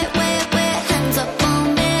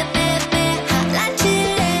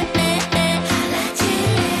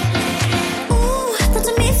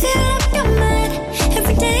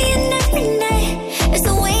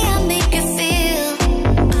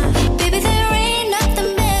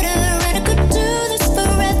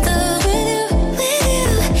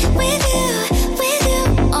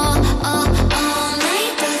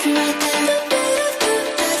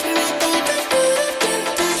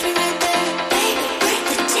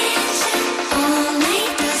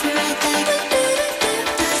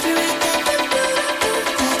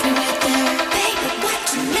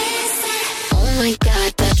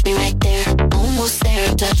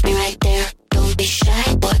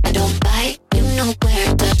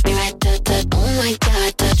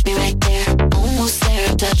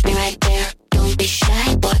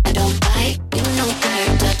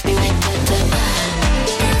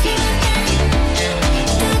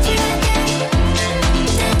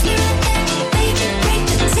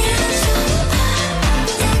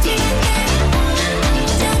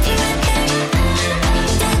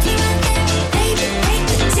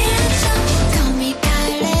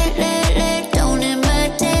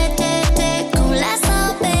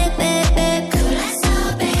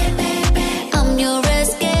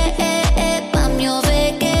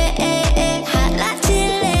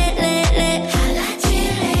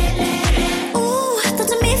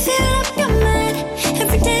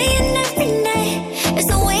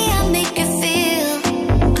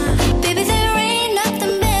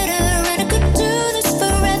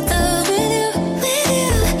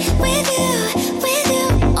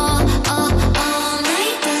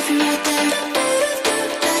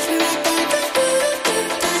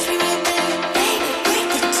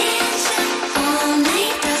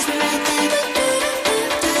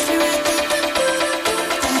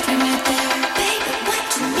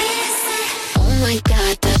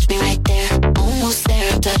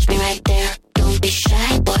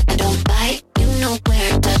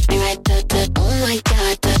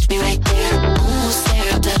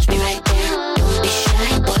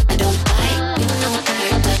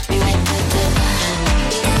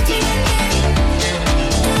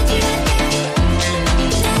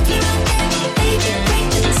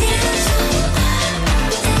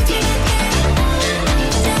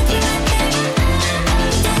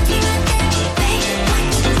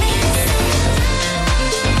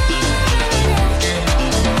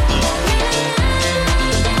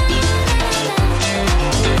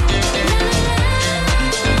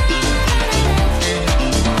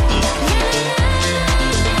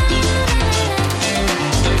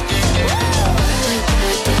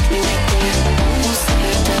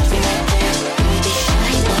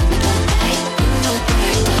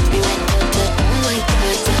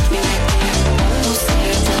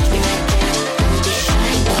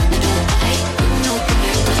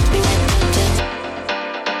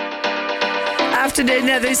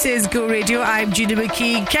afternoon. This is Go Radio. I'm Gina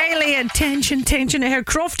McKie. Kylie, and tension at her.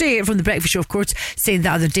 Crofty from The Breakfast Show, of course, saying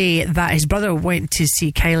the other day that his brother went to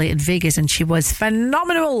see Kylie in Vegas and she was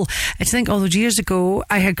phenomenal. I think all those years ago,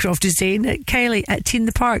 I heard Crofty saying that Kylie at Teen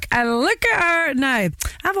the Park, and look at her now.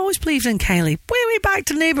 I've always believed in Kylie. Way back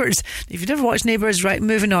to Neighbours. If you've never watched Neighbours, right,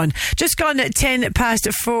 moving on. Just gone at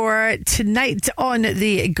 4:10 tonight on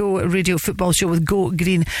the Go Radio Football Show with Go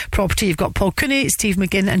Green Property. You've got Paul Cooney, Steve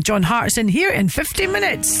McGinn and John Hartson here in 15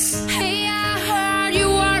 minutes. Hey, I heard you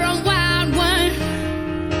were a wild one.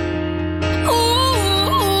 Ooh,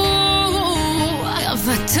 if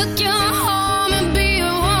I took you home and be a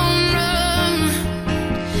home run,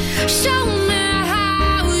 show me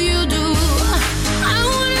how you do. I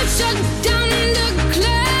wanna shut down the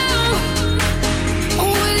club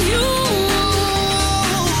with you.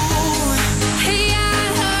 Hey, I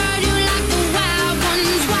heard you like the wild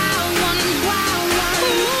ones, wild ones, wild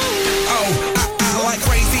ones. Oh, I like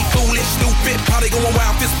crazy, foolish, stupid, party going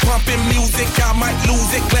wild, fist pumping music. I might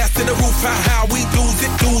lose it, glass to the roof, how we lose it.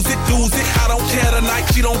 I don't care tonight,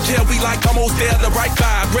 she don't care, we like almost there, the right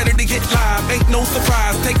vibe, ready to get live, ain't no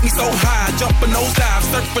surprise, take me so high, jumping those dives,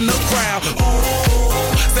 surfing the crowd. Ooh,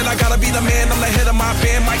 said I gotta be the man, I'm the head of my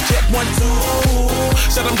band, mic check 1,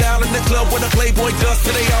 2. Shut them down in the club where the Playboy does,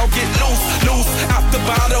 till they all get loose, out the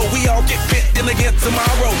bottle, we all get fit in again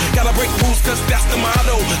tomorrow. Gotta break rules, cause that's the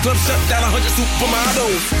motto. Club shut down 100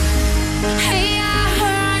 supermodels. Hey, I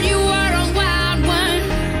heard you were a wild one.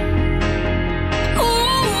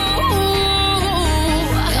 Ooh,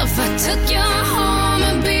 if I took you home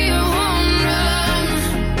and be a home run,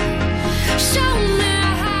 show me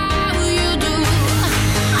how you do.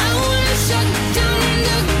 I wanna shut down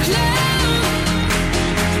the club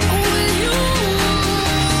with you.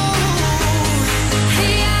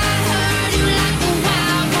 Hey, I heard you like the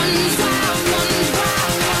wild ones, wild ones,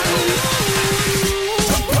 wild ones.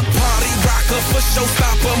 Party rocker for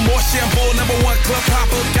showstopper, more shampoo, number one club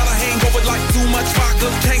hopper. Got a hangover like too much vodka.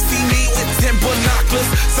 Can't see me with 10 binoculars.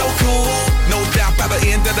 So cool, no doubt by the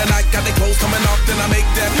end of the night, got the clothes coming off, then I make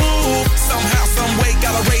that move. Somehow, some way,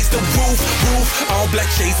 gotta raise the roof. All black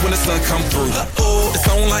shades when the sun come through. It's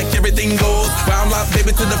on like everything goes. Wild out,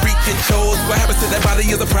 baby, to the freaking shows. What happens to that body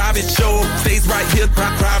is a private show. Stays right here,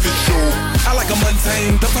 private show. I like a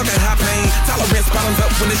mundane, don't talk that high pain. Tolerance bottoms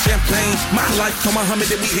up when it's champagne. My life, come Muhammad,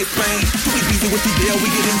 then we hit Spain. Too easy with the deal, we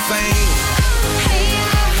get insane. Hey,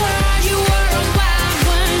 I heard you were a wild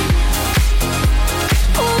one.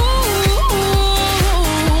 Ooh,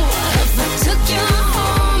 if I took you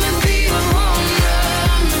home and be a home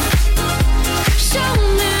run, show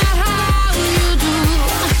me how you do.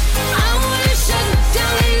 I wanna shut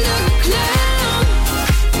down the club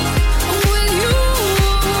with you.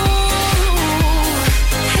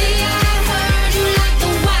 Hey, I heard you like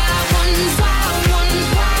the wild ones, wild ones,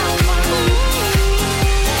 wild ones.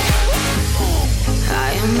 I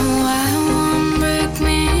am the wild one, break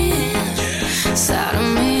me in, saddle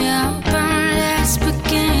me up and let's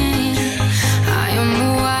begin. I am the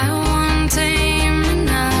wild one, tame me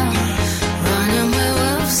now, running with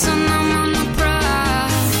wolves and I'm on the prowl.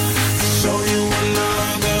 Show you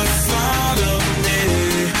another side of me,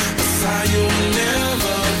 a side you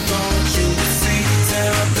never thought you would see.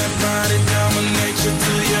 Tear up that body, dominate you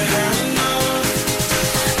till you have enough.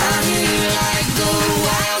 I hear you like the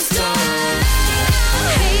wild star.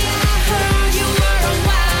 Hey, I heard you were a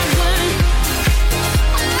wild one.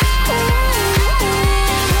 Ooh,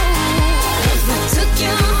 if I took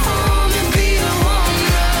you home and be a home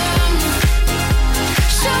run,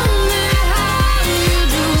 show me how you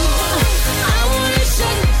do. I wanna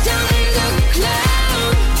shut down the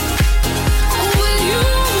club with you.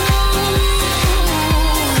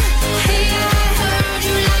 Hey, I heard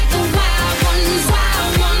you like the wild ones,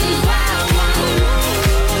 wild ones, wild ones.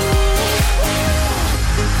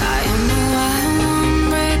 I am the wild one,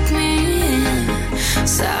 break me in,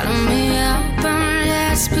 saddle me up and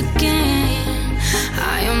let's begin.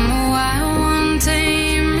 I am the wild one,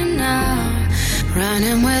 tame me now,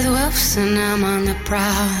 running with wolves and I'm on the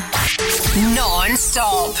prowl.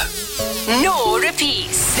 Non-stop. No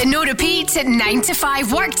repeats. The no repeat 9 to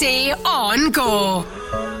 5 workday on Go.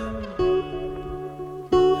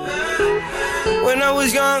 When I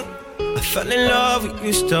was young, I fell in love. We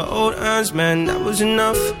used to hold hands, man, that was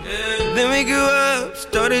enough. Then we grew up,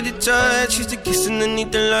 started to touch. Used to kiss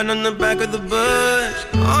underneath the light on the back of the bus.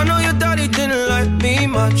 I know your daddy didn't like me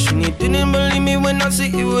much, and he didn't believe me when I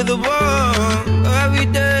said you were the one. Every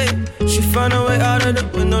day, she found a way out of the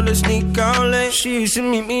window to sneak out late. She used to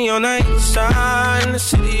meet me on the east side in the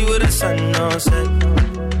city with the sun on set.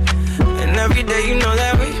 And every day, you know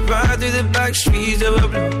that we ride through the back streets of a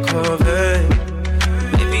blue Corvette.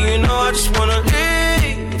 you know I just wanna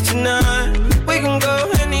leave tonight. We can go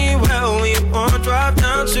anywhere we want. Drive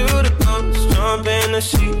down to the coast, jump in the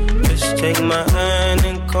sea. Just take my hand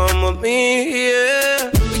and come with me, yeah.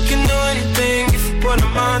 We can do anything if you put a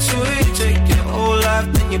mind to it. Take your whole life,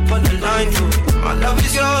 then you put a line through it. My love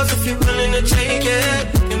is yours if you're willing to take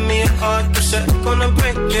it. Give me a heart, cause I'm gonna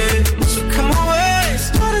break it. So come away,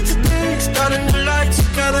 started today, start a new life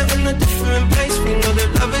together in a different place. We know that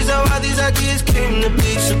love is how all these ideas came to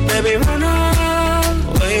be. So baby, run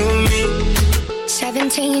away with me.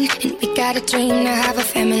 17, and we got a dream to have a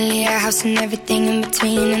family, a house and everything in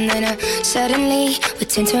between. And then suddenly, we're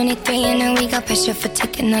 10, 23, and now we got pressure for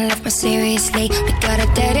taking our life more seriously. We got a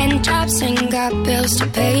dead-end jobs and got bills to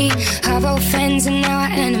pay. Our old friends and now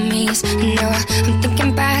our enemies. And now I'm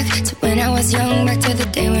thinking back to when I was young, back to the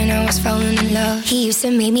day when I was falling in love. He used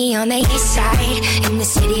to meet me on the east side, in the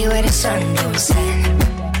city where the sun don't set.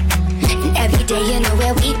 And every day, you know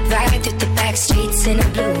where we ride through the back streets in a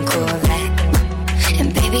blue Corvette.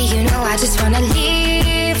 And baby, you know I just wanna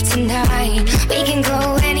leave tonight. We can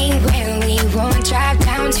go anywhere we want. Drive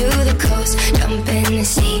down to the coast, jump in the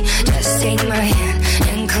sea. Just take my hand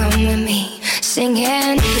and come with me,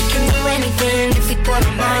 singing. We can do anything if we put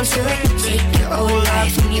our mind to it. Take your whole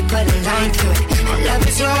life and you put a line through it. My love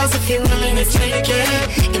is yours if you're willing to take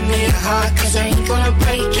it. Give me your heart, cause I ain't gonna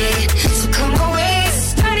break it. So come away,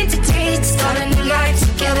 starting to taste, start a new life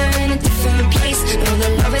together in a different place. Know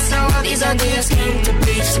that love is how all these ideas came to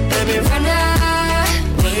be. So baby, run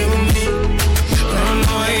away with me. Run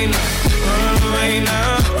away now, run away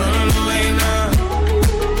now, run away now.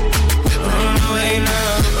 Run away now,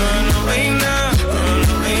 run away now, run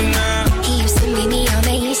away now. He used to meet me on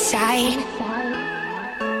the east side.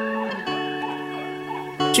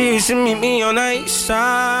 She used to meet me on the east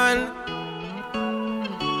side.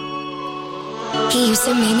 He used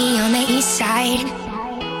to meet me on the east side.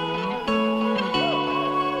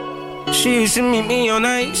 She used to meet me on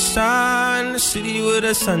the east side, the city where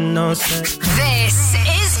the sun don't set. This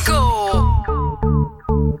is Go.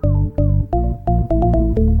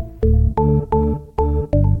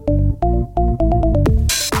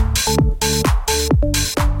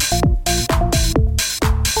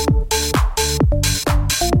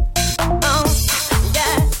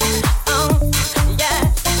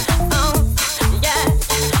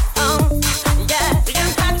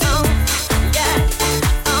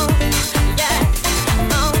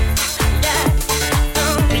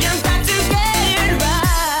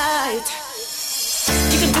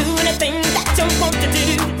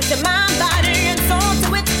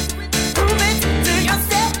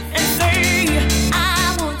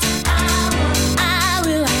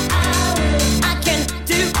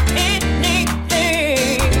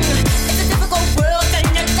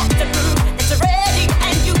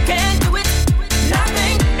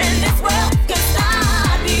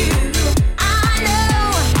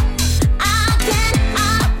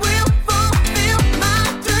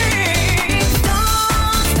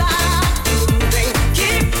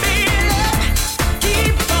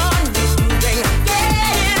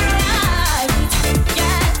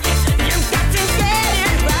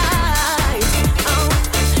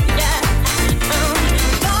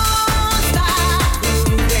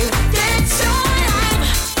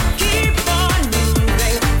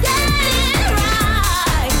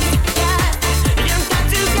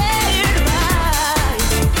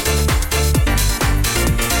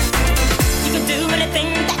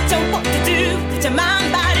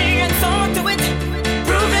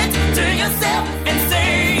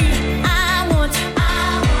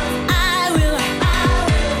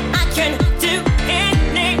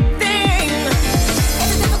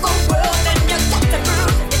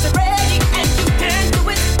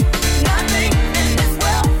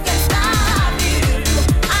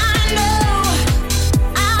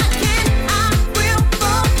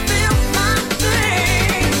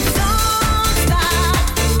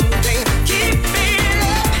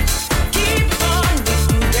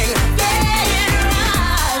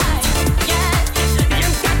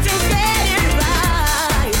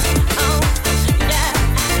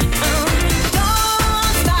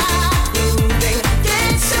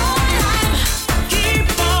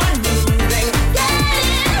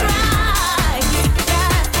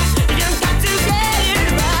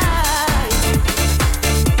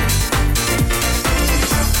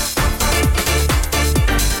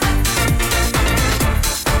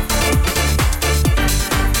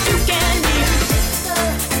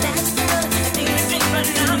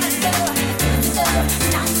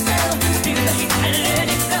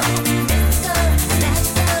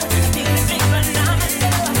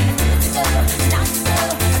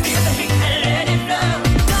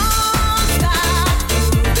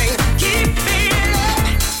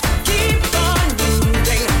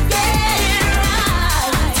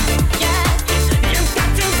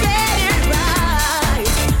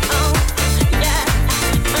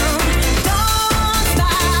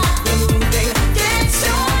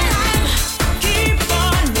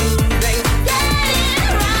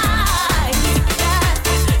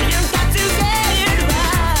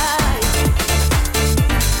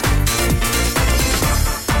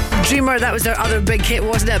 Summer, that was their other big hit,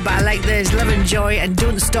 wasn't it? But I like this. Live and Joy and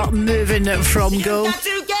Don't Stop Moving from Go.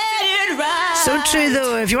 So true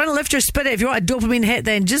though. If you want to lift your spirit, if you want a dopamine hit,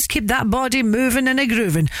 then just keep that body moving and a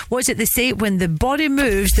grooving. What's it they say? When the body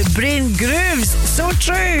moves, the brain grooves. So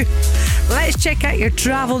true. Let's check out your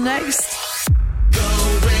travel next.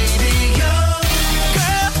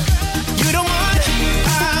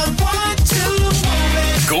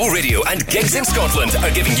 Go Radio and Gigs in Scotland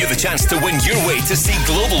are giving you the chance to win your way to see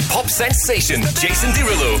global pop sensation Jason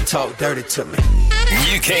Derulo. Talk dirty to me.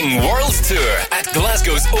 New King World Tour at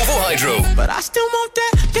Glasgow's OVO Hydro. But I still want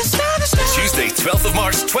that. Tuesday, 12th of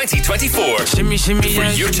March 2024. Shimmy, shimmy, for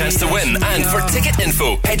your chance to win and for ticket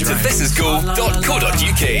info, head to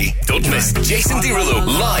thisisgo.co.uk. Don't miss Jason Derulo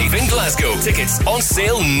live in Glasgow. Tickets on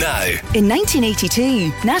sale now. In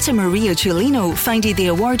 1982, Nata Maria Cellino founded the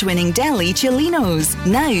award-winning deli Cellino's.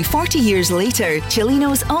 Now, 40 years later,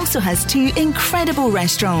 Cellino's also has 2 incredible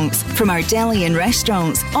restaurants. From our deli and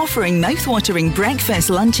restaurants, offering mouth-watering breakfast,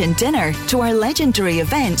 lunch and dinner, to our legendary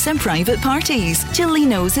events and private parties.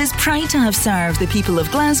 Cellino's is proud to have served the people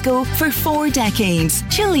of Glasgow for 4 decades.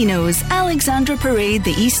 Cellino's, Alexandra Parade,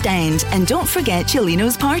 the East End. And don't forget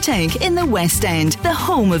Cellino's Partick in the West End, the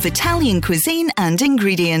home of Italian cuisine and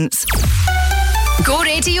ingredients. Go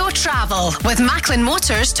Radio Travel with Macklin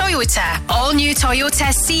Motors Toyota. All new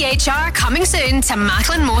Toyota CHR coming soon to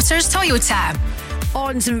Macklin Motors Toyota.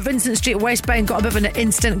 On St Vincent Street westbound, got a bit of an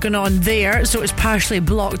incident going on there, so it's partially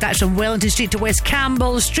blocked. That's from Wellington Street to West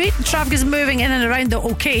Campbell Street. Traffic is moving in and around the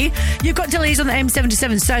OK. You've got delays on the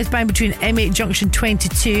M77 southbound between M8 Junction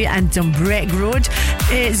 22 and Dumbreck Road.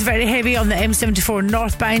 It's very heavy on the M74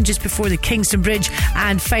 northbound just before the Kingston Bridge,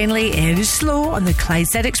 and finally it is slow on the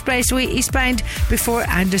Clydeside Expressway eastbound before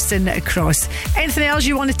Anderson Cross. Anything else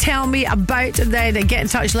you want to tell me about, then get in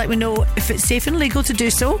touch. Let me know if it's safe and legal to do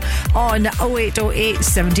so on 0808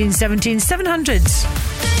 1717 700.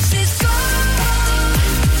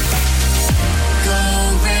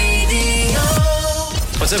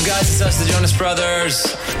 What's up, guys? It's us, the Jonas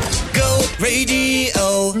Brothers. Go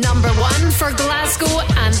Radio. Number 1 for Glasgow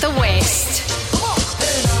and the West.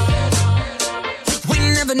 We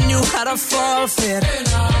never knew how to forfeit,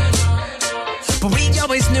 but we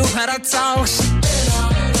always knew how to toss.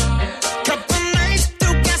 Couple nights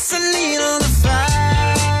through gasoline on the fire.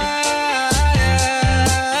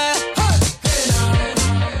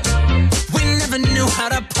 We never knew how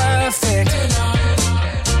to perfect,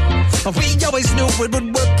 but we always knew it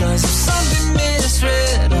would work. Cause if something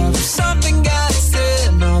misread, or if something got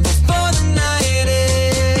said, no, before the night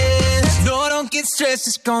ends. No, don't get stressed,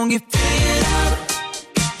 it's gonna get figured out.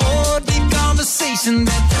 Oh, deep conversation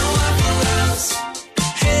that no one else.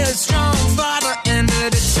 Headstrong father and a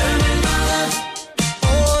determined mother.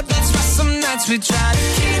 Oh, that's why some nights we try to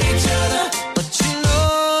kill each other, but you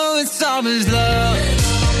know it's always love.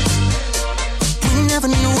 We never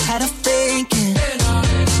knew how to fake it,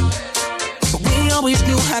 but we always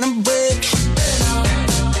knew how to break.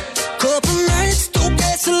 Couple nights through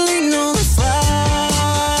gasoline on the fire.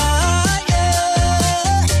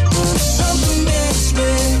 When something gets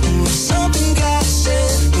real, when something got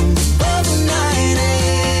said, when before the night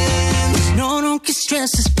ends. No, don't get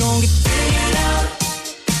stressed, it's gonna get figured out.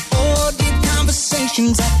 Oh, deep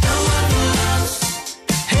conversations that no one loves.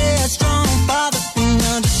 Headstrong father and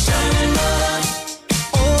a determined mother.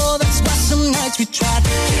 Oh, that's why some nights we try to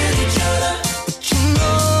kill each other, but you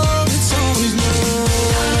know it's always love.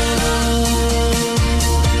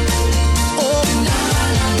 Oh, la la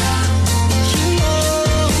la, you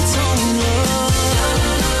know it's always love.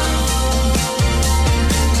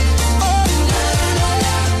 Oh, la la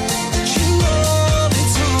la, you know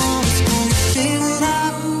it's always gonna get figured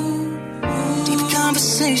out. Deep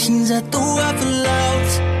conversations at the Waffle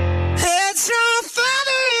House. Headstrong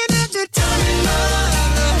father and a determined mother.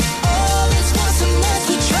 Oh, that's why some nights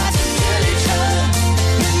we try to kill each other. You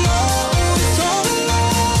know it's only love.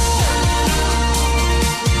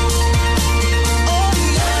 Oh,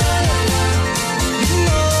 la la la, you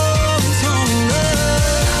know it's only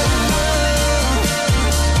love.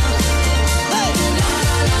 Hey, la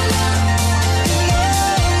la la, you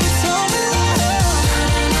know it's only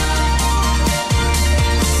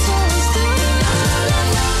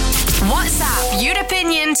WhatsApp your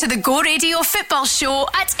opinion to the Go Radio Football Show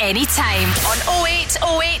at any time on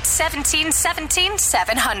 0808 17 17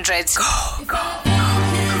 700. Go.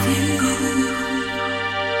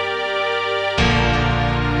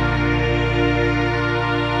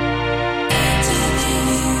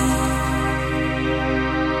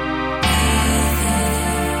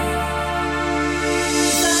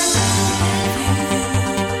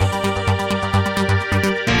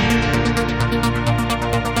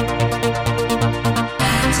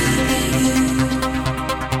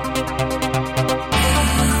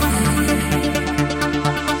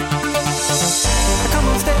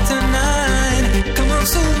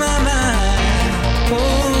 soothe my mind.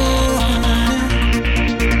 Oh,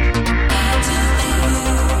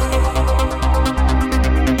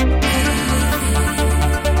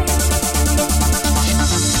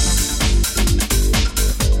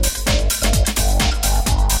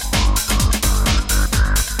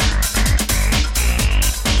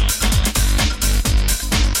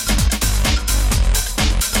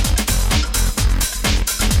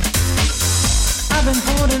 I've been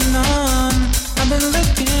holding on, I've been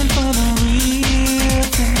looking for the real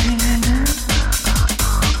thing,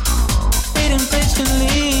 waiting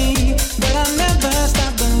patiently, but I never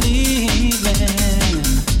stop believing.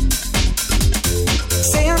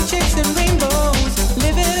 Say I'm chasing rainbows,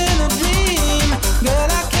 living in a dream. Girl,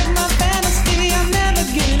 I kept my fantasy, I'm never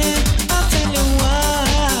getting. I'll tell you why.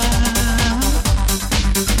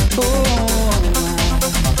 Oh,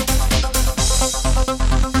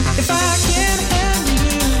 if I can't have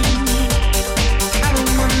you, I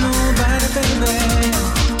don't want nobody, baby.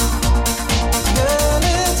 Girl,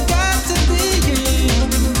 it's got to be you.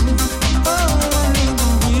 Oh, I need the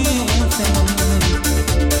real thing.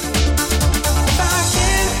 If I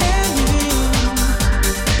can't have you,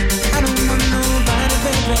 I don't want nobody,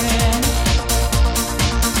 baby.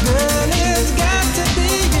 Girl, it's got to be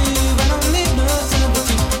you. I don't need no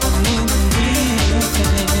substitute. I need the real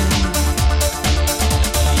thing.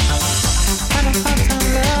 Had a hard time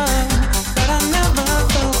love, but I never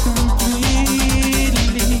felt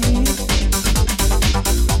completely.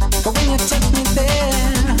 But when you took me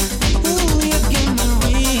there, ooh, you give me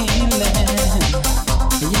reeling.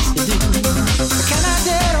 Yes, you do. Can I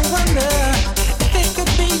dare to wonder if it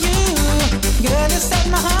could be you? Girl, you set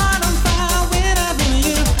my heart on fire when I do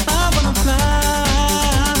you. I wanna fly.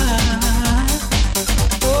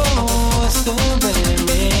 Oh, so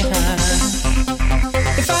very high.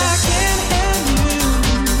 If I can't have you,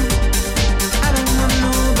 I don't want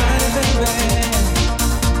nobody, baby.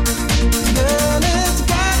 Girl, it's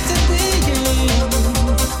got to be you.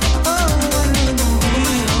 Oh, I need the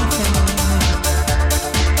real thing.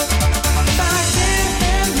 If I can't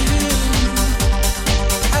have you,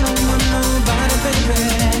 I don't want nobody, baby.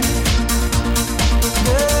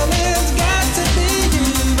 Girl, it's got to be you.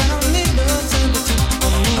 I don't need no substitute. I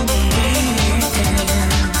need the real thing.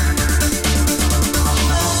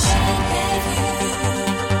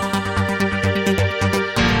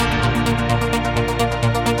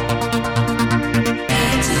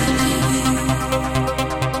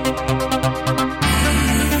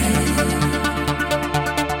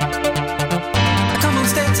 Come on,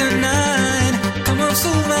 stay tonight. Come on,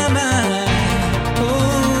 soothe my mind.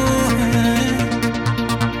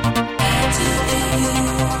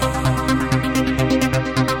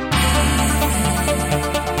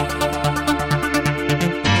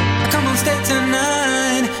 Come on, stay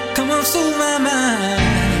tonight. Come on, soothe my mind.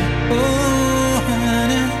 Oh,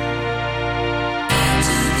 honey.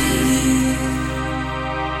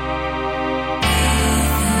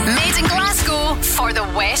 Made in Glasgow for the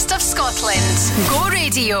west of Scotland. Go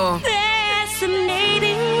Radio.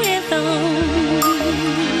 Fascinating rhythm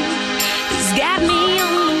has got me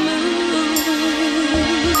on the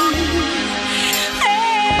move.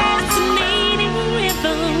 Fascinating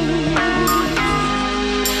rhythm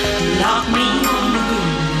knock me on the groove.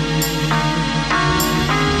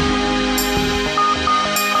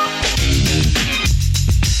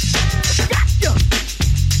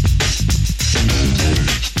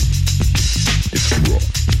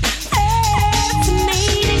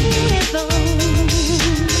 Fascinating rhythm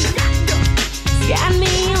got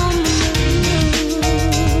me on the move.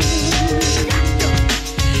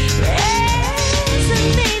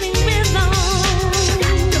 Fascinating rhythm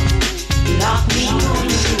knock me on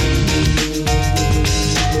the groove.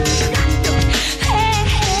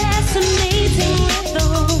 Fascinating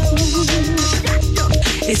rhythm,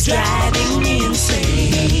 it's driving me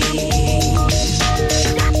insane.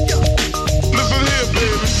 Listen here,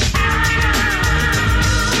 baby. I'll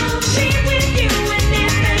be with you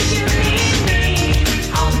whenever you need me.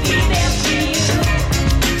 I'll be there for you.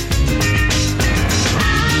 I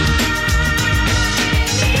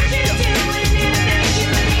need you to whenever you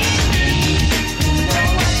need me. Know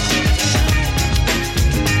what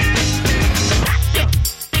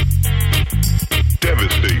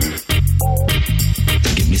Devastating.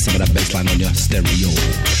 Give me some of that bassline on your stereo.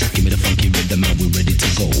 Give me the funky rhythm and we're ready to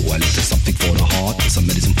go. A little something for the heart, some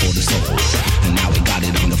medicine for the soul. And now we got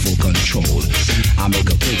it under full control. I make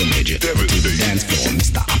a pilgrimage to the dance floor.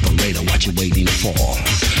 Mr. Operator, what you waiting for?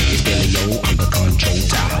 It's Billy O under control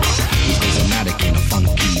tower. He's charismatic in a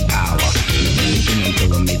funky power. Never begin until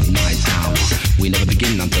the midnight hour. We never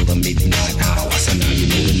begin until the midnight hour. So now you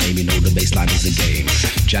know the name, you know the bass baseline is a game.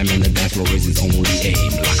 Jamming the dance floor is his only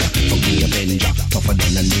aim. Like a funky avenger, tougher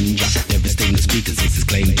than a ninja. Devastating the speakers, it's his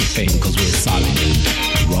claim to fame. Cause we're solid,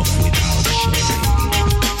 rough without shame.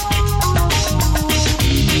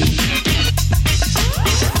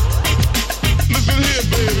 Listen here,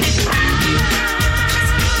 baby.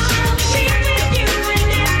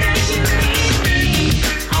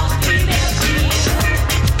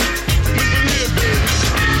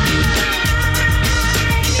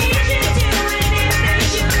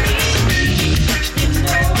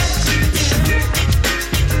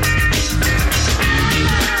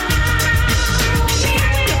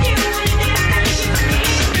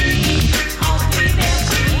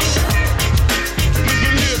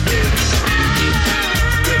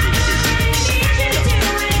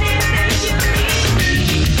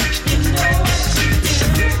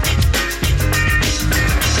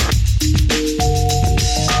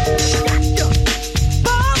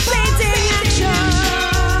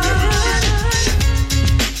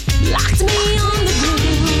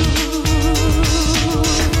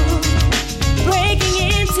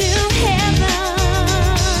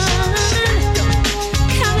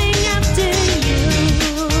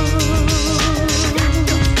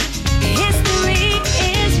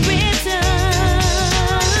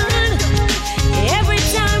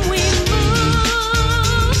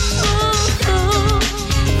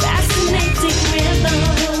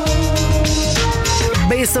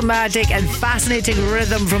 Magic and fascinating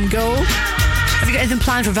rhythm from Go. Have you got anything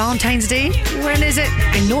planned for Valentine's Day? When is it?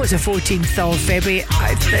 I know it's the 14th of February.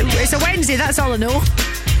 It's a Wednesday, that's all I know.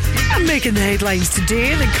 I'm making the headlines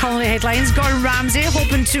today, the culinary headlines. Gordon Ramsay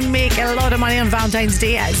hoping to make a lot of money on Valentine's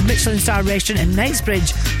Day at his Michelin star restaurant in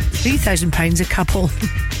Knightsbridge. £3,000 a couple.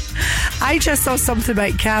 I just saw something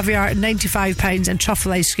about caviar at £95 and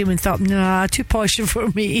truffle ice cream and thought, nah, too posh for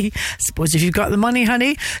me. Suppose if you've got the money,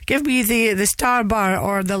 honey, give me the Star Bar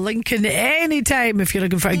or the Lincoln anytime if you're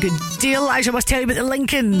looking for a good deal. Actually, I must tell you about the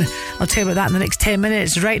Lincoln. I'll tell you about that in the next 10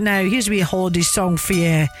 minutes. Right now, here's a wee holiday song for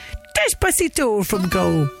you. Despacito from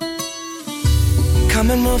Go.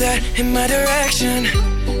 Come and move that in my direction.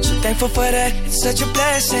 So thankful for that, it's such a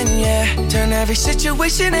blessing, yeah. Turn every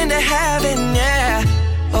situation into heaven, yeah.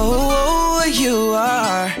 Oh, you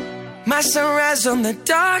are my sunrise on the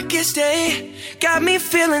darkest day. Got me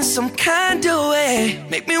feeling some kind of way.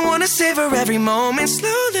 Make me wanna savor every moment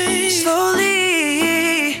slowly,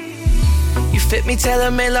 slowly. You fit me,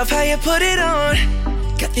 tailor-made, love how you put it on.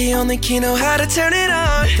 Got the only key, know how to turn it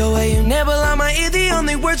on. The way you nibble on my ear, the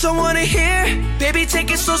only words I wanna hear. Baby, take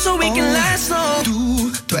it slow so we can last long.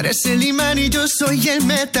 Tú eres el imán y yo soy el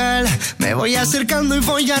metal. Me voy acercando y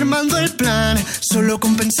voy armando el plan. Solo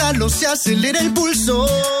con pensarlo se acelera el pulso.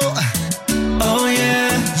 Oh yeah,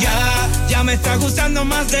 ya me está gustando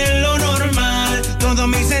más de lo normal. Todos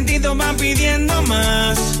mis sentidos van pidiendo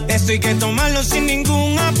más. Esto hay que tomarlo sin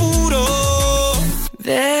ningún apuro.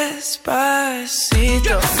 Despacito,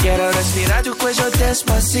 quiero respirar tu cuello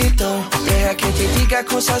despacito. Deja que te diga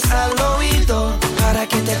cosas al oído, para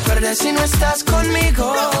que te acuerdes si no estás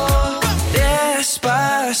conmigo.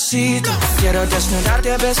 Despacito, quiero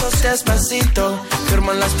desnudarte a besos despacito.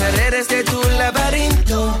 Firmo en las paredes de tu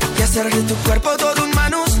laberinto y hacer de tu cuerpo todo un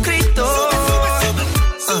manuscrito. Sube,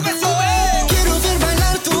 sube, sube. Quiero ver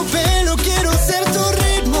bailar tu pelo, quiero ser tu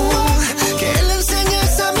ritmo. Que le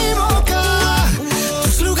enseñes a mi boca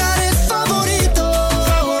tus lugares favoritos.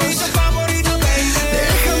 Favorito, favorito, baby.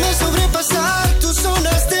 Déjame sobrepasar tus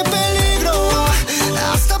zonas de peligro,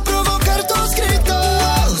 hasta provocar tus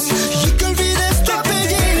gritos y que olvides tu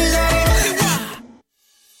apellido.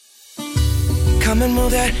 Come and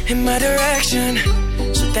move that in my direction.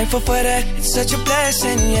 Thankful for that, it's such a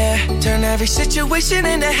blessing, yeah. Turn every situation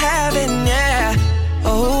into heaven, yeah.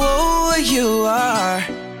 Oh, you are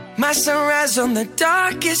my sunrise on the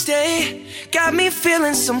darkest day. Got me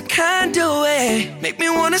feeling some kind of way. Make me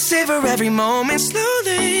wanna savor every moment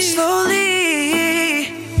slowly, slowly.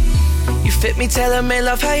 You fit me, tailor-made,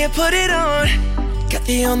 love how you put it on. Got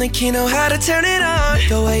the only key, know how to turn it on.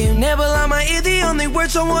 The way you nibble on my ear, the only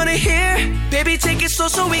words I wanna hear. Baby, take it slow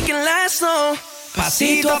so we can last long.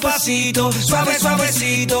 Pasito a pasito, suave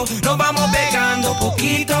suavecito, nos vamos pegando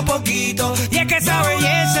poquito a poquito. Y es que esa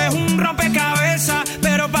belleza es un rompecabezas,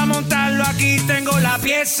 pero para montarlo aquí tengo la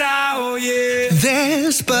pieza, oye.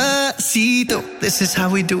 Despacito, this is how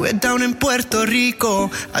we do it down in Puerto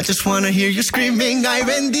Rico. I just wanna hear you screaming, ay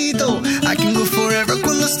bendito. I can go forever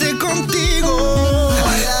cuando esté contigo.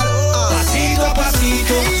 Pasito a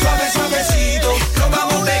pasito, suave suavecito, nos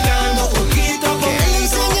vamos pegando poquito a poquito.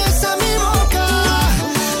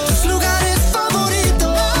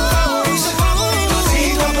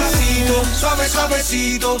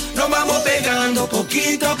 Despacito, nos vamos pegando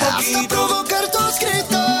poquito a poquito. Hasta provocar tus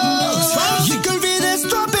gritos y que olvides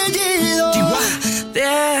tu apellido.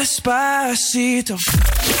 Despacito.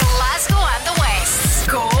 Glasgow and the West.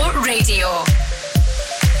 Go Radio.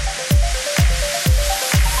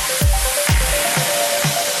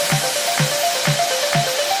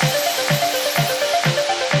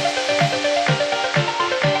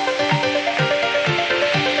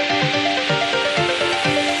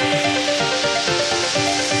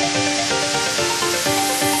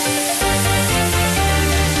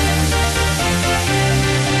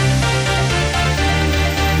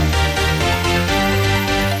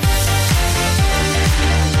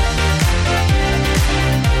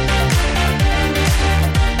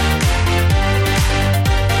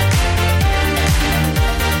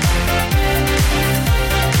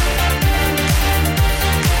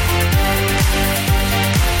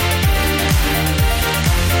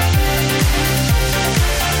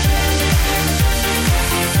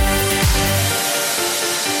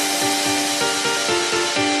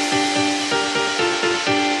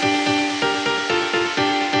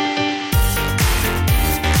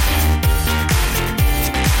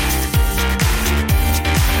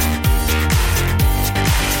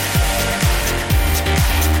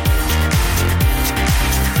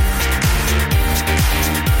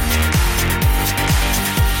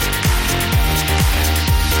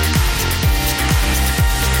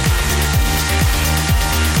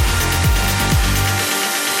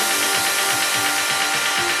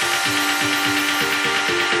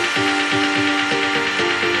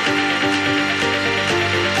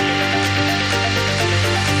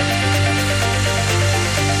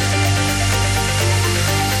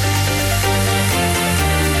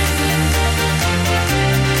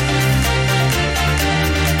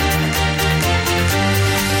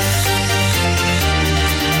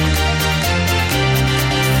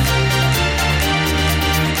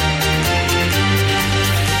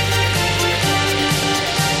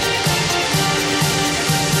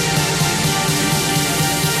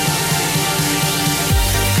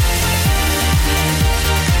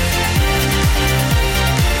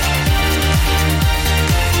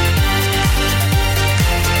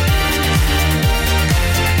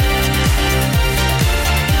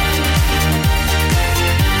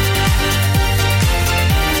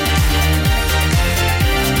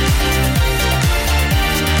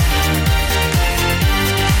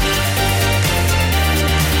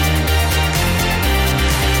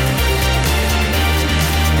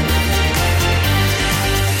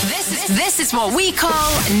 What we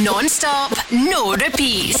call non-stop, no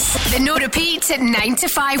repeats. The no repeat 9 to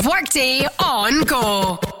 5 workday on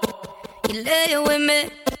Go. You lay with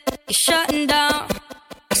me, you're shutting down.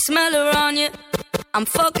 I smell her on you, I'm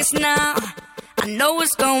focused now. I know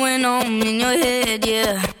what's going on in your head,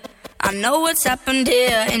 yeah. I know what's happened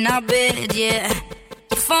here in our bed, yeah.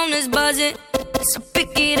 Your phone is buzzing, so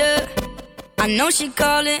pick it up. I know she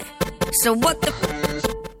calling, so what the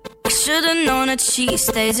I should've known that she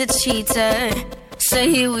stays a cheater. So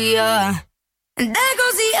here we are. And there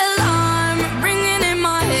goes the alarm, ringing in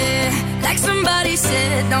my head. Like somebody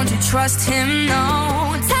said, don't you trust him,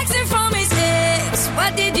 no. Texting from his ex,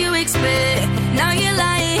 what did you expect? Now you're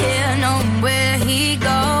lying here, knowing where he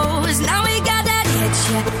goes. Now we got that hit,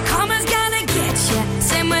 yeah. Karma's gonna get you.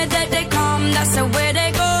 Same way that they come, that's the way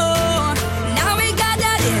they go. Now we got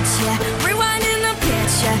that hit, yeah. Rewinding the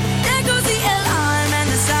picture. There goes the alarm and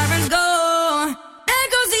the sirens go. There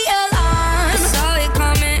goes the alarm. I saw it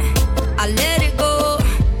coming, I let it go.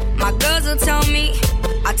 My girls will tell me,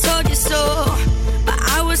 I told you so. But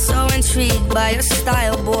I was so intrigued by your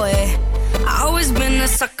style, boy. I always been a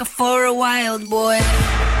sucker for a wild boy.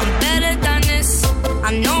 I'm better than this,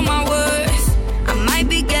 I know my worth. I might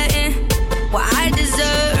be getting what I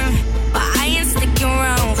deserve, but I ain't sticking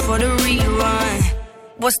around for the rerun.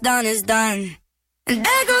 What's done is done. And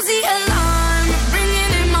there goes the alarm,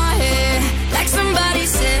 ringing in my head. Like somebody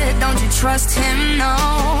said, don't you trust him, no.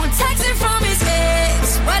 Texting from his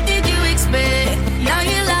ex, what did you expect? Now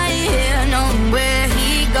you're lying here, knowing where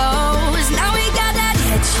he goes. Now we got that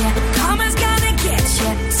hit, yeah. Karma's gonna get you.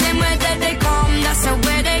 Same way that they come, that's the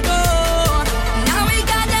way they go. Now we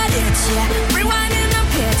got that hit, yeah. Rewinding the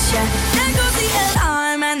picture. There goes the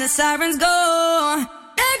alarm and the sirens go.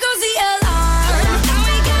 There goes the alarm.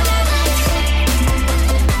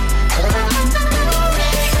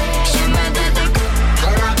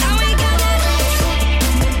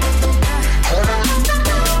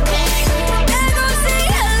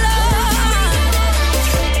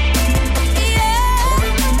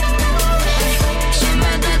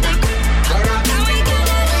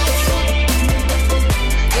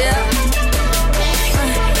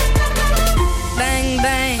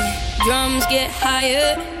 get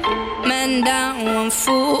higher. Man down, one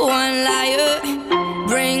fool, one liar.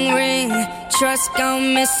 Ring, ring, trust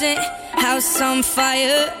gone missing. House on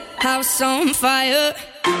fire, house on fire.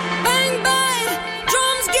 Bang, bang,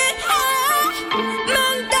 drums get higher.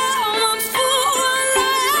 Man down, one fool, one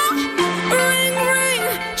liar. Ring, ring,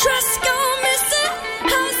 trust gone missing.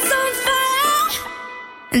 House on fire.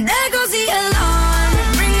 And there goes the alarm,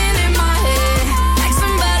 ringing in my head. Like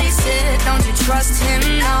somebody said, don't you trust him,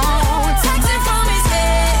 no. Texting from his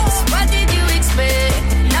ex, what did you expect?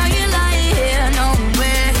 Now you're lying here, knowing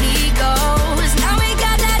where he goes. Now we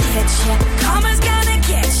got that hit, yeah. Karma's gonna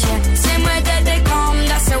get ya. Same way that they come,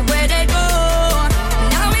 that's the way they go.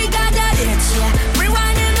 Now we got that hit, yeah.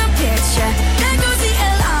 Rewinding the picture. There goes the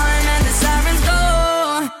alarm and the sirens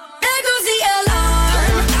go. There goes the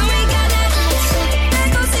alarm. Now we got that. There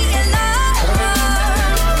goes the alarm.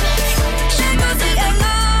 There goes the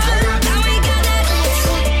alarm. Now we got that.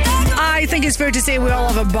 I think it's fair to say we all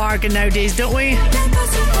have a bargain nowadays, don't we?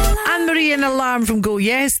 Anne-Marie, an alarm from Go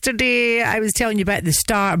yesterday. I was telling you about the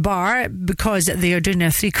Star Bar because they are doing a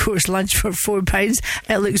 3-course lunch for £4.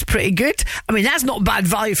 It looks pretty good. I mean, that's not bad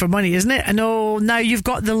value for money, isn't it? I know. Now you've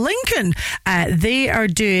got the Lincoln. They are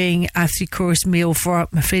doing a 3-course meal for,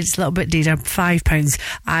 I'm afraid it's a little bit dearer, £5.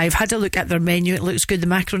 I've had a look at their menu. It looks good. The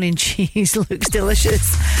macaroni and cheese looks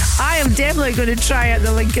delicious. I am definitely going to try out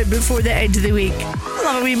the Lincoln before the end of the week.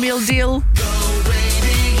 Love a wee meal deal.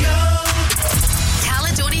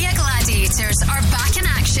 Caledonia Gladiators are back in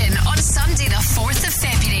action on Sunday the 4th of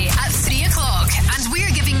February at 3 o'clock, and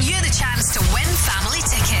we're giving you the chance to win family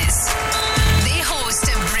tickets. They host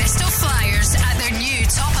Bristol Flyers at their new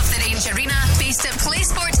top-of-the-range arena based at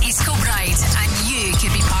PlaySport East Kilbride, and you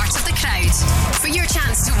could be part of the crowd. For your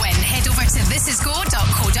chance to win, head over to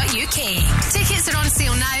thisisgo.co.uk. Tickets are on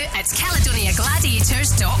sale now at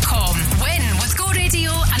caledoniagladiators.com. Win with Go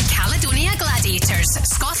Radio and Caledonia Gladiators,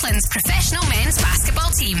 Scotland's professional men's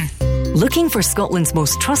basketball team. Looking for Scotland's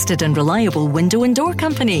most trusted and reliable window and door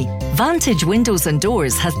company? Vantage Windows and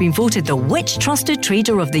Doors has been voted the Which Trusted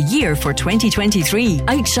Trader of the Year for 2023,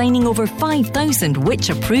 outshining over 5,000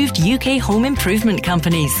 Which-approved UK home improvement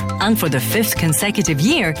companies. And for the 5th consecutive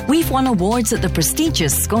year, we've won awards at the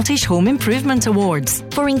prestigious Scottish Home Improvement Awards.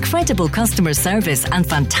 For incredible customer service and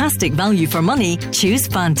fantastic value for money, choose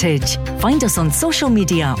Vantage. Find us on social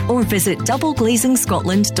media or visit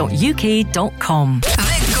doubleglazing.scotland.uk.com.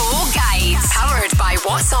 The Go Guide, powered by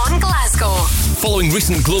What's On Glasgow. Following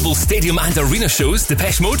recent global stadium and arena shows,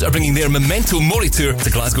 Depeche Mode are bringing their Memento Mori tour to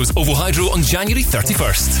Glasgow's Ovo Hydro on January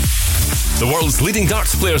 31st. The world's leading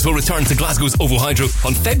darts players will return to Glasgow's Ovo Hydro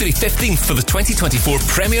on February 15th for the 2024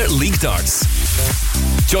 Premier League Darts.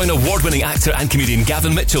 Join award-winning actor and comedian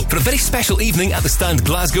Gavin Mitchell for a very special evening at the Stand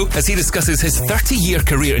Glasgow as he discusses his 30-year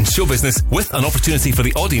career in show business with an opportunity for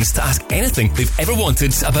the audience to ask anything they've ever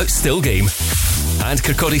wanted about Still Game. And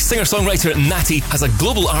Kirkcaldy singer-songwriter Natty has a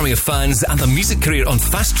global army of fans and a music career on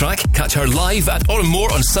Fast Track. Catch her live at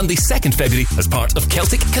Oranmore on Sunday 2nd February as part of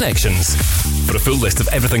Celtic Connections. For a full list of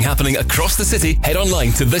everything happening across the city, head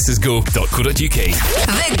online to thisisgo.co.uk.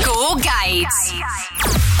 The Go Guides.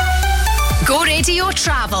 Go Radio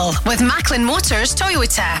Travel with Macklin Motors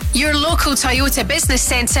Toyota, your local Toyota business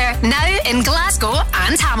centre, now in Glasgow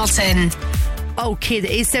and Hamilton. Okay, the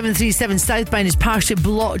A737 southbound is partially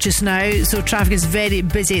blocked just now, so traffic is very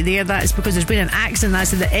busy there. That is because there's been an accident.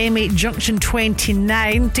 That's at the M8 Junction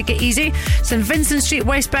 29. Take it easy. St Vincent Street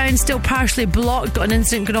westbound still partially blocked. Got an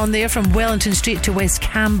incident going on there from Wellington Street to West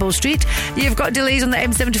Campbell Street. You've got delays on the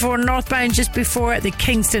M74 northbound just before the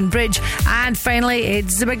Kingston Bridge. And finally,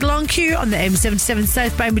 it's a big long queue on the M77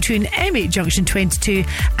 southbound between M8 Junction 22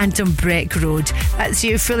 and Dumbreck Road. That's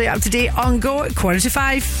you fully up to date on Go at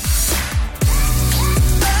 4:45.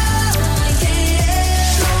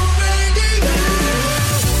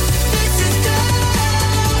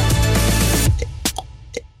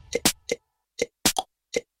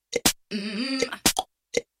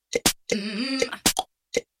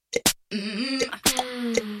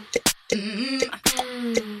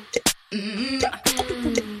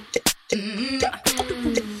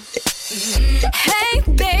 Hey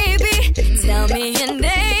baby, tell me your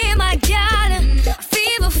name. I got a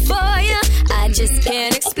fever for you. I just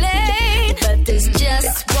can't explain, but there's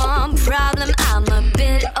just one problem. I'm a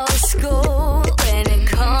bit old school when it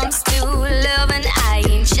comes to loving. I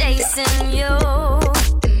ain't chasing you.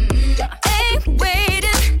 Ain't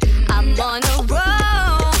waiting. I'm on a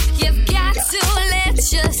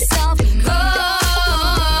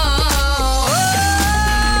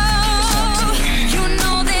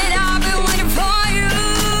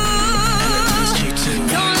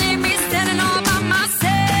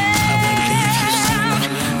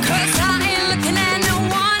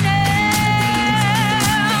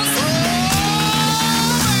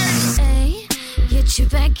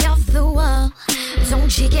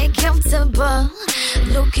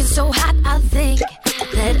so hot, I think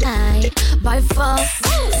that I might fall.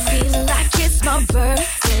 Feel like it's my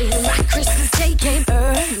birthday, like Christmas Day came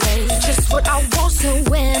early. Just what I want, so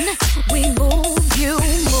when we move, you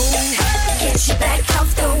move. Get your back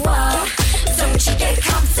off the wall, don't you get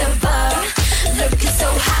comfortable. Looking so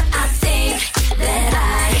hot, I think that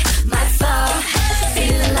I might fall.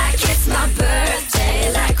 Feeling like it's my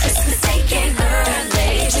birthday, like Christmas Day came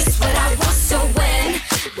early. Just what I want, so when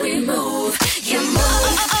we move, you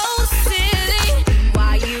move. Oh, silly,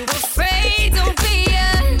 why you afraid? Don't be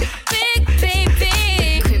a big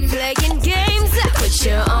baby. Quit playing games, put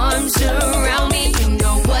your arms around me. You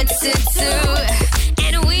know what to do,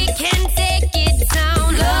 and we can take it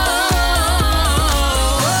down low.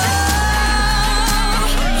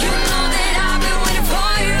 You know that I've been waiting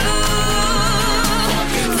for you.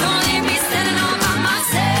 Don't leave me standing all by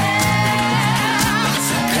myself,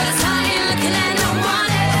 'cause I ain't looking at no one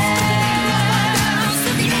else.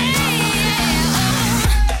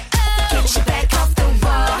 Get your back off the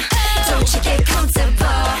wall, don't you get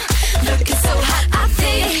comfortable. Looking so hot, I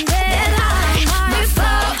think that I might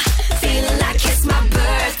fall. Feeling like it's my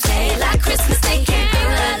birthday, like Christmas Day came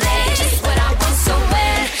early. Just what I want, so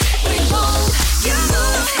when we move, you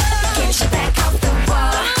move. Get your back off the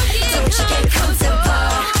wall, don't you get comfortable.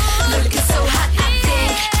 Looking so hot, I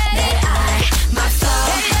think that I might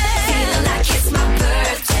fall. Feeling like it's my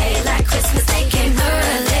birthday, like Christmas Day came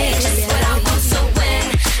early. Just what I want, so when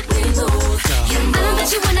we move, you move. I know that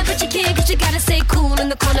you wanna, but you can't, 'cause you gotta stay cool in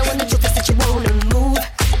the corner when the truth is that you wanna move.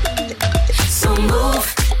 So move.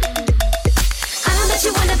 I know that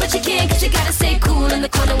you wanna, but you can't, 'cause you gotta stay cool in the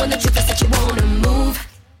corner when the truth is that you wanna move.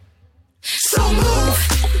 So move.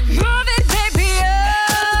 Move it, baby, oh.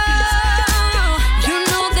 You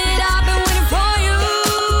know that I've been waiting for you.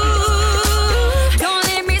 Don't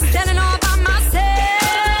leave me standing all by myself,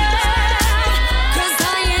 'cause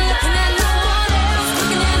I ain't looking at no one else.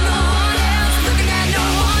 Looking at no one else. Looking at no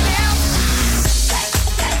one else.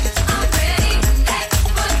 I'm ready, hey,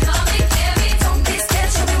 but come and get me. Don't be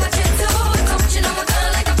scared, show me what you do. Don't you know a girl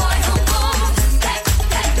like a boy who moves? Hey,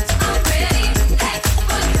 I'm ready, hey,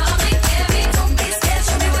 but come and get me. Don't be scared,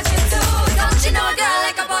 show me what you do. Don't you know a girl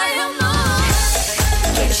like a boy who moves?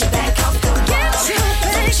 Get your back off the wall, Get your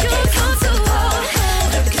back don't you get comfortable.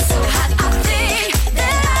 Looking so hot, I think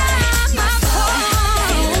that I might fall.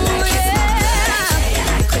 Feeling like it's my birthday,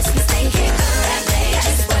 like Christmas Day came early.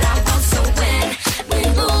 Just what I want, so when we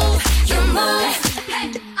move, you move. Hey,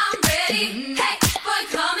 I'm ready, hey, boy,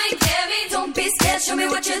 come and get me. Don't be scared, show me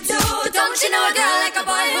what you do. Don't you know a girl like a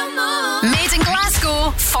boy who moves? Made in Glasgow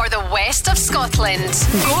for the west of Scotland.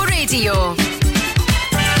 Go Radio.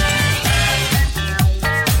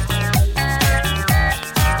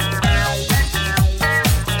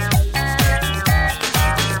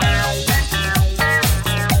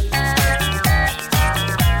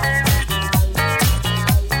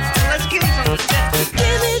 Let's give it some respect.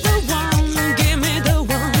 Give me the one, give me the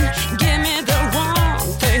one, give me the one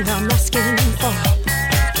thing I'm asking for.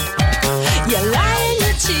 You lie and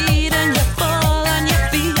you cheat and you fall on your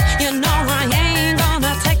feet. You know I ain't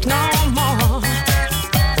gonna take no more.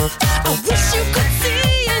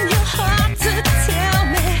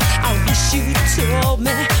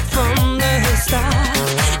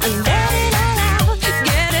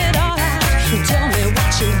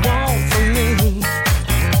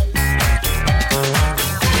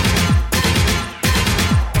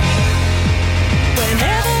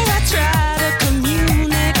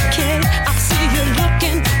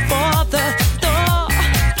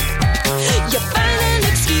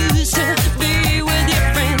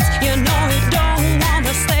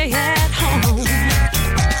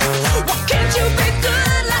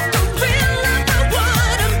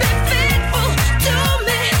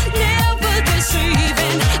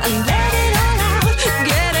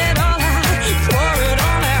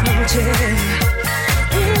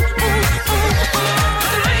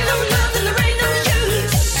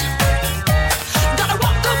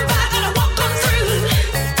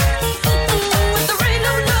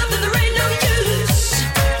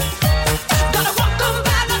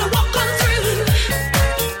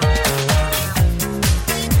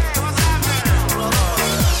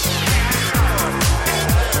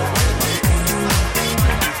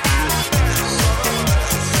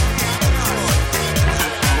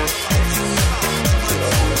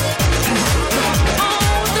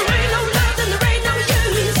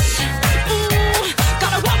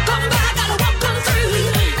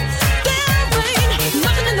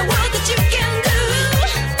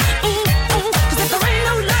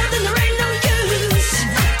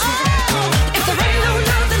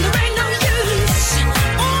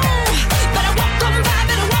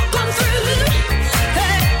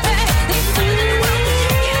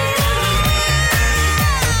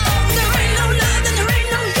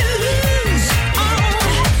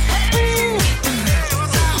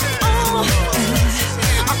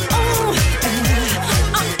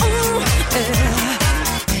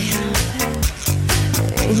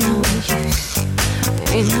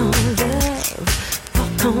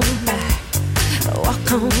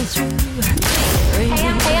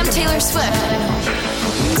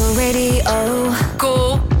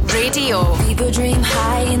 Radio. People dream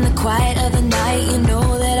high in the quiet of the night. You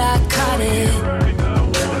know that I caught it.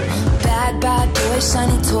 Bad boy,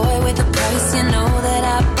 shiny toy with a price. You know that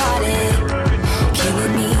I bought it.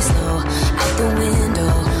 Killing me slow, out the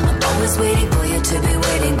window. I'm always waiting for you to be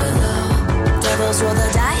waiting below. Devils roll the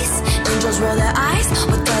dice, angels roll their eyes.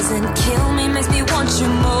 What doesn't kill me makes me want you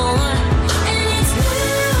more. And it's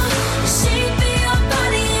blue, the shape of your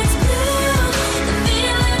body is blue. The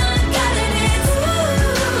feeling I got it, it's blue.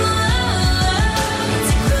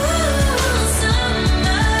 It's a cruel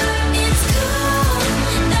summer. It's cool,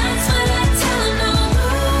 that's what I tell her. No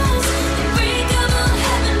rules, unbreakable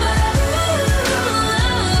heaven, but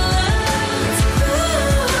it's a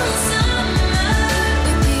cruel summer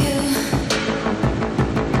with you.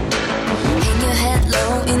 Hang your head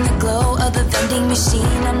low in the glow of the vending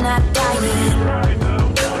machine. I'm not dying.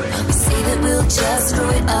 We say that we'll just screw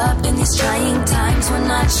it up in these trying times. We're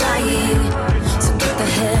not trying. So get the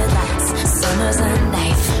headlights. Summer's a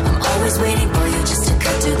knife. I'm always waiting for you just to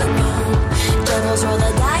cut to the bone. Devils roll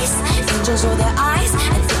the dice, angels roll their eyes,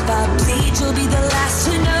 and if I bleed, you'll be the last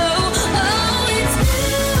to know. Oh, it's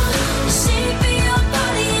blue. The shape of your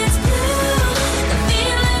body is blue. The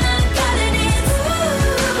feeling I got it is blue.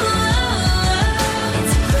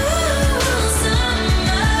 It's a cruel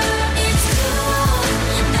summer. It's cool.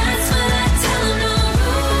 That's what I tell her. No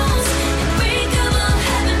rules. Unbreakable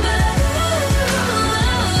heaven, but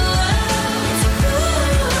it's a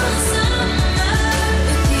cruel summer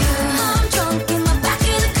with you. I'm drunk in the back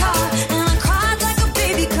of the car, and I cried like a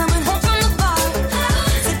baby coming home from the bar.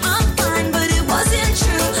 Said I'm fine, but it wasn't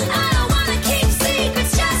true. I don't wanna keep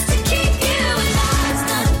secrets just to keep you alive.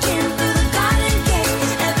 Snuck in through the garden gate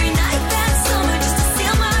every night that summer just to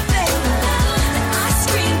seal my fate. Then I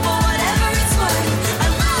scream for whatever it's worth. I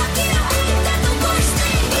love you, ain't that the worst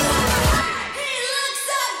thing you ever heard? He looks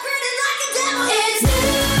up, grinning like a devil. It's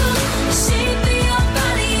blue, the shape of your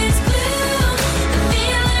body is blue. The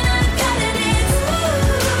feeling I got it is blue.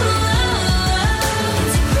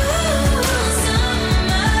 It's a cruel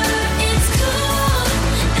summer. It's cool,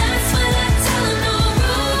 that's what I tell her. No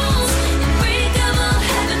rules, unbreakable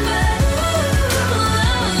heaven, but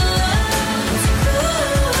it's a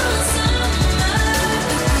cruel summer.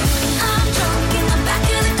 I'm drunk in the back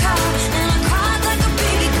of the car, and I cried like a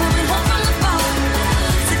baby coming home from the bar.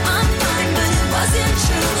 Said I'm fine, but it wasn't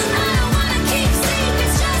true. I don't wanna keep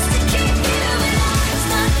secrets just to keep you alive.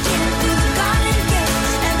 Snuck in through the garden gate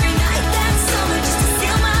every night that summer just to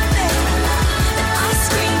seal my fate. Then I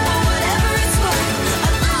scream for whatever it's worth. I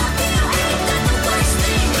love you, ain't that the worst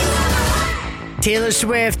thing you ever heard? Taylor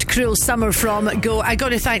Swift, Cruel Summer from Go. I got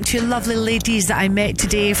to thank two lovely ladies that I met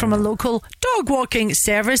today from a local dog walking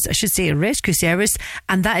service, I should say a rescue service,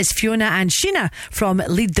 and that is Fiona and Sheena from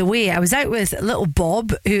Lead the Way. I was out with little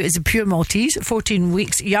Bob, who is a pure Maltese, 14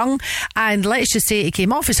 weeks young, and let's just say he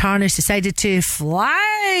came off his harness, decided to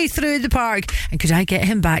fly through the park, and could I get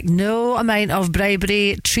him back? No amount of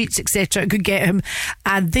bribery, treats, etc. could get him.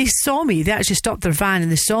 And they saw me, they actually stopped their van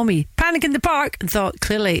and they saw me panic in the park and thought,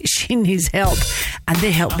 clearly she needs help, and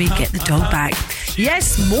they helped me get the dog back.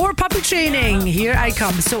 Yes, more puppy training, here I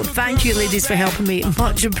come. So thank you ladies for helping me,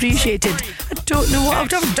 much appreciated. I don't know what I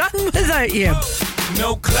would have done without you.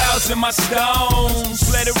 No clouds in my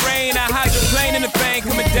stones. Let it rain, I hydroplane in the bank,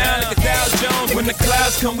 coming down like a Dow Jones. When the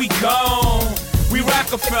clouds come, we gone. We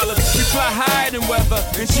Rockefellers, we fly higher than weather,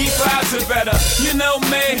 and cheap vibes are better. You know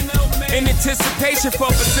me, in anticipation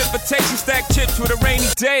for precipitation, stack chips with a rainy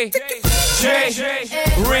day. Jay,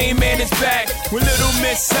 Rain Man is back with Little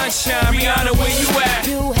Miss Sunshine. Rihanna, where you at?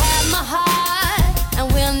 You have my heart,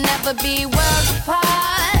 and we'll never be worlds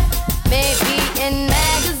apart. Maybe in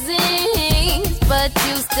magazines, but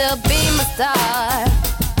you still be my star.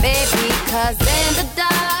 Baby, 'cause in the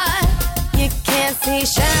dark, you can't see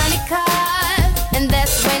shiny cars, and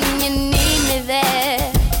that's when you need me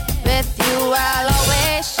there. With you, I'll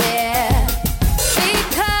always share.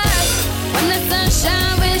 Because when the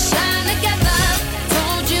sunshine will shine together,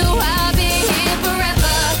 told you I'll be here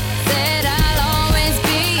forever. Said I'll always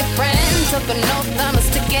be your friend. Took an oath, I'ma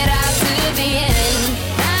stick it out to the end.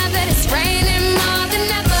 Now that it's raining more than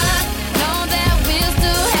ever, know that we'll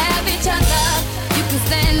still have each other. You can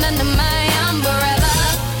stand under my umbrella.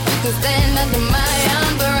 You can stand under my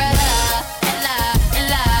umbrella. Ella,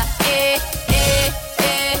 Ella,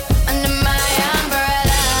 under my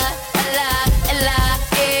umbrella. Ella, Ella,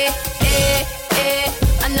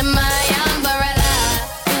 under my umbrella.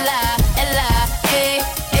 Ella, Ella,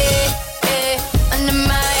 under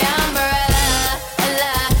my umbrella.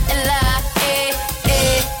 Ella, Ella,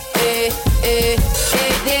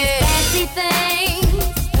 fancy things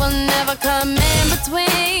will never come in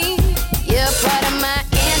between.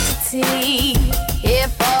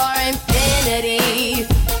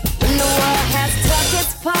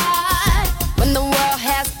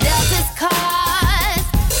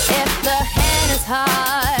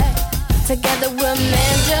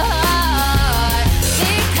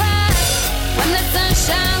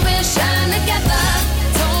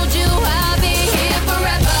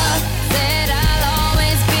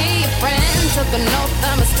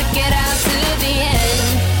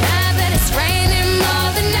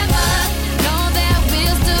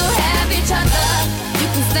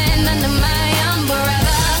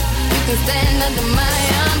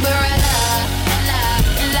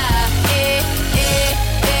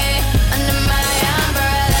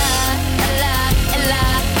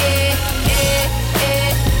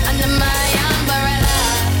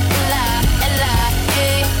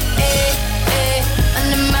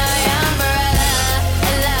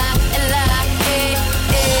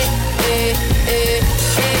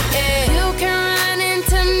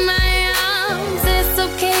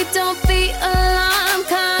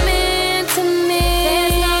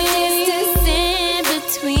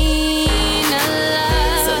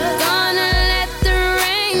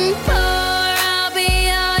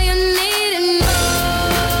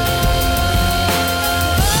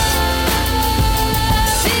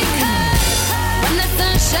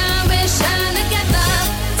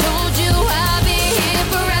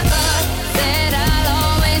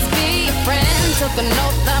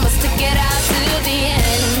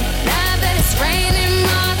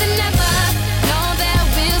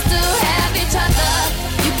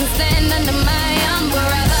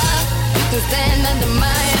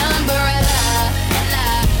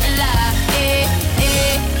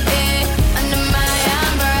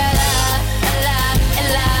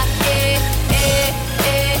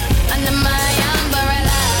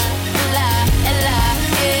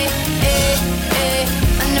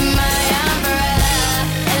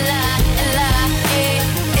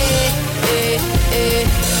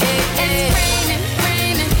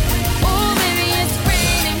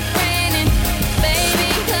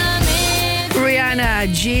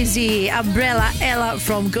 Jay-Z, Umbrella Ella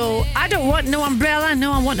from Go. I don't want no umbrella,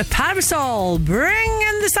 no, I want a parasol. Bring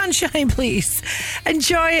in the sunshine, please.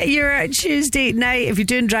 Enjoy your Tuesday night. If you're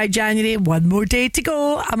doing Dry January, one more day to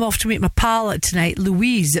go. I'm off to meet my pal tonight,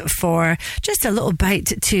 Louise, for just a little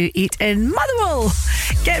bite to eat in Motherwell.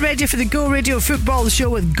 Get ready for the Go Radio Football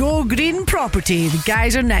Show with Go Green Property. The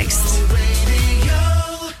guys are next.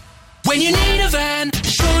 When you need a van,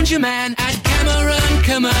 Sean's your man at Cameron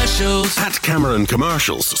Commercials. At Cameron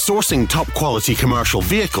Commercials, sourcing top quality commercial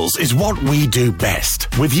vehicles is what we do best.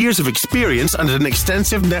 With years of experience and an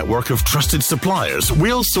extensive network of trusted suppliers,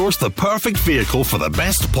 we'll source the perfect vehicle for the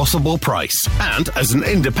best possible price. And as an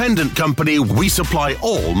independent company, we supply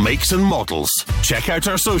all makes and models. Check out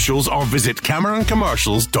our socials or visit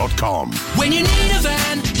CameronCommercials.com. When you need a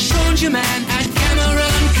van, Sean's your man at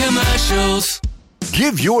Cameron Commercials.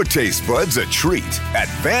 Give your taste buds a treat at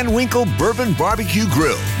Van Winkle Bourbon Barbecue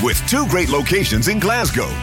Grill with 2 great locations in Glasgow.